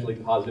to potentially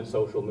positive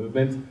social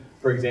movements.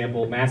 For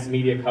example, mass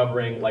media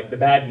covering like the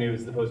bad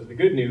news as opposed to the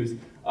good news,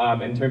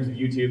 in terms of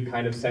YouTube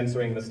kind of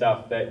censoring the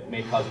stuff that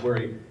may cause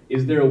worry.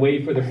 Is there a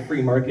way for the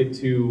free market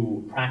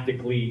to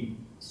practically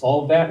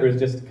solve that, or is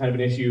it just kind of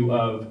an issue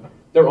of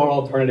there are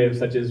alternatives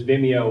such as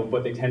Vimeo,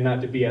 but they tend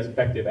not to be as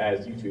effective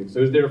as YouTube. So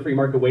is there a free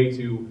market way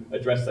to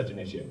address such an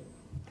issue?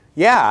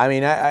 Yeah, I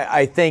mean,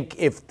 I think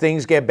if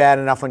things get bad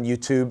enough on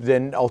YouTube,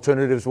 then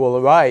alternatives will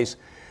arise.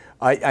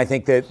 I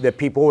think that the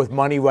people with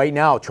money right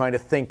now trying to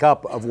think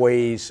up of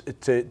ways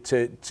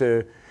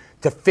to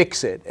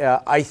fix it.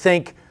 I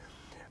think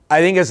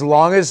as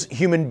long as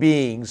human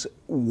beings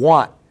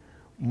want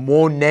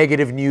more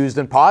negative news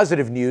than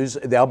positive news,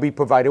 they'll be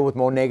provided with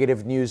more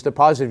negative news than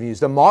positive news.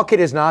 The market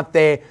is not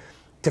there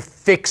to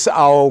fix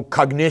our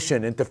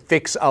cognition and to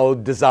fix our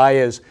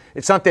desires.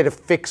 It's not there to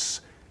fix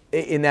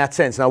in that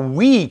sense. Now,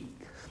 we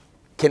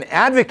can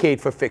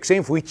advocate for fixing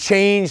if we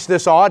change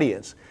this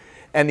audience.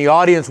 And the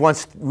audience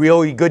wants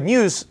really good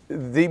news,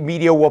 the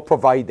media will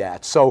provide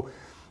that. So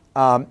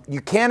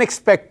you can't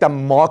expect the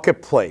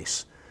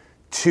marketplace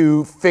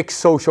to fix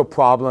social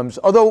problems,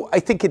 although I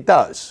think it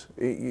does.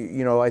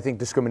 You know, I think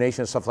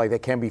discrimination and stuff like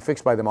that can be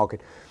fixed by the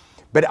market.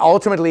 But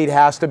ultimately, it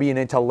has to be an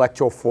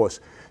intellectual force.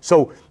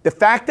 So the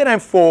fact that I'm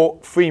for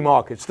free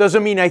markets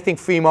doesn't mean I think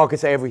free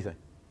markets are everything,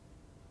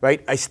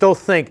 right? I still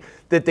think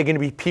that there are going to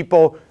be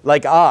people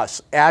like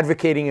us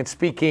advocating and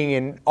speaking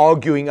and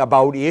arguing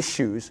about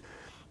issues,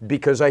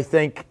 because I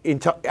think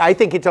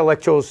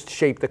intellectuals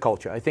shape the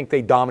culture. I think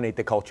they dominate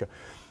the culture.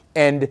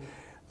 And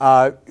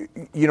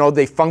you know,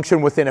 they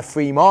function within a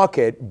free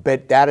market,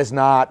 but that is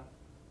not,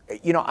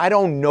 you know, I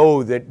don't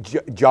know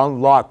that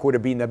John Locke would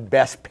have been the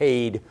best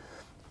paid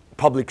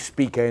public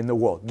speaker in the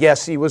world.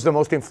 Yes, he was the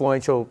most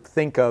influential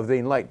thinker of the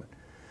Enlightenment.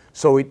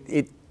 So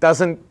it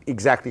doesn't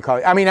exactly call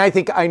it. I mean, I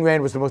think Ayn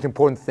Rand was the most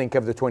important thinker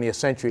of the 20th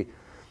century.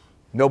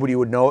 Nobody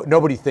would know,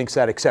 nobody thinks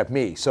that except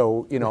me.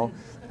 So, you know,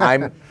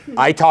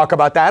 I talk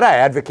about that, I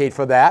advocate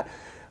for that.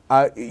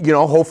 You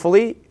know,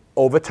 hopefully,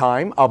 over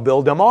time, I'll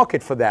build a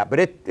market for that, but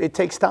it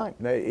takes time.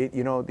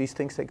 You know, these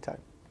things take time.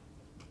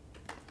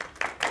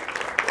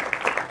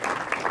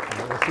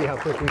 We'll see how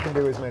quick we can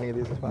do as many of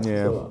these as possible.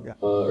 Yeah. So, yeah.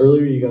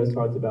 Earlier, you guys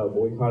talked about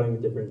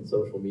boycotting different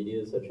social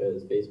medias, such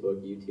as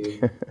Facebook,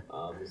 YouTube.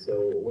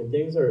 So when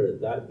things are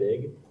that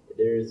big,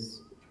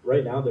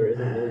 right now there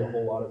isn't really a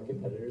whole lot of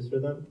competitors for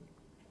them.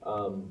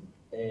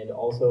 And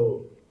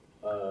also,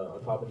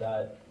 on top of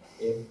that,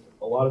 if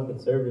a lot of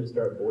conservatives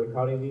start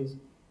boycotting these,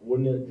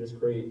 wouldn't it just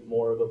create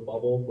more of a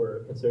bubble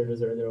where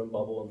conservatives are in their own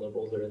bubble and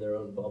liberals are in their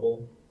own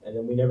bubble, and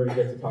then we never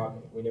get to talk.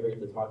 We never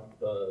get to talk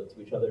to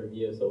each other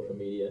via social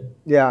media.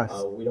 Yeah.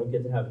 We don't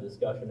get to have a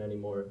discussion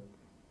anymore.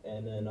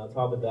 And then on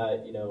top of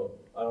that, you know,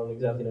 I don't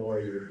exactly know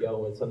where you would go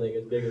when something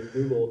as big as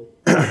Google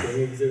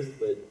Bing exists,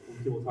 but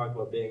when people talk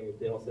about Bing,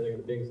 they don't say they're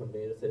going to Bing something.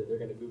 They just say they're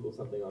going to Google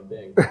something on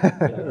Bing.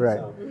 You know,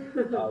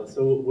 Right.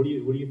 So what do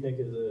you think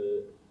is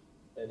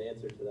an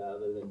answer to that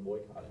other than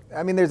boycotting?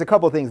 I mean, there's a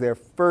couple of things there.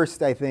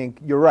 First, I think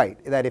you're right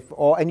that if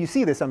all, and you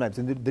see this sometimes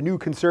in the new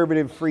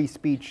conservative free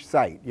speech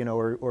site, you know,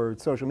 or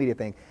social media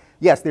thing.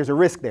 Yes, there's a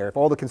risk there. If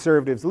all the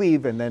conservatives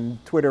leave and then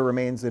Twitter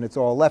remains and it's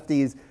all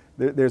lefties,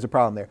 there's a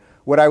problem there.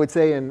 What I would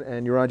say, and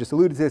Yaron just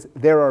alluded to this,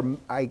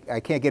 I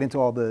can't get into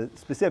all the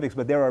specifics,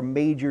 but there are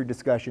major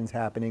discussions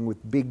happening with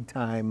big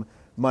time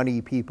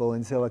money people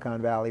in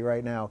Silicon Valley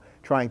right now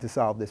trying to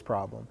solve this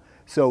problem.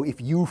 So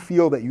if you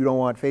feel that you don't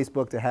want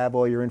Facebook to have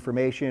all your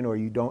information, or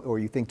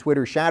you think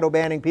Twitter's shadow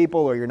banning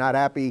people, or you're not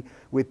happy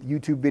with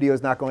YouTube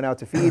videos not going out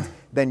to feeds,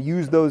 then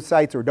use those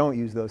sites or don't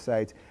use those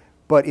sites.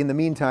 But in the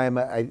meantime,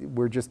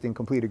 we're just in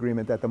complete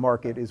agreement that the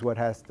market is what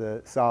has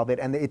to solve it,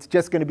 and it's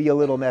just going to be a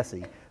little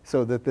messy.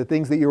 So that the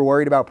things that you're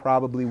worried about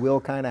probably will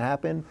kind of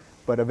happen,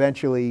 but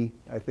eventually,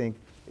 I think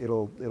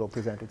it'll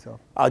present itself.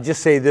 I'll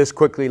just say this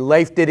quickly: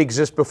 life did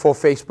exist before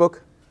Facebook.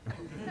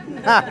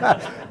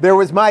 There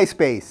was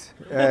MySpace.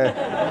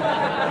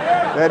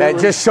 That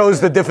just shows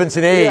the difference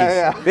in age.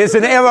 Yeah, yeah. There's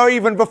an era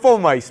even before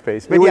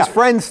MySpace. But it was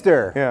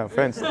Friendster. Yeah,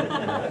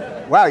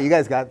 Friendster. Wow, you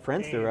guys got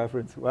Friendster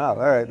reference. Wow,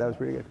 all right, that was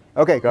pretty good.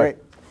 Okay, great.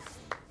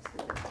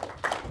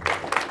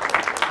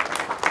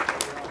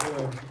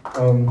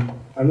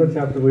 I'm the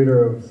chapter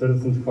leader of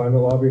Citizens Climate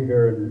Lobby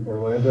here in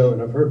Orlando,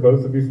 and I've heard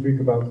both of you speak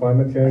about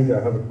climate change.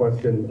 I have a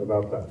question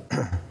about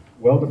that.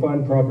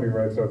 Well-defined property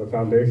rights are the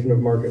foundation of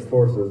market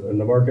forces, and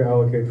the market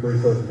allocates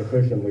resources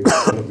efficiently to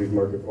some of these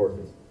market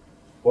forces.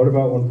 What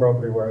about when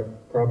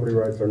property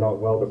rights are not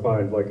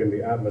well-defined, like in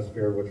the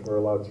atmosphere, which we're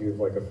allowed to use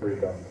like a free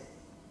dump?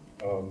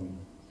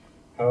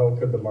 How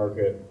could the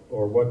market,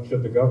 or what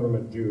should the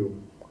government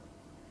do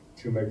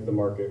to make the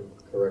market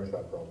correct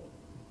that problem?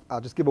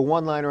 I'll just give a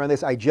one-liner on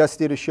this. I just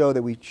did a show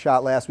that we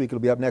shot last week. It'll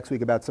be up next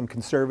week about some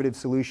conservative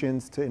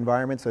solutions to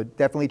environment, so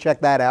definitely check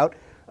that out.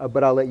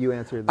 But I'll let you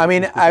answer. I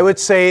mean, I would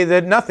say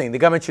that nothing. The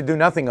government should do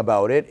nothing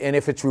about it. And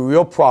if it's a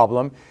real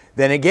problem,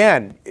 then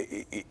again,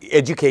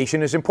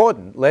 education is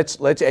important.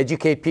 Let's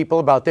educate people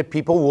about that.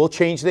 People will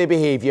change their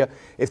behavior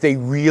if they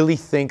really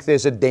think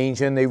there's a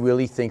danger and they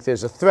really think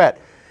there's a threat.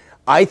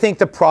 I think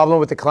the problem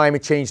with the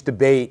climate change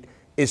debate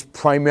is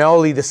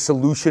primarily the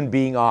solution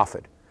being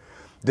offered.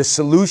 The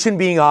solution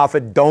being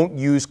offered, don't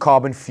use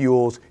carbon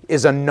fuels,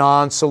 is a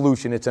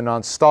non-solution. It's a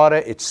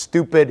non-starter. It's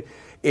stupid.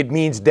 It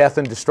means death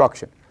and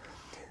destruction.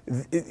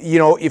 You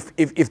know,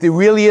 if there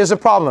really is a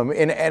problem,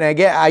 and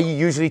again, I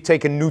usually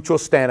take a neutral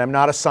stand. I'm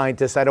not a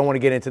scientist. I don't want to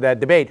get into that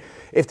debate.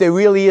 If there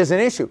really is an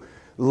issue,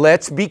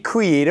 let's be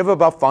creative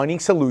about finding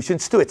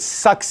solutions to it.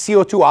 Suck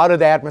CO2 out of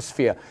the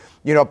atmosphere.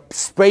 You know,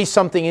 spray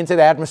something into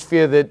the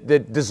atmosphere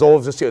that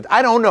dissolves the CO2.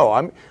 I don't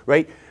know,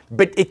 right?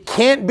 But it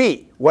can't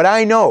be. What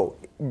I know,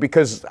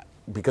 because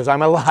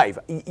I'm alive,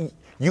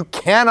 you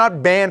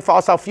cannot ban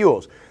fossil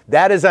fuels.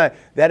 That is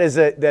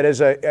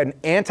an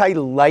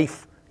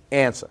anti-life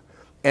answer.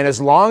 And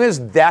as long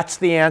as that's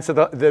the answer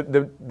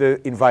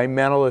the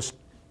environmentalists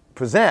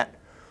present,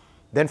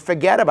 then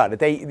forget about it.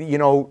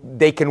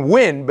 They can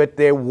win, but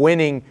their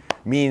winning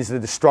means the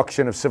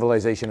destruction of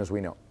civilization as we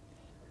know.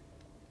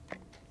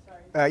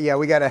 Yeah,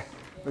 we gotta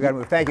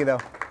move. Thank you, though.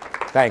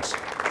 Thanks.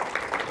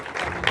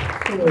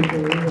 Hello,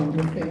 Jerry. I'm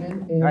a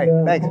fan, and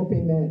I'm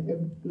hoping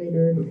that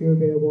later, if you're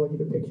available, I'll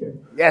get a picture.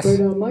 Yes.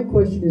 But my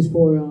question is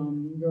for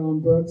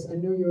Yaron Brooks. I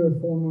know you're a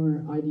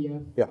former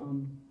IDF. Yeah.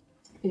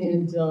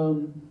 And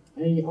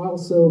I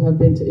also have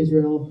been to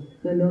Israel,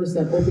 and I noticed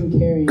that open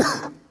carrying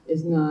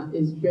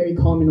is very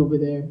common over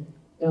there.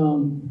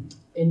 And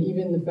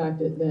even the fact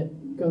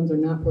that guns are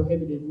not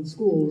prohibited in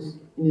schools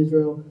in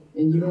Israel,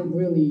 and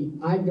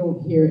I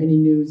don't hear any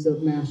news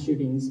of mass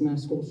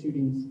school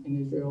shootings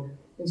in Israel.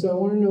 And so I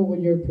want to know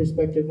what your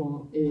perspective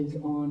is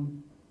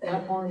on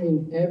not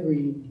arming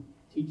every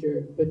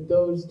teacher, but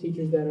those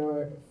teachers that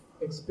are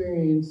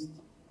experienced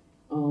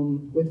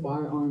with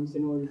firearms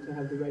in order to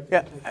have the right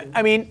to protect them.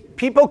 I mean,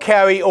 people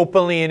carry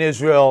openly in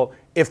Israel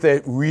if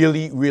they're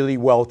really, really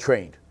well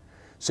trained.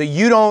 So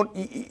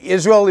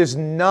Israel does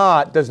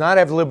not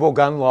have liberal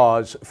gun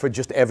laws for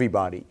just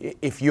everybody.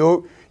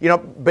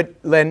 But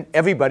then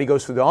everybody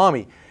goes through the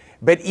army.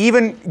 But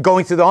even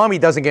going through the army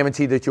doesn't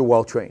guarantee that you're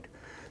well trained.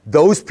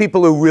 Those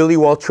people who are really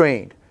well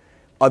trained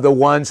are the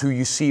ones who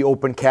you see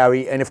open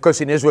carry. And of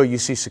course, in Israel, you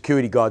see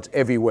security guards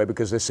everywhere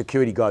because there's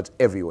security guards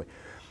everywhere.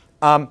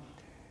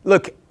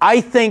 Look,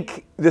 I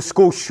think the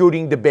school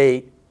shooting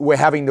debate, we're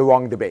having the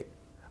wrong debate.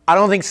 I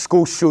don't think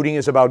school shooting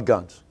is about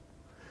guns.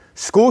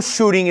 School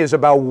shooting is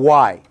about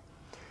why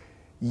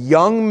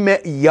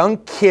young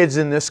kids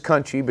in this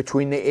country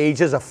between the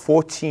ages of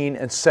 14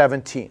 and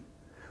 17,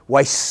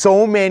 why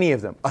so many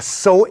of them are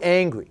so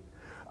angry,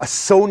 are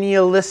so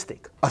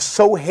nihilistic, are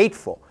so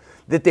hateful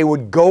that they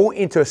would go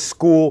into a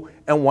school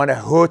and want to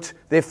hurt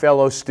their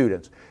fellow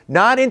students.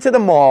 Not into the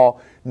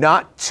mall,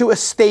 not to a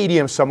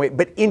stadium somewhere,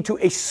 but into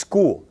a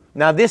school.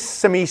 Now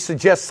this to me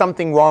suggests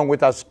something wrong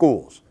with our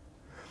schools.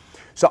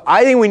 So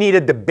I think we need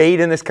a debate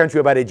in this country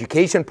about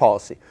education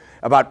policy,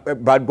 about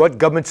what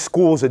government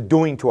schools are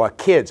doing to our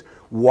kids,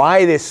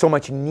 why there's so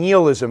much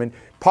nihilism. And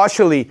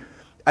partially,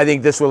 I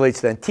think this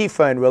relates to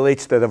Antifa and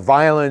relates to the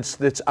violence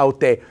that's out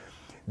there.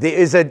 There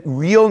is a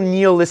real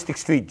nihilistic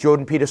streak.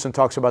 Jordan Peterson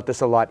talks about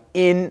this a lot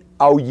in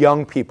our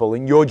young people,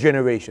 in your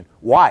generation.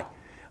 Why?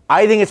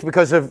 I think it's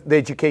because of the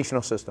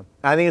educational system.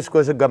 I think it's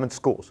because of government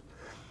schools.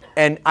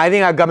 And I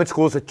think our government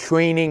schools are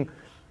training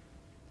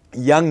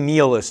young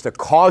nihilists. They're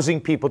causing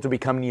people to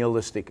become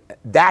nihilistic.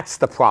 That's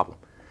the problem.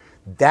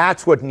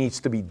 That's what needs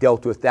to be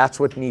dealt with. That's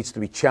what needs to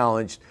be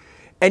challenged.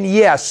 And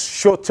yes,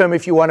 short term,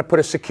 if you want to put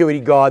a security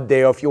guard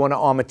there, or if you want to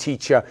arm a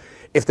teacher,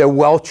 if they're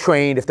well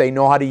trained, if they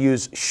know how to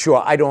use,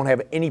 sure, I don't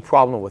have any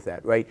problem with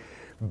that, right?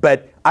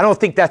 But I don't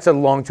think that's a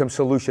long-term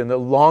solution. The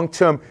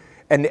long-term,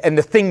 and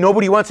the thing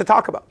nobody wants to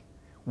talk about,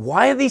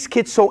 why are these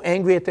kids so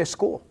angry at their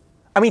school?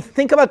 I mean,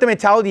 think about the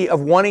mentality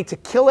of wanting to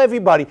kill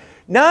everybody,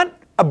 not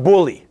a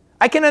bully.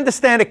 I can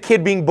understand a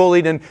kid being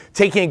bullied and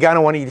taking a gun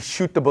and wanting to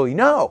shoot the bully.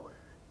 No,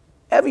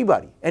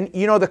 everybody. And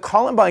you know, the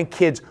Columbine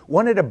kids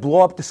wanted to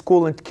blow up the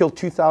school and kill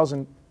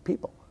 2,000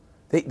 people.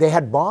 They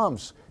had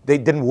bombs. They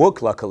didn't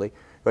work, luckily,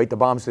 right? The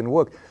bombs didn't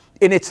work.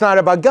 And it's not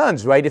about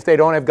guns, right? If they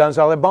don't have guns,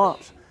 they'll have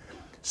bombs.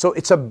 So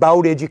it's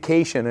about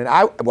education. And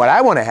what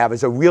I want to have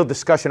is a real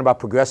discussion about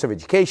progressive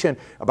education,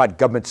 about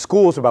government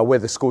schools, about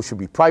whether schools should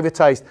be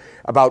privatized,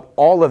 about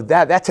all of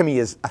that. That to me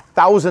is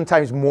 1,000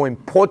 times more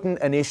important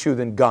an issue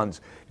than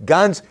guns.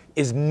 Guns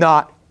is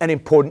not an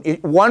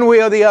important, one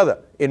way or the other,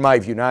 in my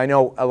view. Now I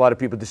know a lot of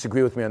people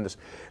disagree with me on this,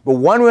 but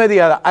one way or the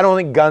other, I don't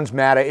think guns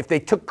matter. If they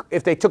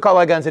took all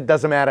our guns, it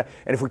doesn't matter.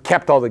 And if we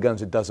kept all the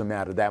guns, it doesn't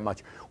matter that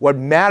much. What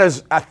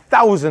matters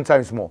 1,000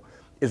 times more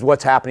is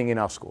what's happening in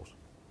our schools.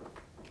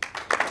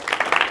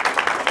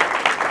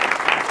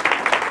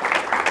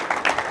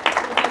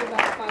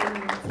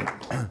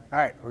 All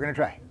right, we're going to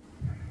try.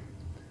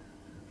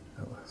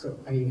 So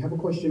I have a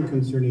question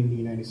concerning the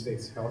United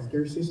States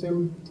healthcare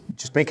system.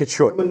 Just make it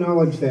short. Common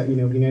knowledge that the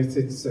United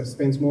States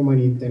spends more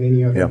money than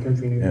any other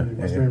country in the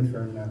Western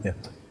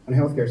on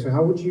healthcare. So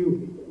how would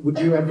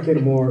you advocate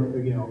more?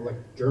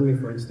 Like Germany,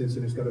 for instance,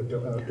 who's got a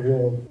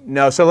dual.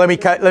 No, so let me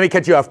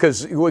cut you off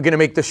because we're going to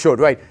make this short,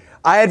 right?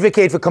 I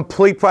advocate for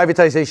complete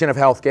privatization of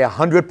healthcare,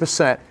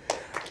 100%.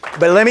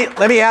 But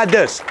let me add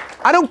this: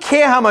 I don't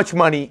care how much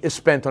money is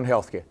spent on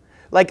healthcare.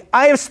 Like,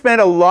 I have spent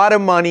a lot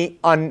of money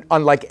on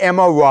like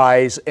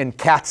MRIs and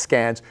CAT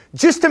scans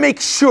just to make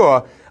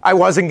sure I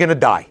wasn't going to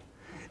die.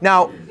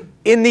 Now,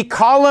 In the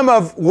column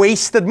of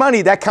wasted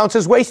money, that counts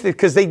as wasted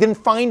because they didn't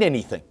find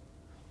anything.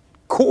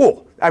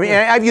 Cool. I mean,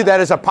 I view that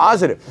as a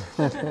positive.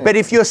 But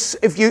if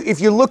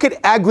you look at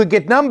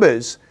aggregate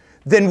numbers,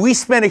 then we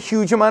spend a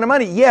huge amount of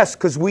money. Yes,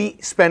 because we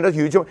spend a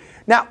huge amount.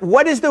 Now,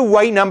 what is the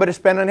right number to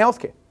spend on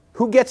healthcare?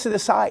 Who gets to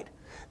decide?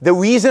 The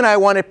reason I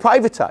want it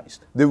privatized,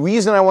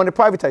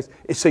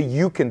 is so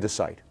you can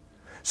decide.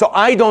 So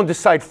I don't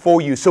decide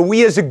for you. So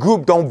we as a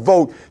group don't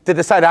vote to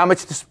decide how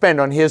much to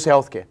spend on his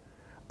healthcare.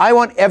 I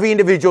want every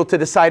individual to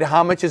decide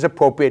how much is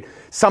appropriate.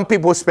 Some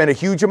people will spend a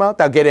huge amount.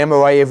 They'll get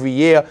MRI every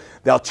year.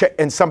 They'll check,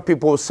 and some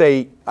people will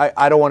say,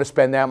 I don't want to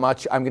spend that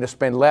much. I'm going to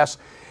spend less.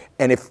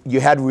 And if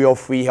you had real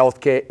free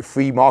healthcare,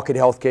 free market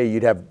healthcare,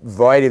 you'd have a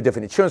variety of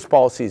different insurance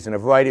policies and a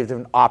variety of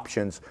different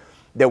options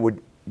that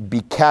would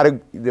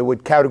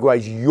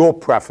categorize your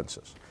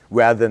preferences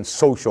rather than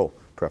social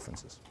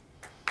preferences.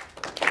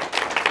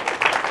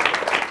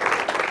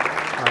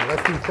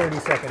 Let's do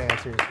 30-second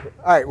answers.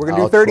 All right, we're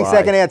going to do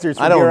 30-second answers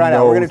from here on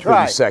out. We're going to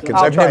try. 30 seconds.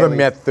 I've never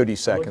met 30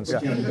 seconds.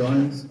 On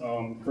guns,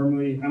 I'm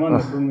on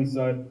the firmly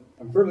side.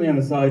 I'm firmly on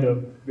the side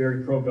of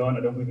very pro-gun.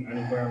 I don't believe in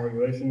any firearm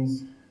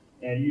regulations.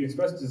 And you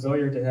expressed a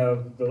desire to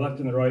have the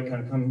left and the right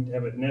kind of come to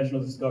have a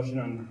national discussion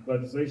on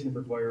legislation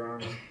for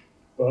firearms.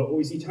 But what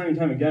we see time and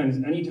time again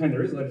is anytime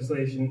there is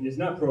legislation, it's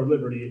not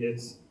pro-liberty,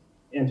 it's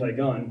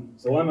anti-gun.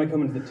 So why am I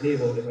coming to the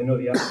table if I know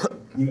the outcome?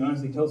 Can you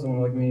honestly tell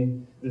someone like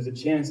me there's a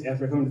chance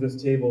after I come to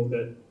this table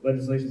that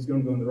legislation is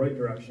going to go in the right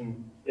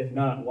direction? If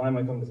not, why am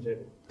I coming to the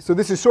table? So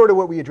this is sort of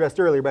what we addressed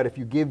earlier about if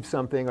you give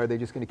something, are they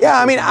just going to keep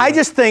Yeah, I mean, I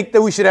just think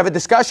that we should have a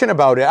discussion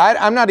about it.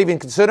 I'm not even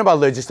concerned about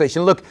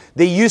legislation. Look,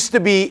 there used to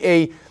be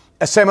a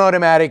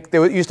semi-automatic,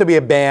 there used to be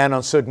a ban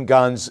on certain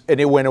guns, and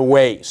it went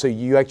away. So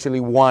you actually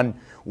won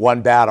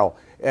one battle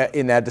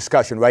in that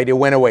discussion, right? It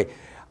went away.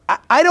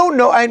 I don't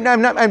know, I'm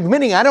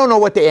admitting I don't know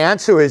what the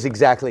answer is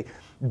exactly,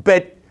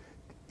 but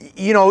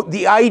you know,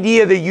 the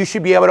idea that you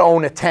should be able to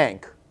own a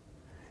tank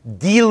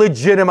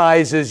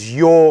delegitimizes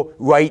your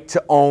right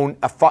to own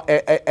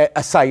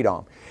a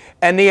sidearm.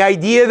 And the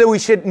idea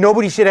that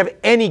nobody should have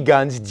any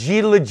guns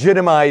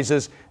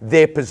delegitimizes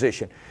their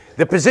position.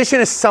 The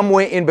position is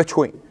somewhere in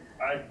between.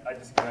 I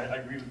disagree. I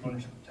agree with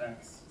ownership of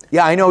tanks.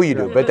 Yeah, I know you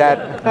do, but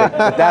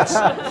that's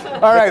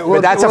all right.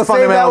 But that's a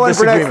fundamental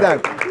disagreement. For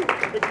next time.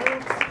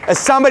 As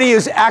somebody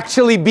who's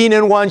actually been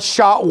in one,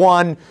 shot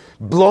one,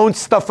 blown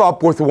stuff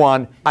up with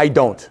one, I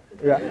don't.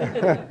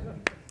 Yeah.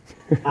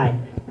 Hi.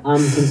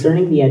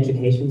 Concerning the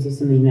education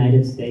system in the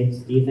United States,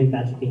 do you think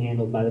that should be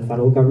handled by the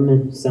federal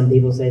government? Some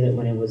people say that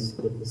when it was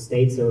with the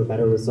states, there were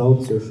better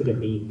results, or should it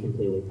be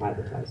completely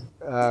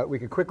privatized? We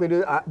could quickly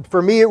do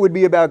for me, it would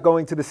be about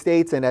going to the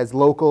states and as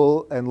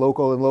local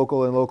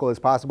as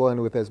possible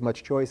and with as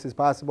much choice as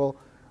possible.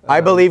 I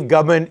believe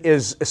government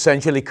is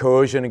essentially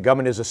coercion, and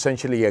government is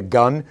essentially a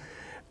gun.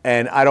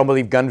 And I don't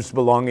believe guns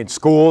belong in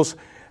schools.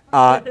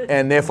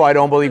 And therefore, I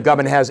don't believe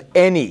government has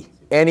any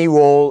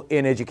role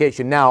in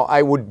education. Now,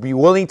 I would be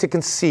willing to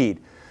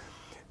concede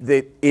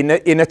that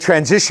in a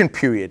transition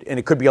period, and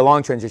it could be a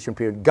long transition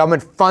period,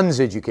 government funds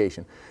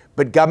education.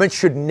 But government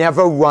should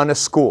never run a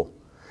school.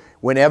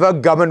 Whenever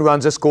government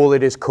runs a school,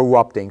 it is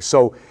corrupting.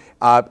 So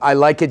I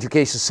like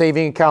education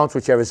saving accounts,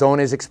 which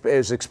Arizona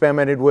is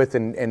experimented with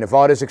and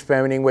Nevada is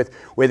experimenting with,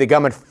 where the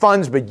government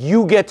funds, but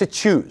you get to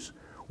choose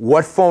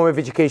what form of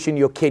education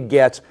your kid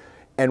gets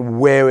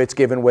and where it's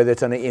given, whether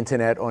it's on the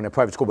internet or in a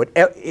private school. But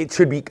it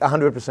should be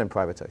 100%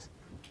 privatized.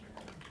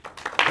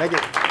 Thank you.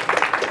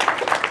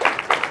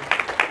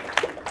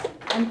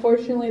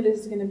 Unfortunately, this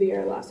is going to be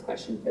our last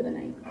question for the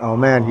night. Oh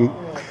man,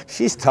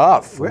 she's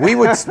tough. We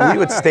would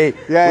stay.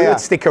 We would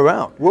stick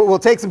around. We'll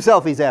take some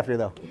selfies after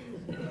though.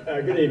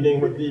 Good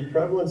evening. With the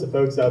prevalence of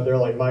folks out there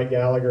like Mike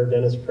Gallagher,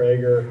 Dennis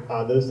Prager,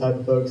 those type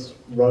of folks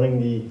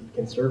running the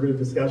conservative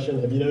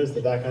discussion, have you noticed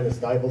that kind of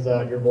stifles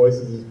out your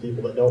voices as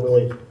people that don't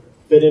really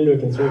fit into a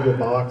conservative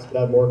box but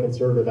have more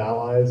conservative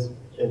allies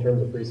in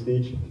terms of free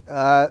speech?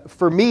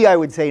 For me, I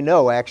would say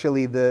no.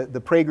 Actually,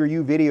 the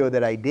PragerU video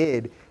that I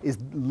did is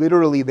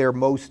literally their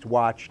most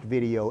watched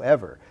video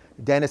ever.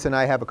 Dennis and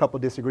I have a couple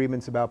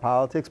disagreements about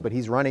politics, but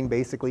he's running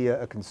basically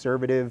a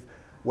conservative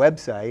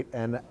website,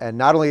 and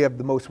not only have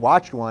the most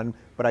watched one,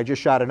 but I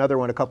just shot another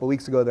one a couple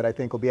weeks ago that I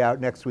think will be out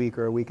next week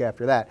or a week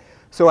after that.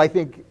 So I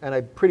think, and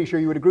I'm pretty sure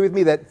you would agree with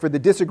me, that for the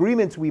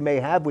disagreements we may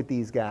have with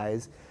these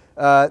guys,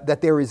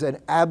 that there is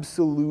an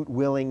absolute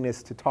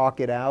willingness to talk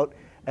it out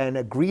and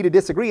agree to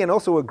disagree, and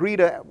also agree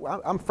to,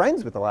 I'm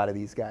friends with a lot of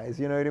these guys,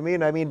 you know what I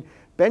mean? I mean,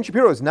 Ben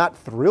Shapiro is not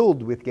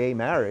thrilled with gay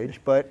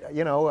marriage, but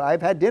you know,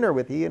 I've had dinner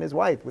with he and his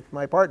wife, with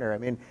my partner. I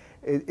mean,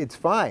 it's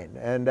fine,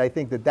 and I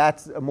think that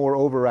that's a more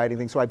overriding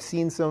thing. So I've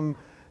seen some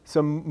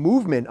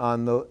movement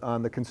on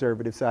the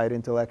conservative side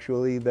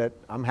intellectually that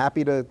I'm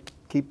happy to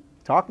keep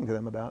talking to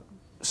them about.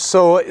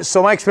 So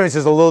my experience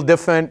is a little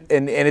different,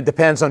 and it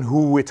depends on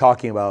who we're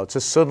talking about. So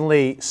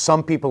certainly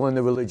some people in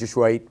the religious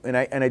right, and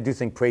I do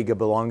think Prager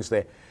belongs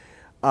there,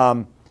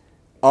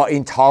 are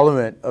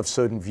intolerant of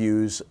certain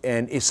views,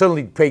 and it's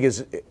certainly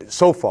Prager's,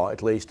 so far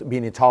at least,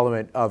 being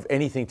intolerant of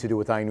anything to do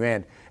with Ayn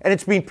Rand. And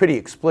it's been pretty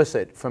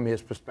explicit from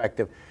his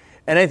perspective.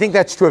 And I think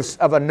that's true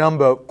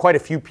of quite a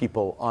few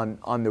people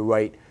on the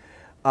right.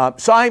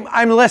 So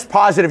I'm less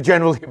positive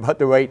generally about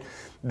the right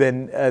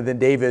than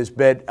Dave is,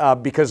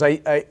 but because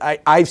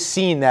I've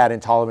seen that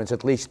intolerance,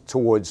 at least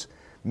towards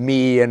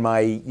me and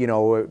my,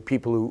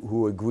 people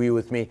who agree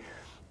with me.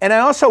 And I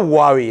also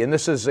worry, and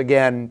this is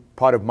again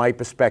part of my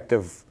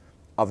perspective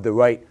of the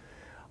right,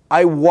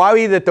 I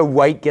worry that the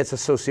right gets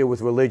associated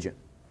with religion,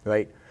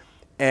 right?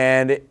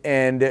 And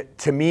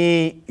to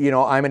me,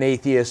 I'm an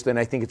atheist, and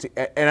I think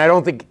and I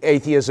don't think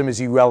atheism is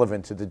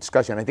irrelevant to the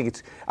discussion. I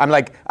think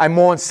I'm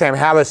more on Sam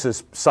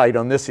Harris's side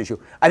on this issue.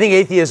 I think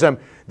atheism,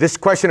 this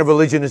question of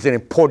religion is an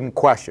important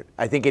question.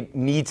 I think it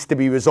needs to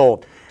be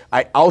resolved.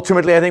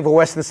 Ultimately, I think for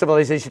Western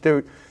civilization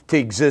to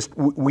exist,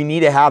 we need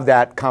to have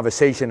that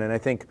conversation, and I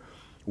think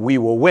we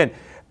will win.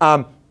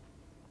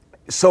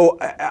 So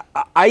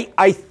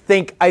I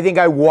think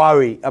I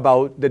worry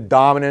about the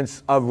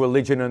dominance of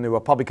religion in the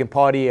Republican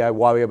Party. I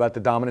worry about the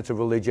dominance of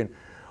religion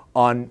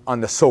on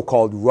the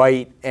so-called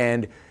right,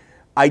 and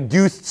I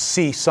do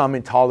see some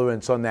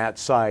intolerance on that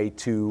side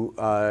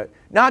to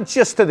not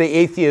just to the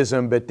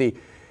atheism, but the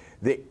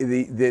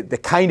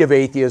kind of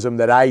atheism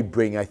that I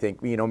bring. I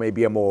think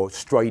maybe a more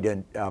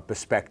strident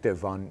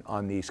perspective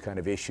on these kind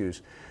of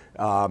issues.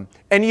 And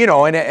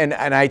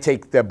I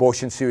take the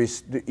abortion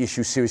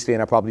issue seriously,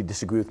 and I probably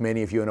disagree with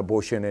many of you on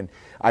abortion, and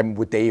I'm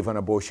with Dave on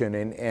abortion,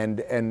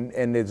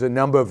 and there's a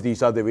number of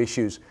these other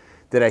issues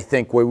that I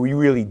think where we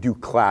really do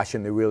clash,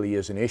 and there really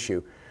is an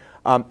issue.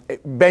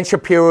 Ben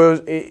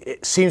Shapiro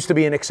seems to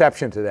be an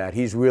exception to that.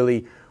 He's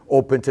really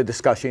open to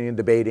discussion and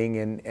debating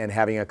and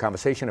having a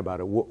conversation about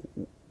it.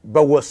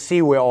 But we'll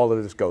see where all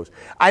of this goes.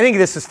 I think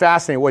this is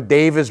fascinating, what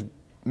Dave has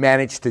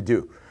managed to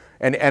do,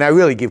 and I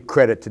really give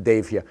credit to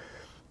Dave here,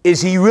 is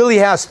he really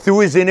has, through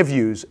his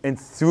interviews and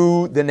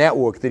through the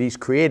network that he's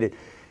created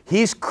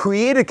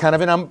kind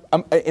of,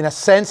 in a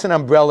sense, an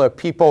umbrella of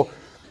people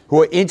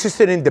who are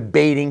interested in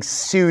debating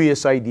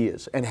serious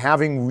ideas and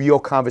having real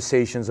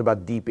conversations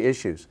about deep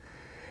issues.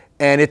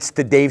 And it's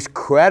to Dave's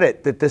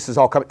credit that this is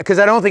all coming, because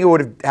I don't think it would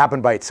have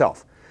happened by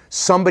itself.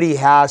 Somebody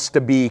has to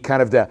be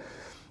kind of the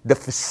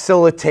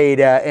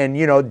facilitator,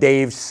 and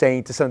Dave's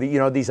saying to somebody,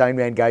 these Iron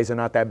Man guys are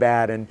not that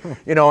bad, and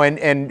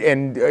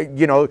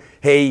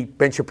hey,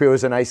 Ben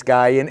Shapiro's a nice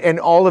guy, and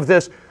all of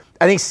this.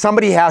 I think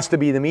somebody has to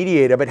be the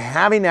mediator, but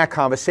having that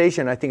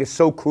conversation, I think, is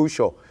so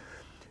crucial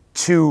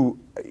to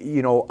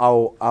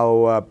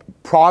our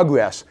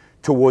progress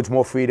towards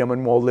more freedom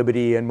and more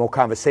liberty and more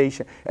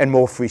conversation and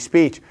more free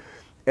speech.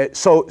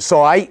 So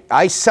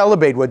I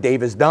celebrate what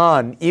Dave has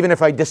done, even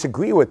if I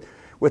disagree with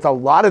a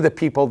lot of the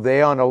people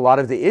there on a lot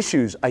of the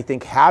issues. I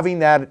think having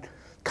that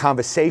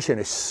conversation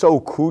is so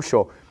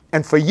crucial.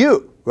 And for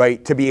you,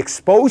 right, to be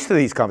exposed to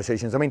these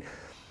conversations. I mean,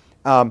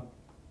 for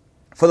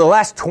the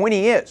last 20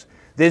 years,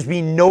 there's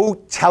been no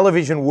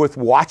television worth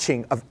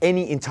watching of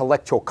any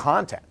intellectual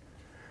content.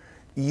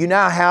 You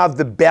now have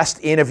the best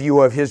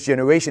interviewer of his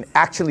generation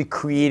actually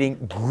creating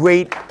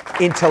great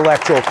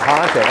intellectual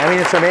content. I mean,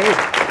 it's amazing.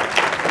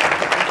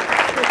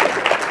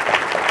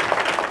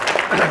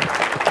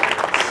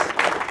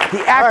 He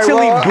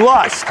actually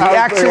blushed. He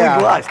actually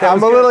blushed.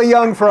 I'm a little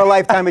young for a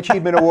Lifetime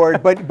Achievement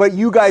Award, but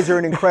you guys are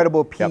an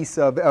incredible piece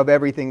of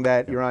everything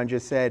that Yaron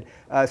just said.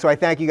 So I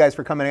thank you guys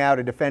for coming out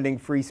and defending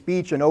free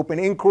speech and open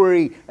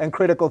inquiry and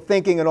critical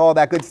thinking and all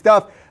that good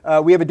stuff.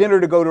 We have a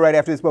dinner to go to right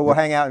after this, but we'll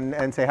hang out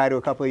and say hi to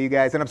a couple of you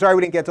guys. And I'm sorry we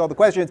didn't get to all the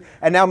questions.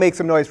 And now make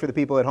some noise for the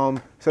people at home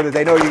so that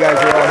they know you guys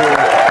are all here.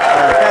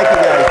 Thank you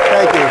guys.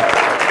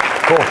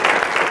 Thank you. Cool.